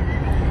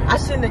 I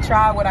shouldn't have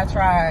tried what I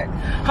tried.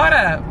 Hold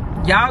up.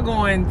 Y'all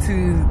going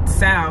to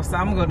South, so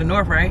I'm gonna go to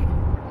North, right?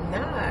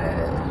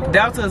 Nah.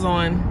 Delta's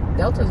on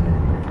Delta's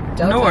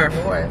North.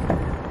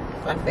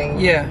 I think.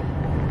 Yeah.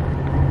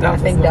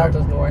 Delta's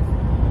North.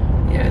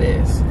 Yeah, it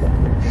is.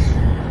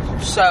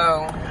 So,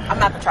 I'm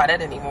not gonna try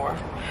that anymore.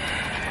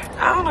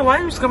 I don't know why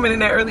you was coming in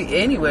that early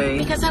anyway.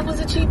 Because that was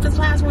the cheapest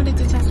last one to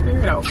test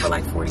Spirit out for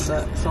like 40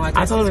 bucks. So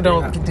I told her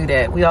don't do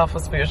that. We offer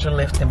spiritual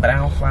lifting, but I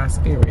don't fly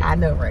Spirit. I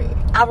know, right?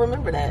 I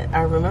remember that.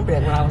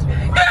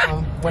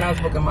 When I was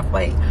booking my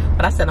flight.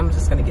 But I said I'm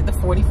just gonna get the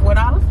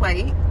 $44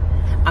 flight.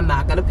 I'm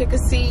not gonna pick a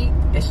seat.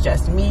 It's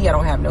just me. I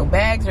don't have no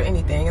bags or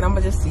anything, and I'm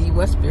gonna just see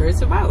what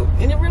Spirit's about.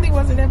 And it really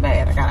wasn't that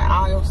bad. I got an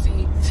aisle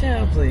seat.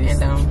 Chill, please.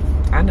 And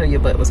I know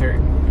your butt was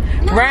hurting.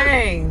 No,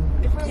 Rain.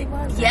 It really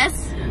was.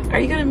 Yes. Are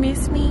you gonna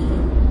miss me?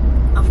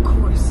 Of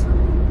course.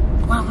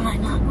 Why would I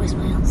not miss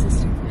my own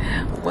sister?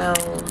 Well,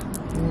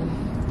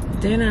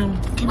 then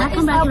Can I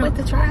come back with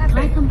the traffic?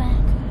 Can I come back?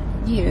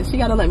 Yeah, she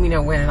gotta let me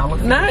know when. I'll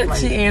look. Not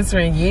she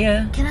answering.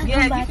 Yeah. Can I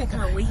come back? You can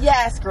come.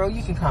 Yes, girl,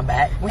 you can come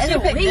back. When she In a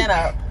picked week? Jen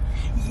up.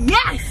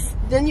 Yes.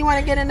 Then you want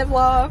to get in the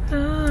vlog?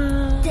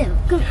 Then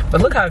come.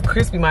 But look how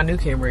crispy my new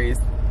camera is.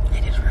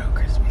 It is real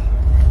crispy.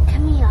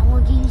 Come here. I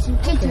want to give you some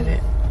Look at chicken.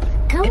 it.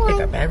 Come It pick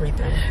on. up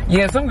everything.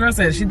 Yeah, some girl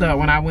said she thought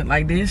when I went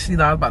like this, she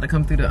thought I was about to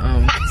come through the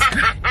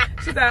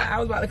she thought I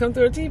was about to come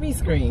through a TV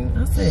screen.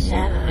 I said,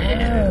 shut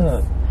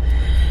up.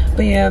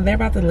 But yeah, they're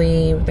about to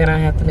leave. Then I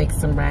have to make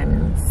some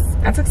runs.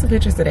 I took some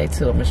pictures today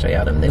too. I'm gonna show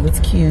y'all them. They was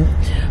cute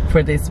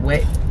for this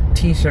wet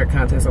t-shirt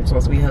contest I'm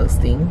supposed to be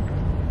hosting.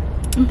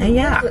 And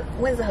yeah,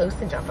 When's the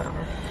hosting jumping on?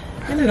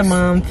 end of the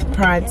month,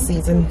 Pride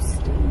season.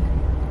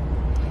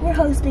 We're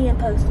hosting and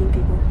posting,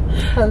 people.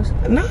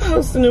 Not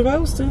hosting and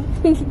posting.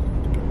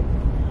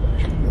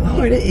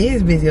 Lord, it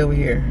is busy over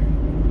here.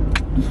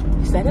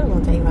 You said it was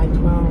gonna take like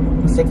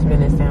 6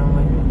 minutes down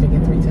like to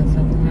get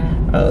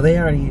 310 Oh, they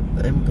already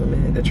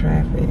implemented the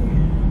traffic.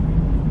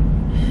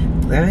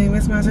 I ain't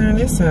missed my turn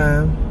this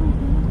time.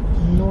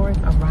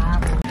 North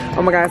arrival.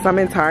 Oh my gosh, so I'm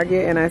in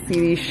Target and I see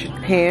these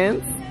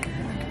pants.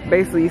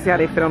 Basically, you see how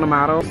they fit on the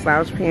model.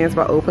 Slouch pants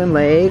by open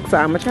legs. So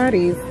I'm gonna try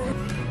these.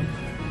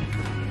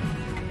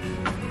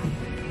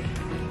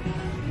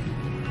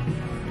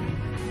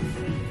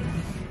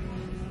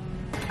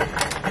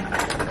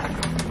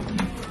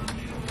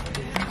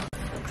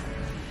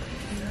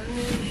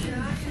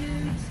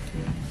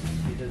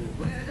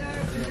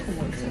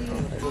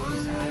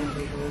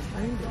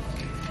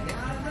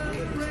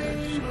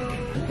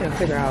 I'm trying to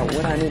figure out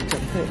what I need to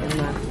put in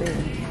my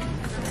thing.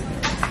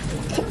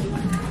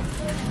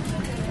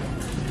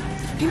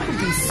 People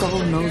be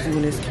so nosy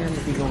when this camera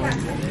be going.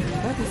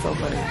 That'd be so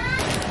funny.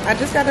 I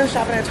just got done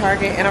shopping at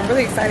Target, and I'm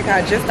really excited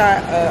because I just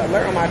got an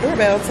alert on my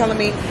doorbell telling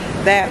me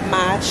that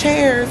my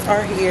chairs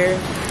are here.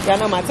 Y'all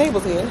know my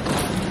table's here,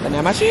 but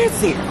now my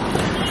chair's here.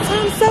 So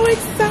I'm so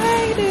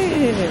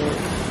excited.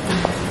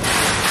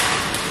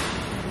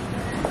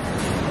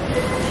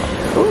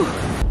 Ooh.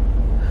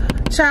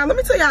 Child, let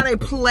me tell y'all, they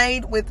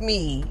played with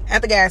me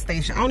at the gas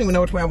station. I don't even know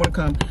which way I want to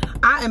come.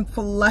 I am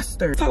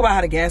flustered. Talk about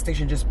how the gas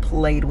station just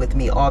played with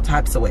me all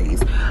types of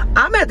ways.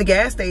 I'm at the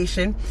gas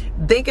station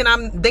thinking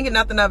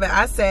nothing of it.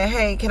 I said,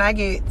 hey, can I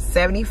get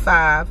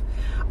 75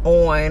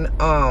 on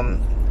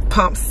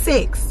pump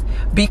 6?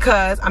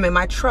 Because I'm in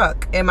my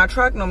truck, and my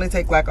truck normally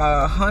takes like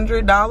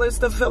 $100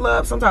 to fill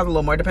up, sometimes a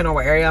little more depending on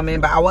what area I'm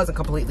in, but I wasn't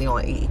completely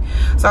on E.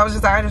 So I was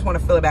just like, I just want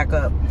to fill it back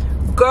up.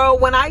 Girl,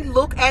 when I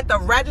look at the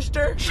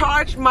register,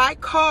 charge my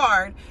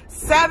card,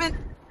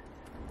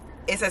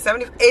 it said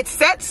 70, it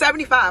said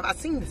 75. I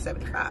seen the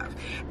 75. And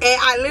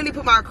I literally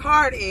put my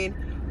card in.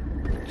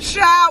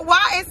 Child,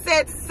 why it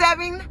said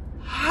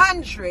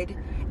 $750?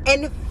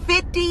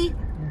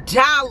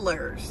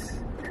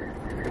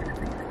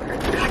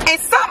 And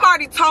some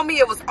already told me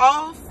it was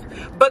off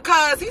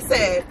because he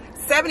said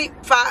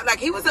 75, like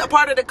he was a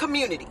part of the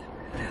community.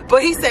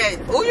 But he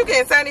said, oh, you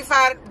getting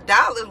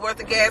 $75 worth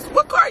of gas.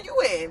 What car you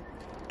in?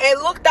 And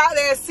looked out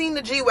there and seen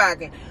the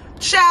G-Wagon.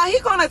 Child,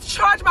 he gonna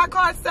charge my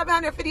car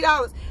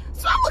 $750.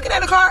 So I'm looking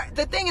at the car,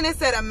 the thing, and it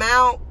said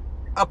amount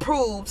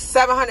approved,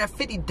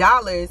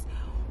 $750.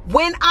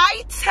 When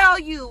I tell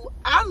you,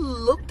 I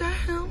looked at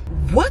him,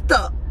 what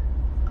the?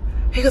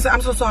 He goes, I'm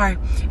so sorry.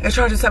 It's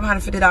charging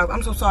 $750.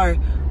 I'm so sorry.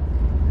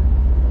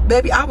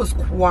 Baby, I was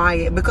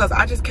quiet because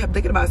I just kept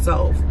thinking to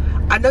myself,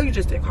 I know you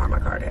just didn't charge my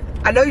card at.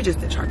 I know you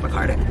just didn't charge my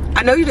card at.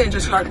 I know you didn't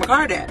just charge my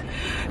card at.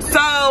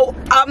 So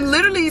I'm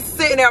literally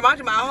sitting there, mind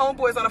you, my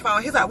homeboy's on the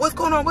phone. He's like, what's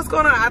going on? What's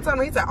going on? I told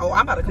him, he said, oh,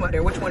 I'm about to come out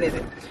there. Which one is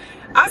it?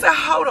 I said,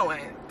 hold on,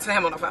 to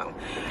him on the phone.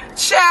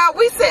 Child,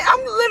 we said,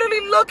 I'm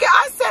literally looking.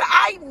 I said,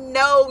 I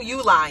know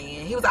you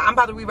lying. He was like, I'm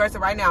about to reverse it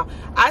right now.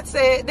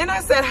 Then I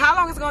said, how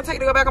long is it going to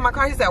take to go back on my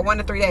car? He said, 1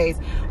 to 3 days.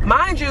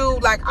 Mind you,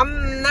 like,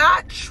 I'm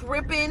not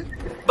tripping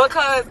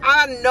because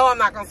I know I'm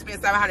not going to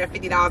spend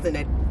 $750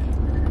 in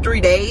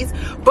 3 days.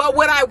 But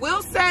what I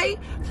will say,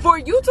 for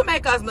you to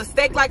make a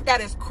mistake like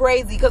that is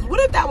crazy. Because what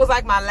if that was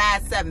like my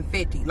last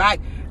 $750?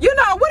 Like, you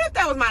know, what if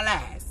that was my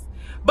last?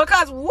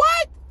 Because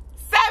what?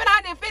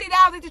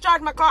 $750 to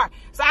charge my car.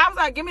 So I was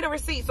like, give me the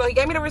receipt. So he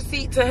gave me the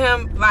receipt to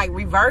him, like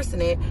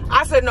reversing it.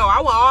 I said, no,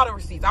 I want all the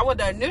receipts. I want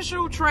the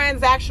initial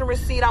transaction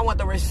receipt. I want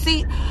the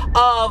receipt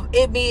of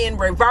it being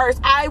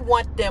reversed. I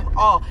want them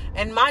all.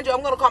 And mind you,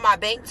 I'm going to call my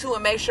bank too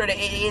and make sure that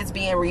it is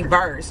being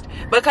reversed.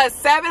 Because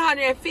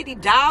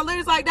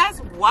 $750, like, that's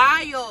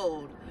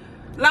wild.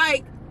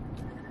 Like,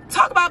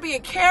 talk about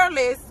being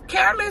careless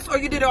or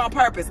you did it on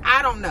purpose.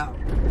 I don't know.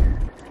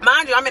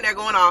 Mind you, I'm in there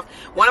going off.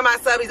 One of my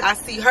subbies, I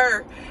see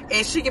her,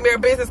 and she give me her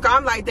business card.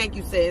 I'm like, thank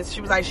you, sis.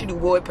 She was like, she do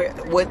wood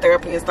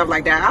therapy and stuff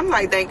like that. I'm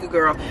like, thank you,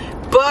 girl.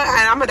 But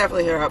I'm going to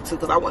definitely hit her up, too,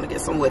 because I want to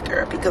get some wood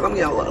therapy, because I'm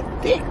getting a little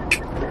thick.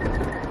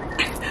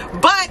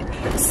 But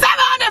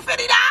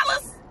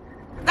 $750?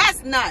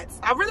 That's nuts.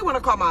 I really want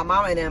to call my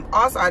mama and them.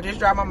 Also, I just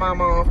dropped my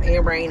mama off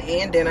and Rain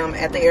and Denim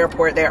at the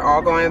airport. They're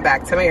all going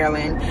back to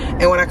Maryland.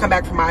 And when I come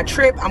back from my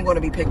trip, I'm going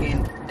to be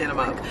picking Denim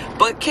up.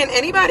 But can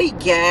anybody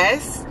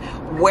guess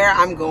where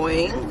I'm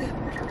going?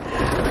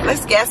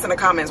 Let's guess in the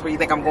comments where you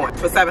think I'm going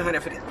for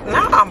 $750.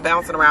 Now I'm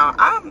bouncing around.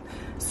 I'm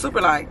super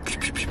like,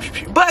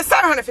 but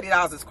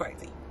 $750 is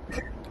crazy.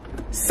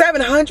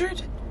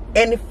 $750,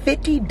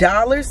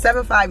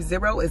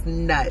 $750 is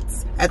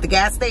nuts. At the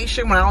gas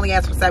station when I only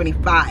asked for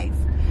 75.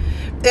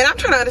 And I'm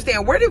trying to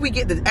understand, where did we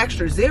get the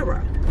extra zero?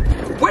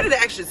 Where did the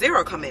extra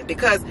zero come in?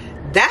 Because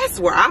that's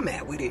where I'm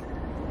at with it.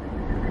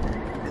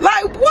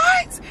 Like,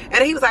 what?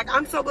 And he was like,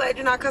 I'm so glad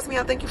you're not cussing me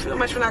out. Thank you so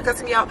much for not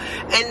cussing me out.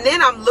 And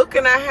then I'm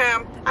looking at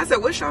him. I said,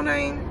 what's your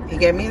name? He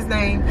gave me his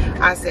name.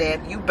 I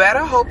said, you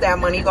better hope that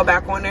money go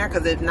back on there,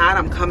 because if not,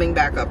 I'm coming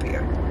back up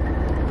here.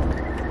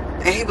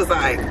 And he was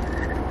like,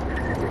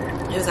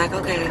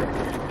 okay.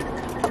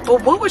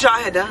 But what would y'all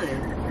have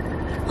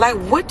done? Like,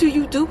 what do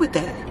you do with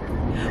that?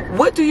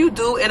 What do you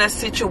do in a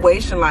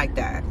situation like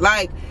that?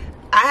 Like,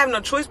 I have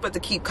no choice but to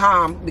keep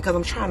calm because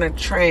I'm trying to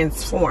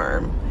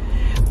transform.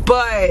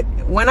 But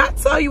when I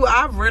tell you,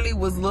 I really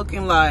was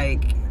looking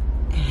like,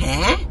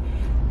 huh?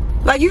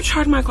 Like, you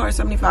charged my card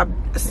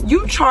 $75.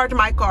 You charged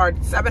my card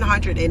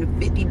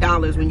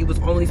 $750 when you was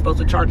only supposed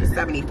to charge it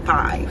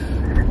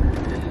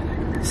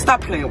 $75.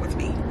 Stop playing with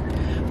me.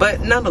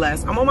 But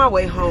nonetheless, I'm on my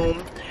way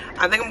home.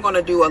 I think I'm going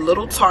to do a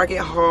little Target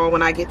haul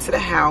when I get to the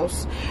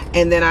house.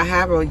 And then I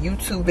have a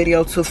YouTube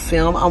video to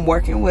film. I'm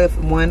working with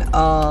one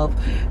of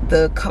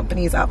the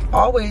companies. I've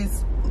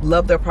always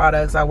loved their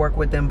products. I worked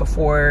with them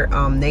before,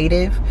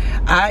 Native. You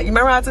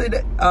remember I did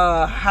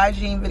a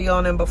hygiene video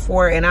on them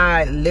before, and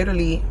I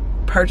literally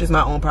purchased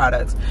my own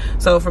products.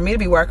 So for me to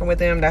be working with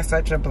them, that's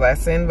such a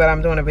blessing. But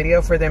I'm doing a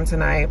video for them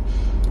tonight.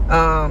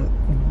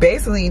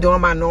 Basically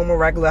doing my normal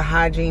regular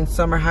hygiene,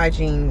 summer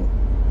hygiene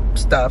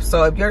stuff.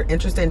 So if you're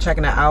interested in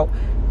checking it out,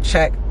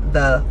 check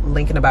the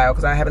link in the bio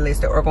because I have it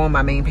listed, or go on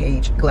my main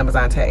page,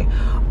 Glamazante.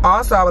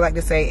 Also, I would like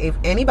to say, if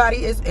anybody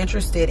is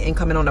interested in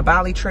coming on a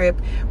Bali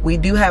trip, we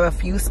do have a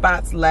few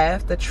spots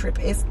left. The trip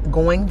is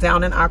going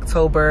down in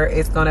October.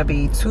 It's gonna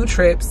be 2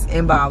 trips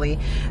in Bali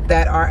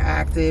that are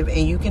active,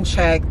 and you can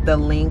check the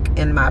link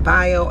in my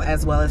bio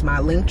as well as my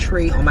link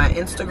tree on my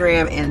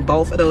Instagram, and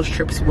both of those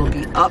trips will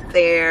be up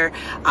there.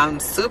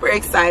 I'm super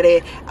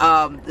excited.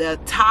 The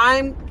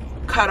time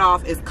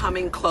cutoff is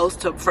coming close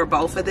to for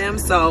both of them,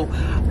 so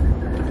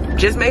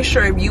just make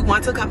sure if you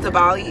want to come to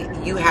Bali,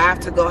 you have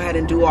to go ahead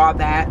and do all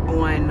that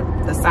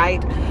on the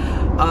site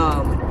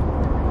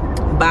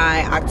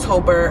by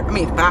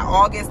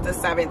August the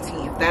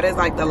 17th. That is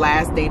like the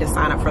last day to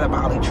sign up for the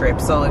Bali trip.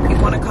 So if you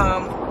want to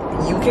come,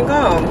 you can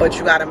come, but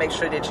you got to make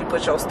sure that you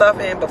put your stuff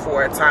in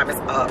before time is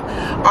up.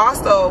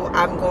 Also,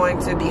 I'm going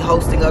to be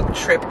hosting a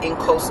trip in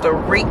Costa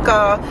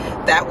Rica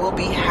that will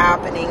be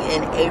happening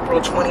in April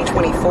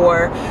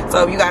 2024.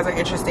 So if you guys are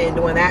interested in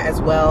doing that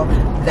as well,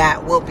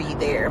 that will be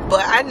there.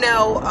 But I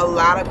know a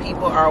lot of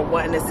people are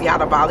wanting to see how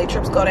the Bali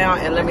trips go down,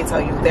 and let me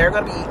tell you, they're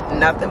going to be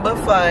nothing but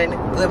fun,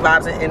 good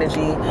vibes and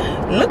energy.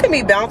 Look at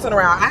me bouncing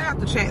around. I have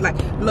to change, like,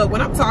 look,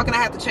 when I'm talking, I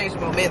have to change the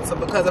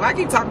momentum, because if I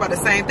keep talking about the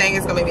same thing,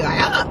 it's going to be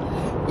like,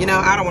 you know,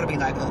 I don't want to be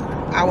like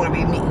her. I want to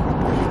be me.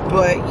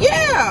 But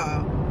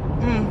yeah,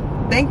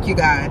 thank you,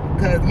 God,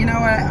 because you know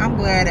what? I'm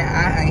glad that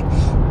I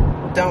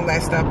don't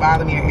let stuff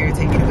bother me or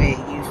irritate me the way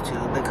it used to,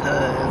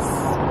 because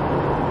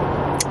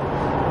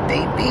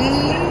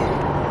baby,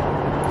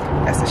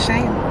 that's a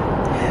shame.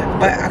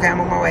 But okay, I'm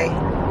on my way.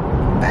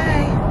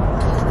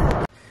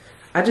 Bye.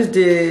 I just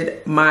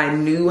did my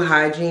new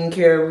hygiene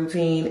care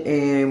routine,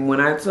 and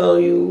when I tell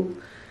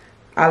you,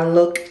 I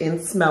look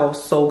and smell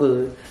so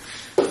good.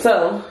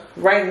 So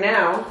right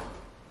now,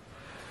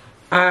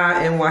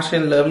 I am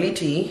washing lovely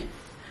tea,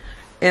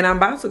 and I'm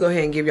about to go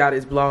ahead and give y'all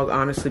this vlog,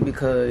 honestly,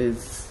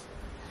 because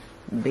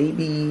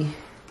baby,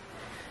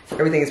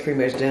 everything is pretty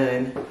much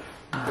done,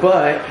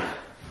 but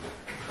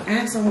I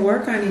have some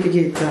work I need to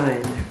get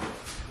done,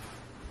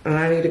 and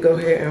I need to go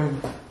ahead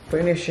and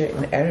bring this shit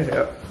and edit it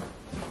up.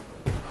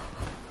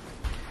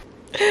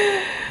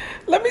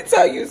 Let me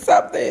tell you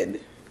something.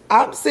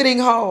 I'm sitting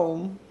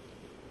home.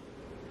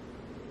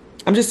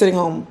 I'm just sitting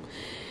home,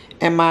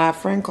 and my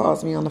friend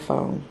calls me on the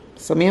phone.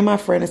 So me and my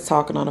friend is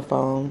talking on the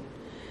phone,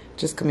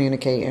 just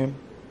communicating.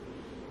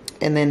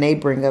 And then they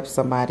bring up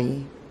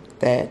somebody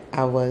that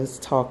I was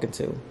talking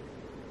to,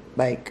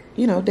 like,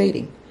 you know,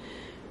 dating.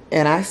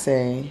 And I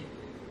say,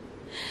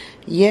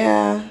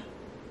 yeah,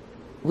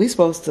 we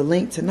supposed to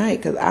link tonight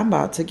because I'm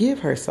about to give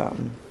her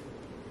something.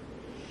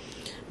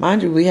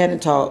 Mind you, we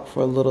hadn't talked for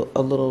a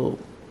little,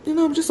 you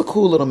know, just a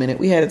cool little minute.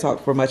 We hadn't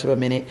talked for much of a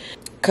minute.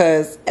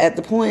 Because at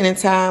the point in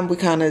time, we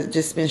kind of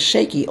just been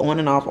shaky, on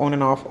and off, on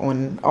and off, on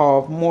and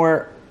off,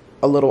 more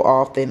a little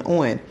off than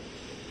on.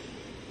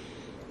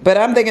 But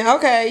I'm thinking,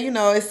 okay, you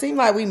know, it seemed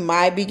like we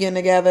might be getting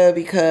together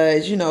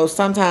because, you know,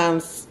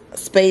 sometimes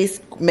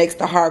space makes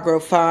the heart grow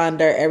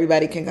fonder.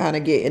 Everybody can kind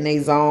of get in a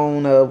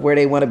zone of where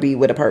they want to be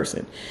with a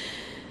person.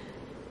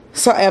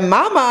 So in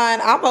my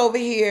mind, I'm over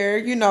here,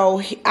 you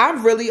know,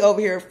 I'm really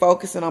over here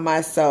focusing on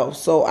myself.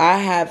 So I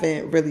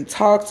haven't really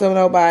talked to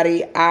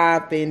nobody.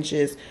 I've been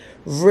just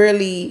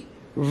really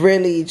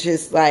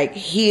just like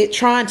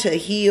trying to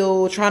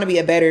heal, trying to be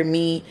a better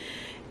me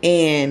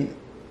and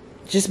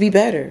just be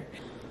better.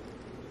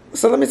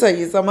 So let me tell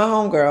you, so my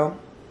homegirl,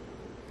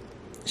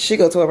 she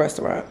go to a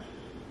restaurant.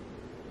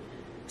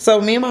 So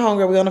me and my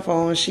homegirl, we on the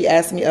phone. She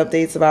asked me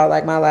updates about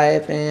like my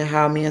life and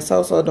how me and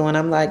So-So doing.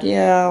 I'm like,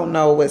 yeah, I don't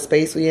know what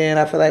space we in.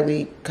 I feel like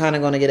we kind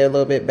of going to get a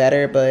little bit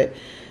better, but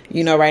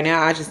you know, right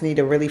now I just need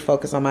to really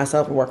focus on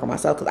myself and work on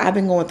myself because I've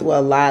been going through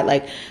a lot.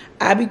 Like,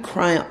 I be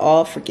crying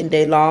all freaking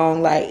day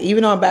long. Like,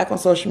 even though I'm back on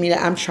social media,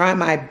 I'm trying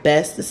my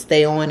best to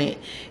stay on it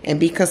and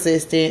be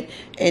consistent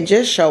and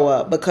just show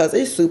up because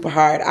it's super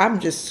hard. I'm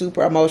just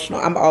super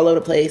emotional. I'm all over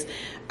the place.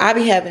 I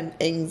be having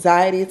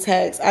anxiety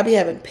attacks. I be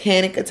having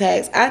panic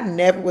attacks. I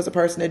never was a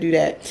person to do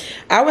that.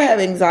 I would have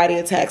anxiety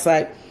attacks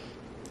like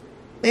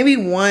maybe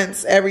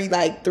once every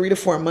like 3 to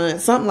 4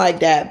 months, something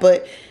like that.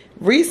 But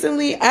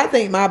recently, I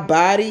think my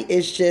body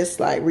is just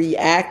like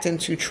reacting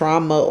to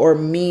trauma or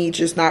me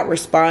just not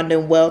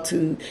responding well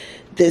to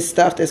this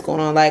stuff that's going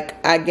on.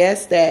 Like, I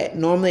guess that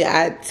normally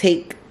I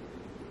take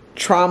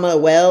trauma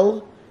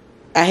well.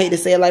 I hate to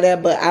say it like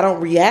that, but I don't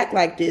react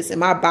like this. And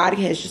my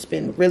body has just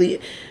been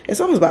really,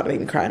 it's almost about to make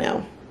me cry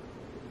now.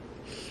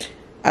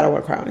 I don't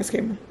want to cry on this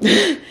camera.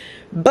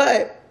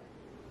 But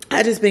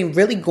I just been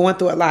really going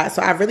through a lot.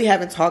 So I really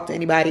haven't talked to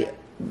anybody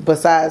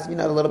besides, you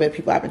know, the little bit of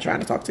people I've been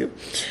trying to talk to.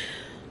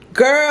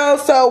 Girl,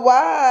 so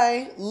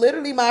why?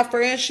 Literally, my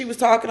friend, she was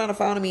talking on the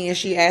phone to me and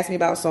she asked me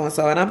about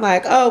so-and-so. And I'm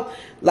like, oh,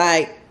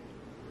 like,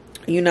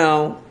 you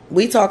know,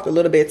 we talked a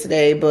little bit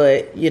today,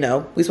 but, you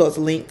know, we supposed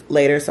to link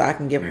later so I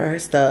can give her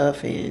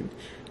stuff and,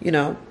 you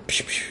know,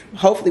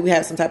 hopefully we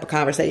have some type of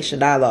conversation,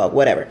 dialogue,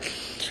 whatever.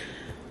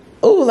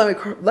 Oh,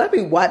 let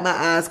me wipe my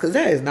eyes because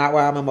that is not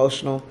why I'm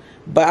emotional.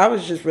 But I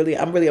was just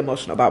I'm really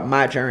emotional about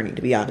my journey,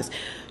 to be honest.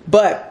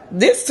 But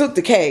this took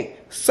the cake.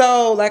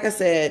 So, like I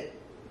said,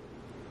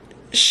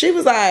 she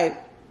was like,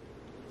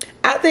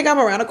 I think I'm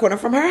around the corner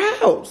from her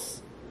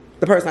house.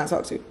 The person I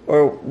talked to,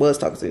 or was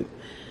talking to.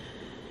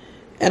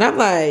 And I'm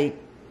like,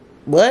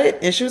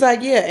 what? And she was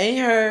like, yeah, ain't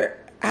her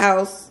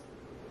house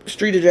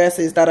street address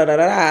is da da da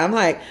da da. I'm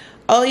like,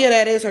 oh yeah,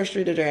 that is her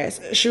street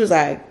address. She was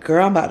like,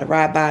 girl, I'm about to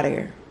ride by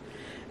there.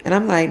 And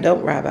I'm like,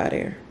 don't ride by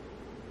there.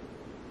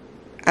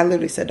 I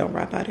literally said, don't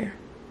ride by there.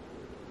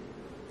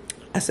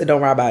 I said,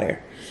 don't ride by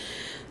there.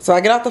 So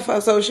I get off the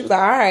phone. So she was like,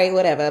 all right,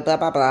 whatever, blah,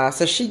 blah, blah.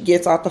 So she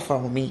gets off the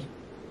phone with me.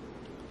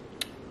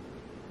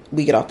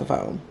 We get off the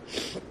phone.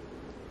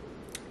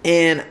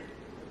 And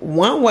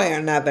one way or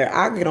another,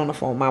 I get on the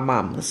phone with my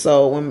mama.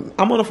 So when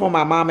I'm on the phone with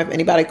my mom, if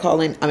anybody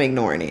calling, I'm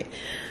ignoring it.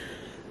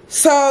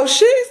 So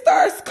she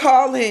starts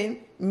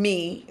calling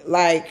me,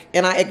 like,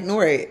 and I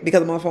ignore it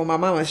because I'm on the phone with my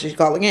mama. She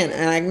called again,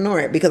 and I ignore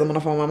it because I'm on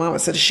the phone with my mama.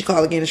 So she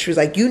called again, and she was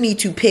like, you need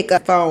to pick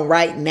up the phone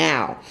right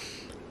now.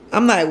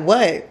 I'm like,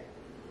 what?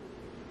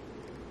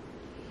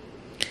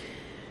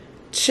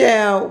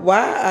 Child,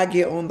 why I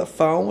get on the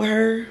phone with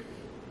her?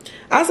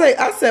 I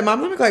said,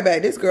 Mom, let me call you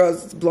back. This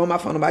girl's blowing my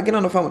phone up. I get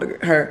on the phone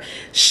with her.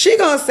 She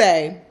gonna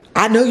say,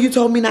 I know you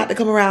told me not to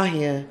come around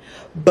here,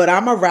 but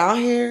I'm around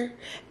here,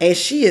 and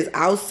she is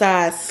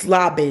outside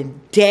slobbing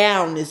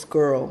down this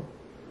girl.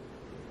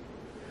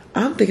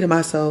 I'm thinking to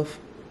myself,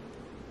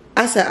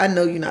 I said, I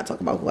know you're not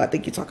talking about who I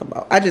think you're talking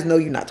about. I just know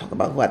you're not talking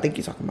about who I think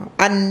you're talking about.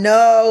 I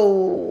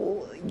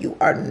know you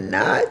are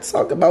not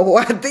talking about who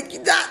I think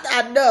you're not.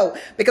 I know,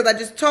 because I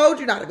just told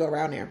you not to go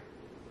around there.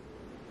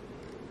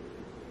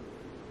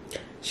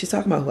 She's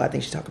talking about who I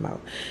think she's talking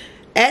about.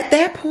 At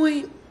that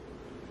point,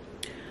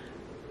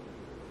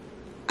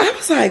 I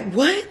was like,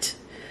 what?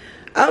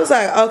 I was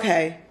like,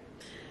 okay.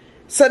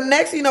 So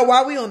next, you know,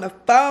 while we on the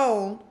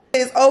phone,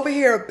 is over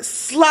here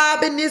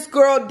slobbing this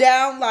girl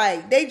down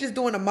like they just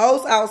doing the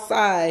most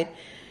outside.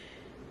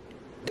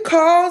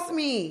 Calls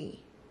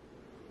me.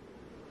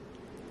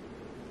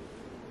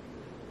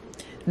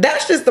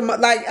 That's just the,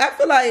 like, I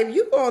feel like if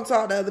you gonna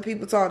talk to other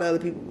people, talk to other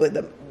people.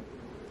 But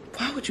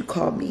why would you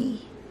call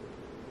me?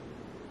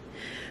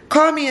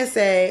 Call me and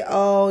say,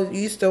 oh,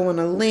 you still want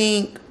a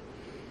link?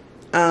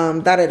 Da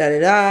da da da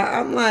da.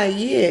 I'm like,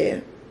 yeah.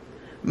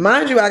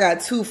 Mind you, I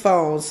got 2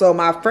 phones. So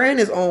my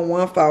friend is on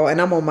one phone and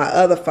I'm on my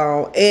other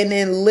phone. And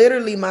then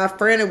literally my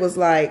friend was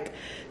like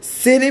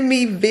sending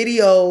me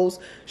videos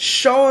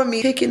showing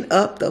me picking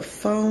up the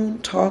phone,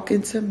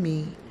 talking to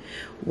me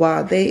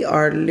while they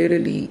are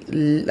literally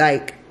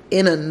like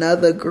in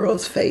another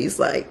girl's face,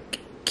 like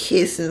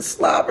kissing,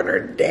 slobbing her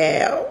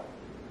down.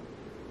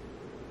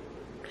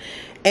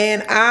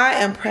 And I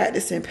am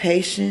practicing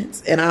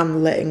patience and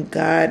I'm letting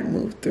God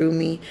move through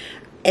me.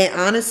 And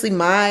honestly,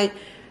 my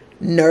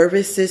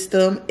nervous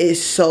system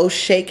is so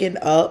shaken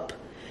up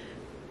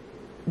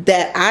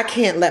that I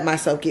can't let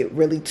myself get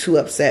really too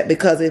upset,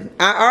 because if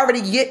I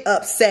already get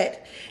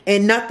upset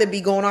and nothing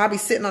be going on, I'll be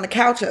sitting on the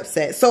couch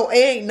upset. So it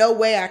ain't no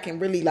way I can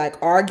really like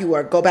argue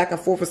or go back and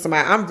forth with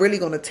somebody. I'm really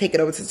going to take it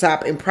over to the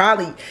top and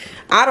probably,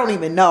 I don't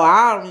even know.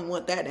 I don't even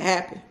want that to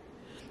happen.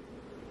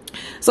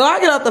 So I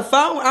get off the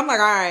phone. I'm like,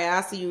 all right,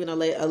 I'll see you in a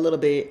little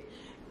bit.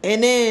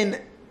 And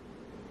then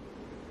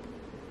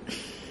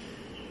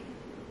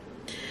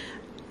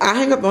I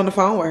hang up on the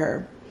phone with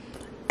her.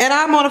 And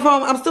I'm on the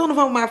phone. I'm still on the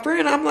phone with my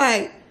friend. I'm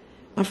like,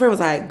 my friend was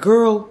like,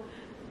 girl,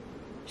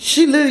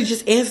 she literally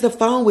just answered the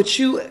phone with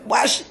you.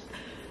 Why she?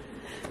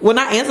 When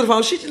I answered the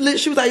phone,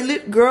 she was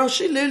like, girl,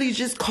 she literally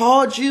just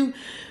called you.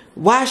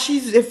 Why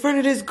she's in front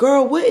of this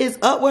girl? What is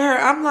up with her?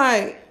 I'm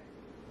like,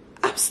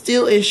 I'm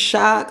still in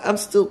shock. I'm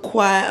still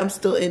quiet. I'm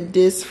still in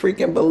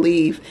disfreaking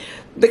belief.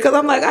 Because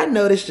I'm like, I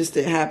know this just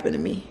didn't happen to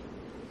me.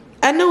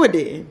 I know it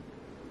didn't.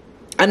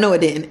 I know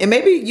it didn't. And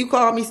maybe you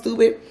called me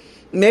stupid.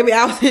 Maybe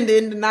I was in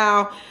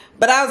denial.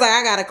 But I was like,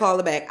 I got to call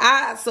her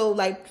back. So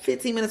like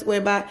 15 minutes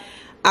went by.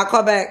 I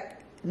called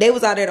back. They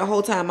was out there the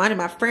whole time.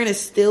 My friend is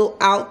still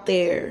out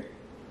there.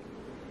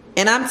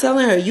 And I'm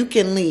telling her, you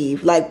can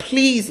leave. Like,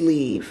 please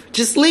leave.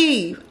 Just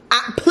leave.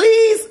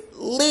 Please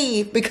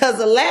leave, because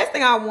the last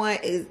thing I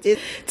want is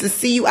just to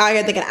see you out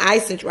here thinking I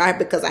sent you out here,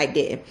 because I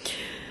didn't.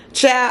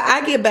 Child,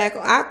 I get back,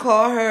 I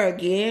call her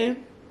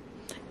again,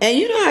 and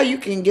you know how you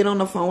can get on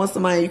the phone with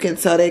somebody, you can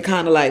tell they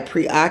kind of like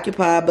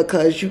preoccupied,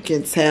 because you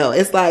can tell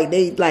it's like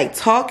they like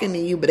talking to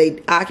you but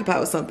they occupied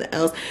with something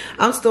else.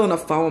 I'm still on the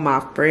phone with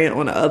my friend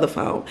on the other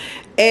phone,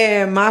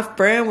 and my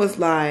friend was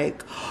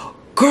like,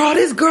 girl,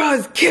 this girl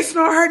is kissing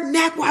on her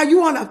neck while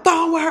you on the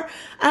phone with her.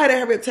 I had to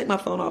hurry up, take my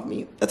phone off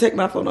mute. I take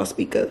my phone off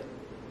speaker.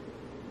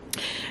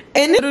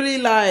 And literally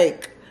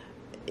like,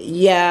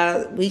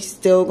 yeah, we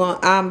still going.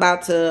 I'm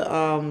about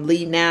to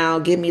leave now.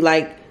 Give me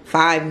like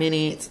 5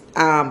 minutes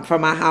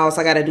from my house.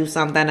 I got to do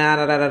something. Da,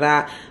 da, da, da,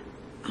 da.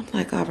 I'm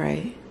like, all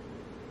right.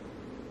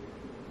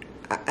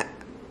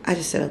 I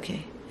just said,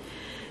 okay.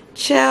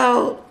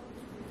 Child,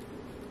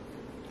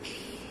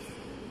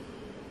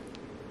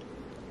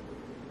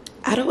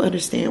 I don't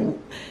understand.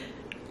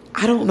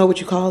 I don't know what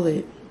you call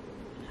it.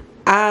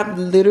 I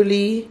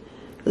literally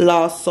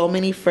lost so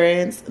many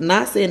friends.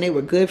 Not saying they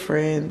were good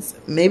friends.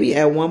 Maybe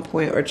at one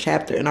point or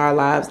chapter in our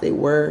lives they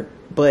were,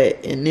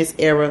 but in this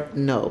era,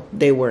 no,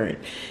 they weren't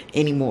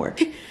anymore.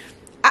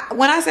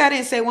 When I say I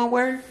didn't say one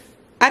word,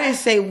 I didn't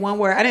say one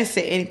word. I didn't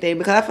say anything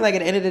because I feel like at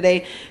the end of the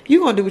day,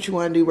 you're going to do what you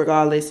want to do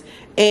regardless.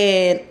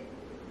 And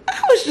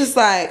I was just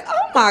like,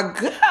 oh my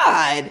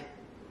God.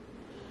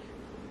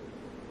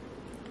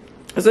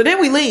 So then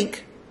we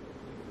link.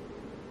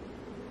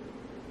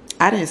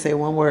 I didn't say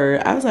one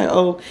word. I was like,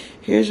 oh,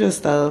 here's your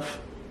stuff.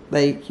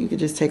 Like, you could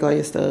just take all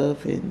your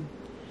stuff. And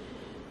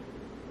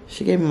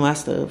she gave me my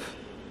stuff.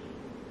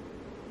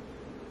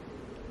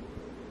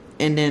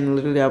 And then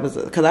literally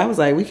because I was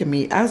like, we can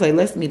meet. I was like,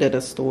 let's meet at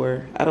a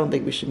store. I don't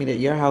think we should meet at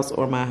your house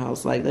or my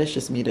house. Like, let's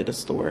just meet at a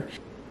store.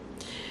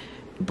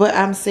 But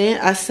I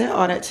said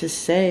all that to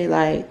say,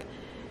 like,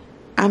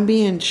 I'm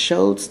being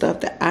showed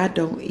stuff that I'm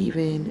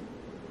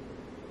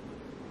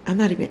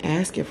not even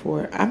asking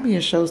for. I'm being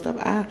showed stuff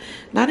I'm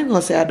not even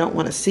gonna say I don't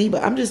want to see,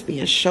 but I'm just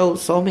being showed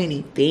so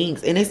many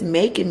things. And it's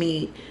making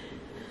me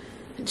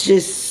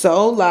just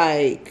so,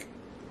 like,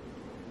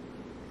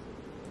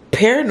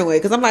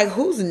 paranoid. Because I'm like,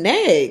 who's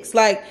next?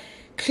 Like,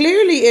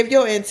 clearly, if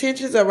your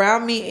intentions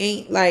around me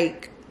ain't,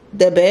 like,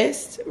 the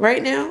best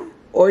right now,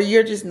 or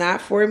you're just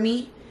not for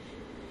me,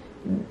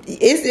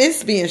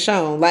 it's being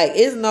shown. Like,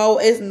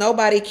 it's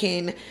nobody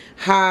can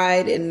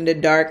hide in the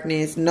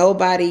darkness.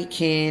 Nobody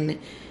can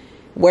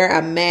wear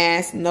a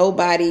mask.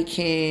 Nobody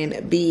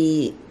can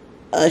be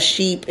a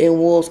sheep in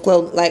wolf's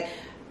clothing.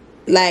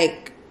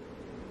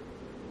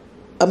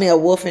 A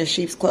wolf in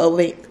sheep's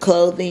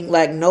clothing.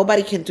 Like,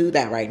 nobody can do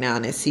that right now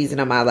in this season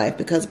of my life,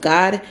 because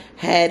God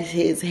had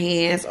his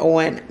hands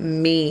on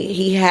me.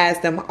 He has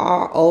them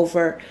all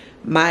over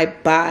my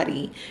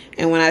body.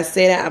 And when I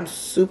say that, I'm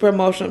super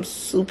emotional. I'm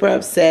super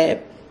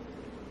upset.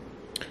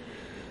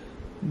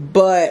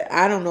 But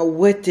I don't know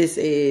what this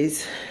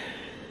is.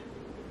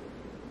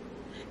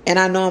 And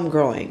I know I'm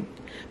growing,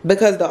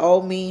 because the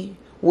old me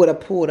would have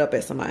pulled up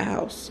at somebody's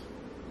house,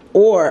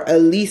 or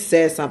at least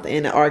said something,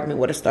 and the argument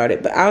would have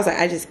started. But I was like,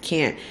 I just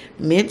can't.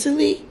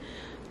 Mentally,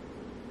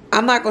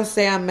 I'm not going to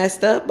say I'm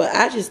messed up, but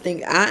I just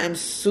think I am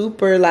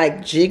super,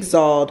 like,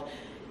 jigsawed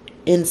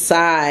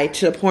inside,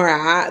 to the point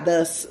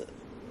where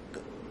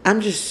I'm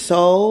just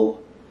so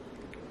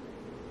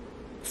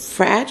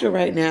fragile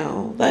right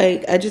now.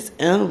 Like, I just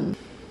am.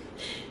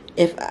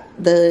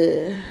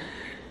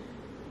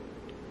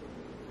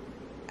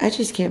 I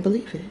just can't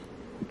believe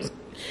it.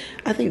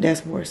 I think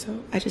that's more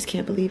so. I just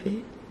can't believe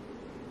it.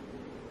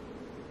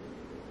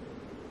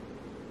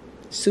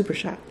 Super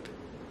shocked.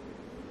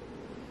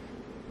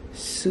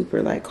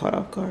 Super, like, caught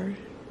off guard.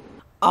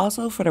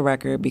 Also, for the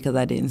record, because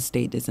I didn't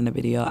state this in the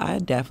video, I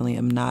definitely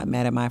am not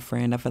mad at my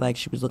friend. I feel like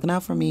she was looking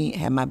out for me,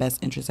 had my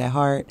best interests at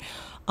heart.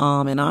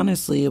 And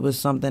honestly, it was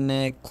something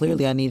that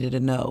clearly I needed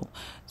to know.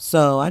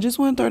 So I just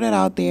want to throw that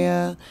out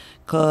there,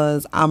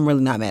 because I'm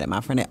really not mad at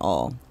my friend at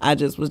all. I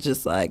just was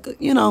just like,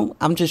 you know,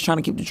 I'm just trying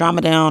to keep the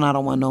drama down. I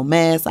don't want no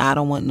mess. I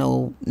don't want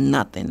no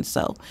nothing.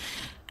 So,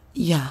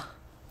 yeah.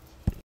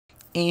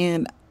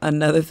 And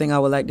another thing I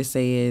would like to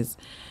say is,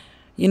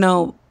 you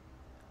know,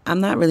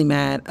 I'm not really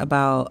mad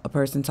about a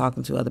person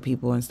talking to other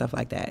people and stuff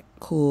like that.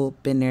 Cool,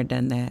 been there,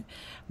 done that.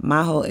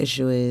 My whole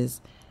issue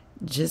is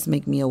just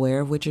make me aware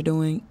of what you're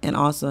doing. And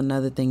also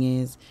another thing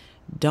is,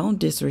 don't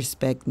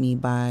disrespect me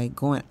by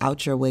going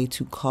out your way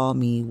to call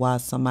me while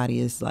somebody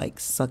is, like,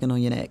 sucking on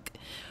your neck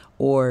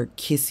or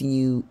kissing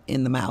you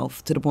in the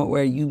mouth, to the point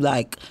where you,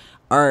 like,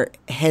 are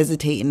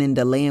hesitating and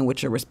delaying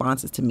with your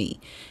responses to me.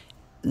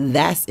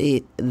 That's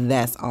it.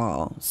 That's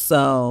all.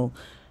 So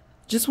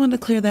just wanted to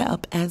clear that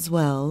up as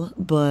well.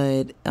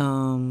 But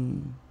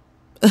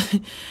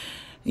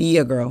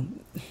yeah, girl.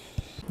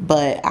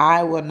 But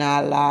I will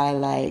not lie,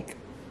 like,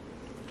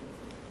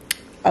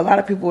 a lot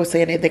of people were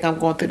saying they think I'm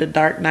going through the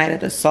dark night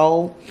of the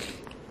soul,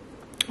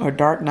 or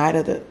dark night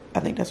of the, I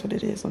think that's what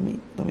it is. Let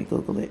me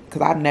Google it,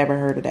 because I've never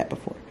heard of that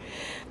before.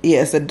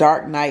 Yeah, it's the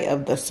dark night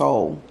of the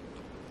soul.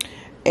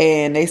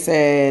 And they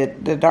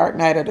said the dark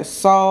night of the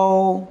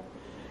soul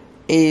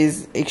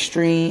is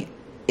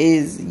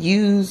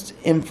used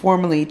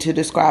informally to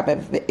describe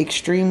an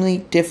extremely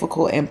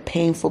difficult and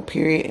painful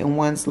period in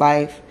one's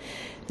life.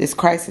 This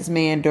crisis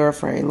may endure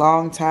for a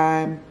long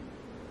time.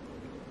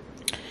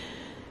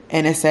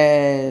 And it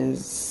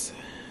says,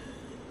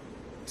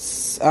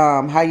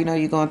 how you know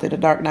you're going through the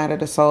dark night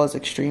of the soul is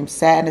extreme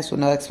sadness with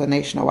no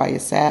explanation of why you're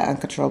sad,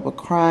 uncontrollable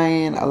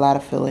crying, a lot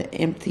of feeling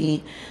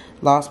empty,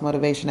 lost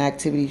motivation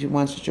activities you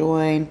once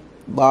joined,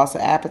 loss of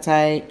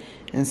appetite,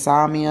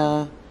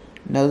 insomnia,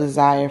 no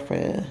desire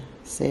for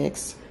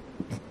sex.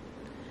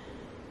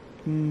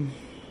 Yeah,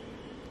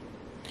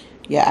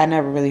 I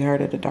never really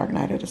heard of the dark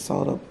night of the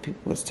soul, though.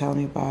 People was telling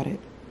me about it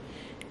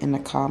in the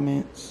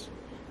comments.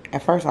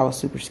 At first, I was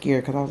super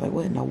scared, because I was like,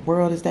 what in the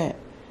world is that?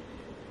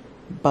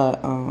 But,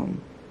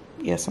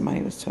 yeah,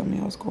 somebody was telling me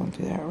I was going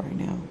through that right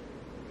now.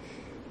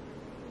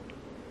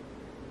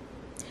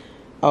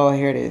 Oh,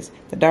 here it is.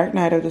 The dark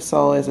night of the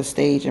soul is a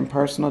stage in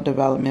personal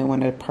development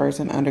when a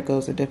person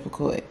undergoes a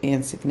difficult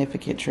and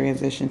significant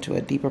transition to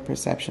a deeper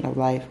perception of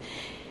life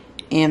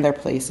and their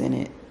place in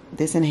it.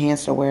 This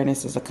enhanced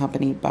awareness is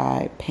accompanied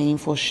by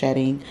painful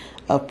shedding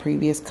of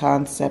previous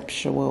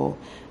conceptual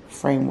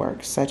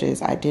frameworks, such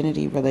as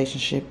identity,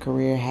 relationship,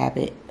 career,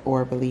 habit,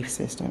 or belief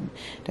system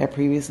that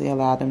previously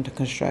allowed them to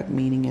construct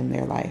meaning in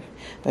their life.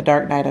 The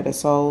dark night of the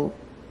soul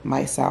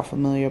might sound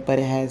familiar, but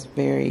it has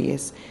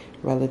various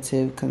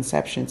relative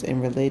conceptions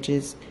in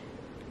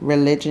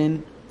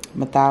religion,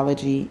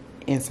 mythology,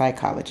 and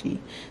psychology.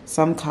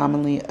 Some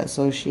commonly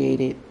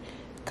associated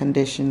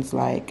conditions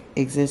like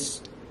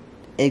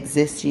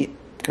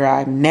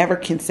I never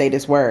can say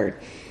this word,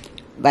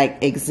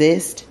 like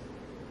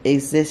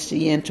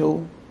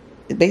existential,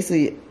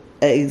 basically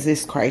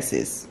exist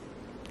crisis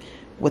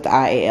with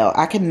IAL.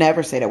 I can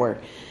never say that word.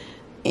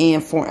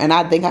 And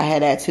I think I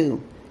had that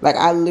too. Like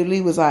I literally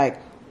was like,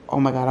 oh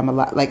my God, I'm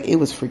alive. Like it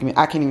was freaking me.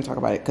 I can't even talk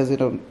about it because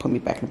it'll put me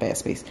back in a bad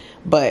space.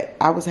 But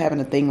I was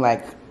having a thing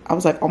like, I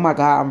was like, oh my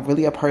God, I'm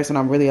really a person.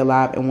 I'm really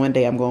alive. And one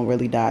day I'm going to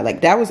really die.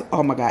 Like that was,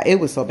 oh my God, it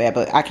was so bad.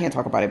 But I can't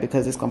talk about it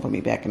because it's going to put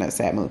me back in a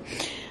sad mood.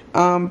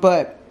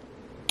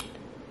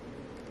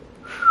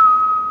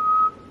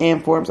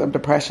 And forms of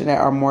depression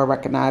that are more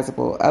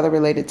recognizable. Other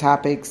related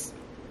topics,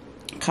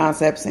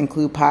 concepts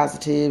include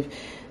positive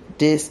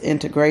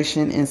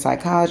disintegration in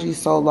psychology,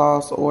 soul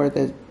loss, or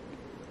the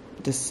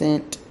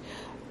descent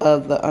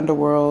of the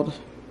underworld.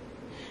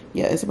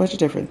 Yeah, it's a bunch of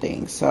different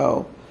things.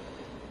 So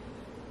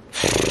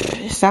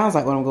it sounds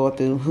like what I'm going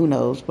through. Who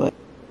knows? But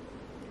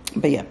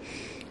yeah,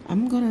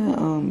 I'm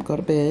gonna go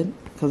to bed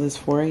because it's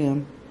 4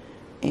 a.m.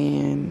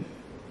 and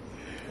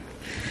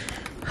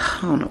I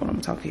don't know what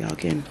I'm talking to y'all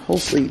again.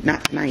 Hopefully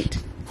not tonight.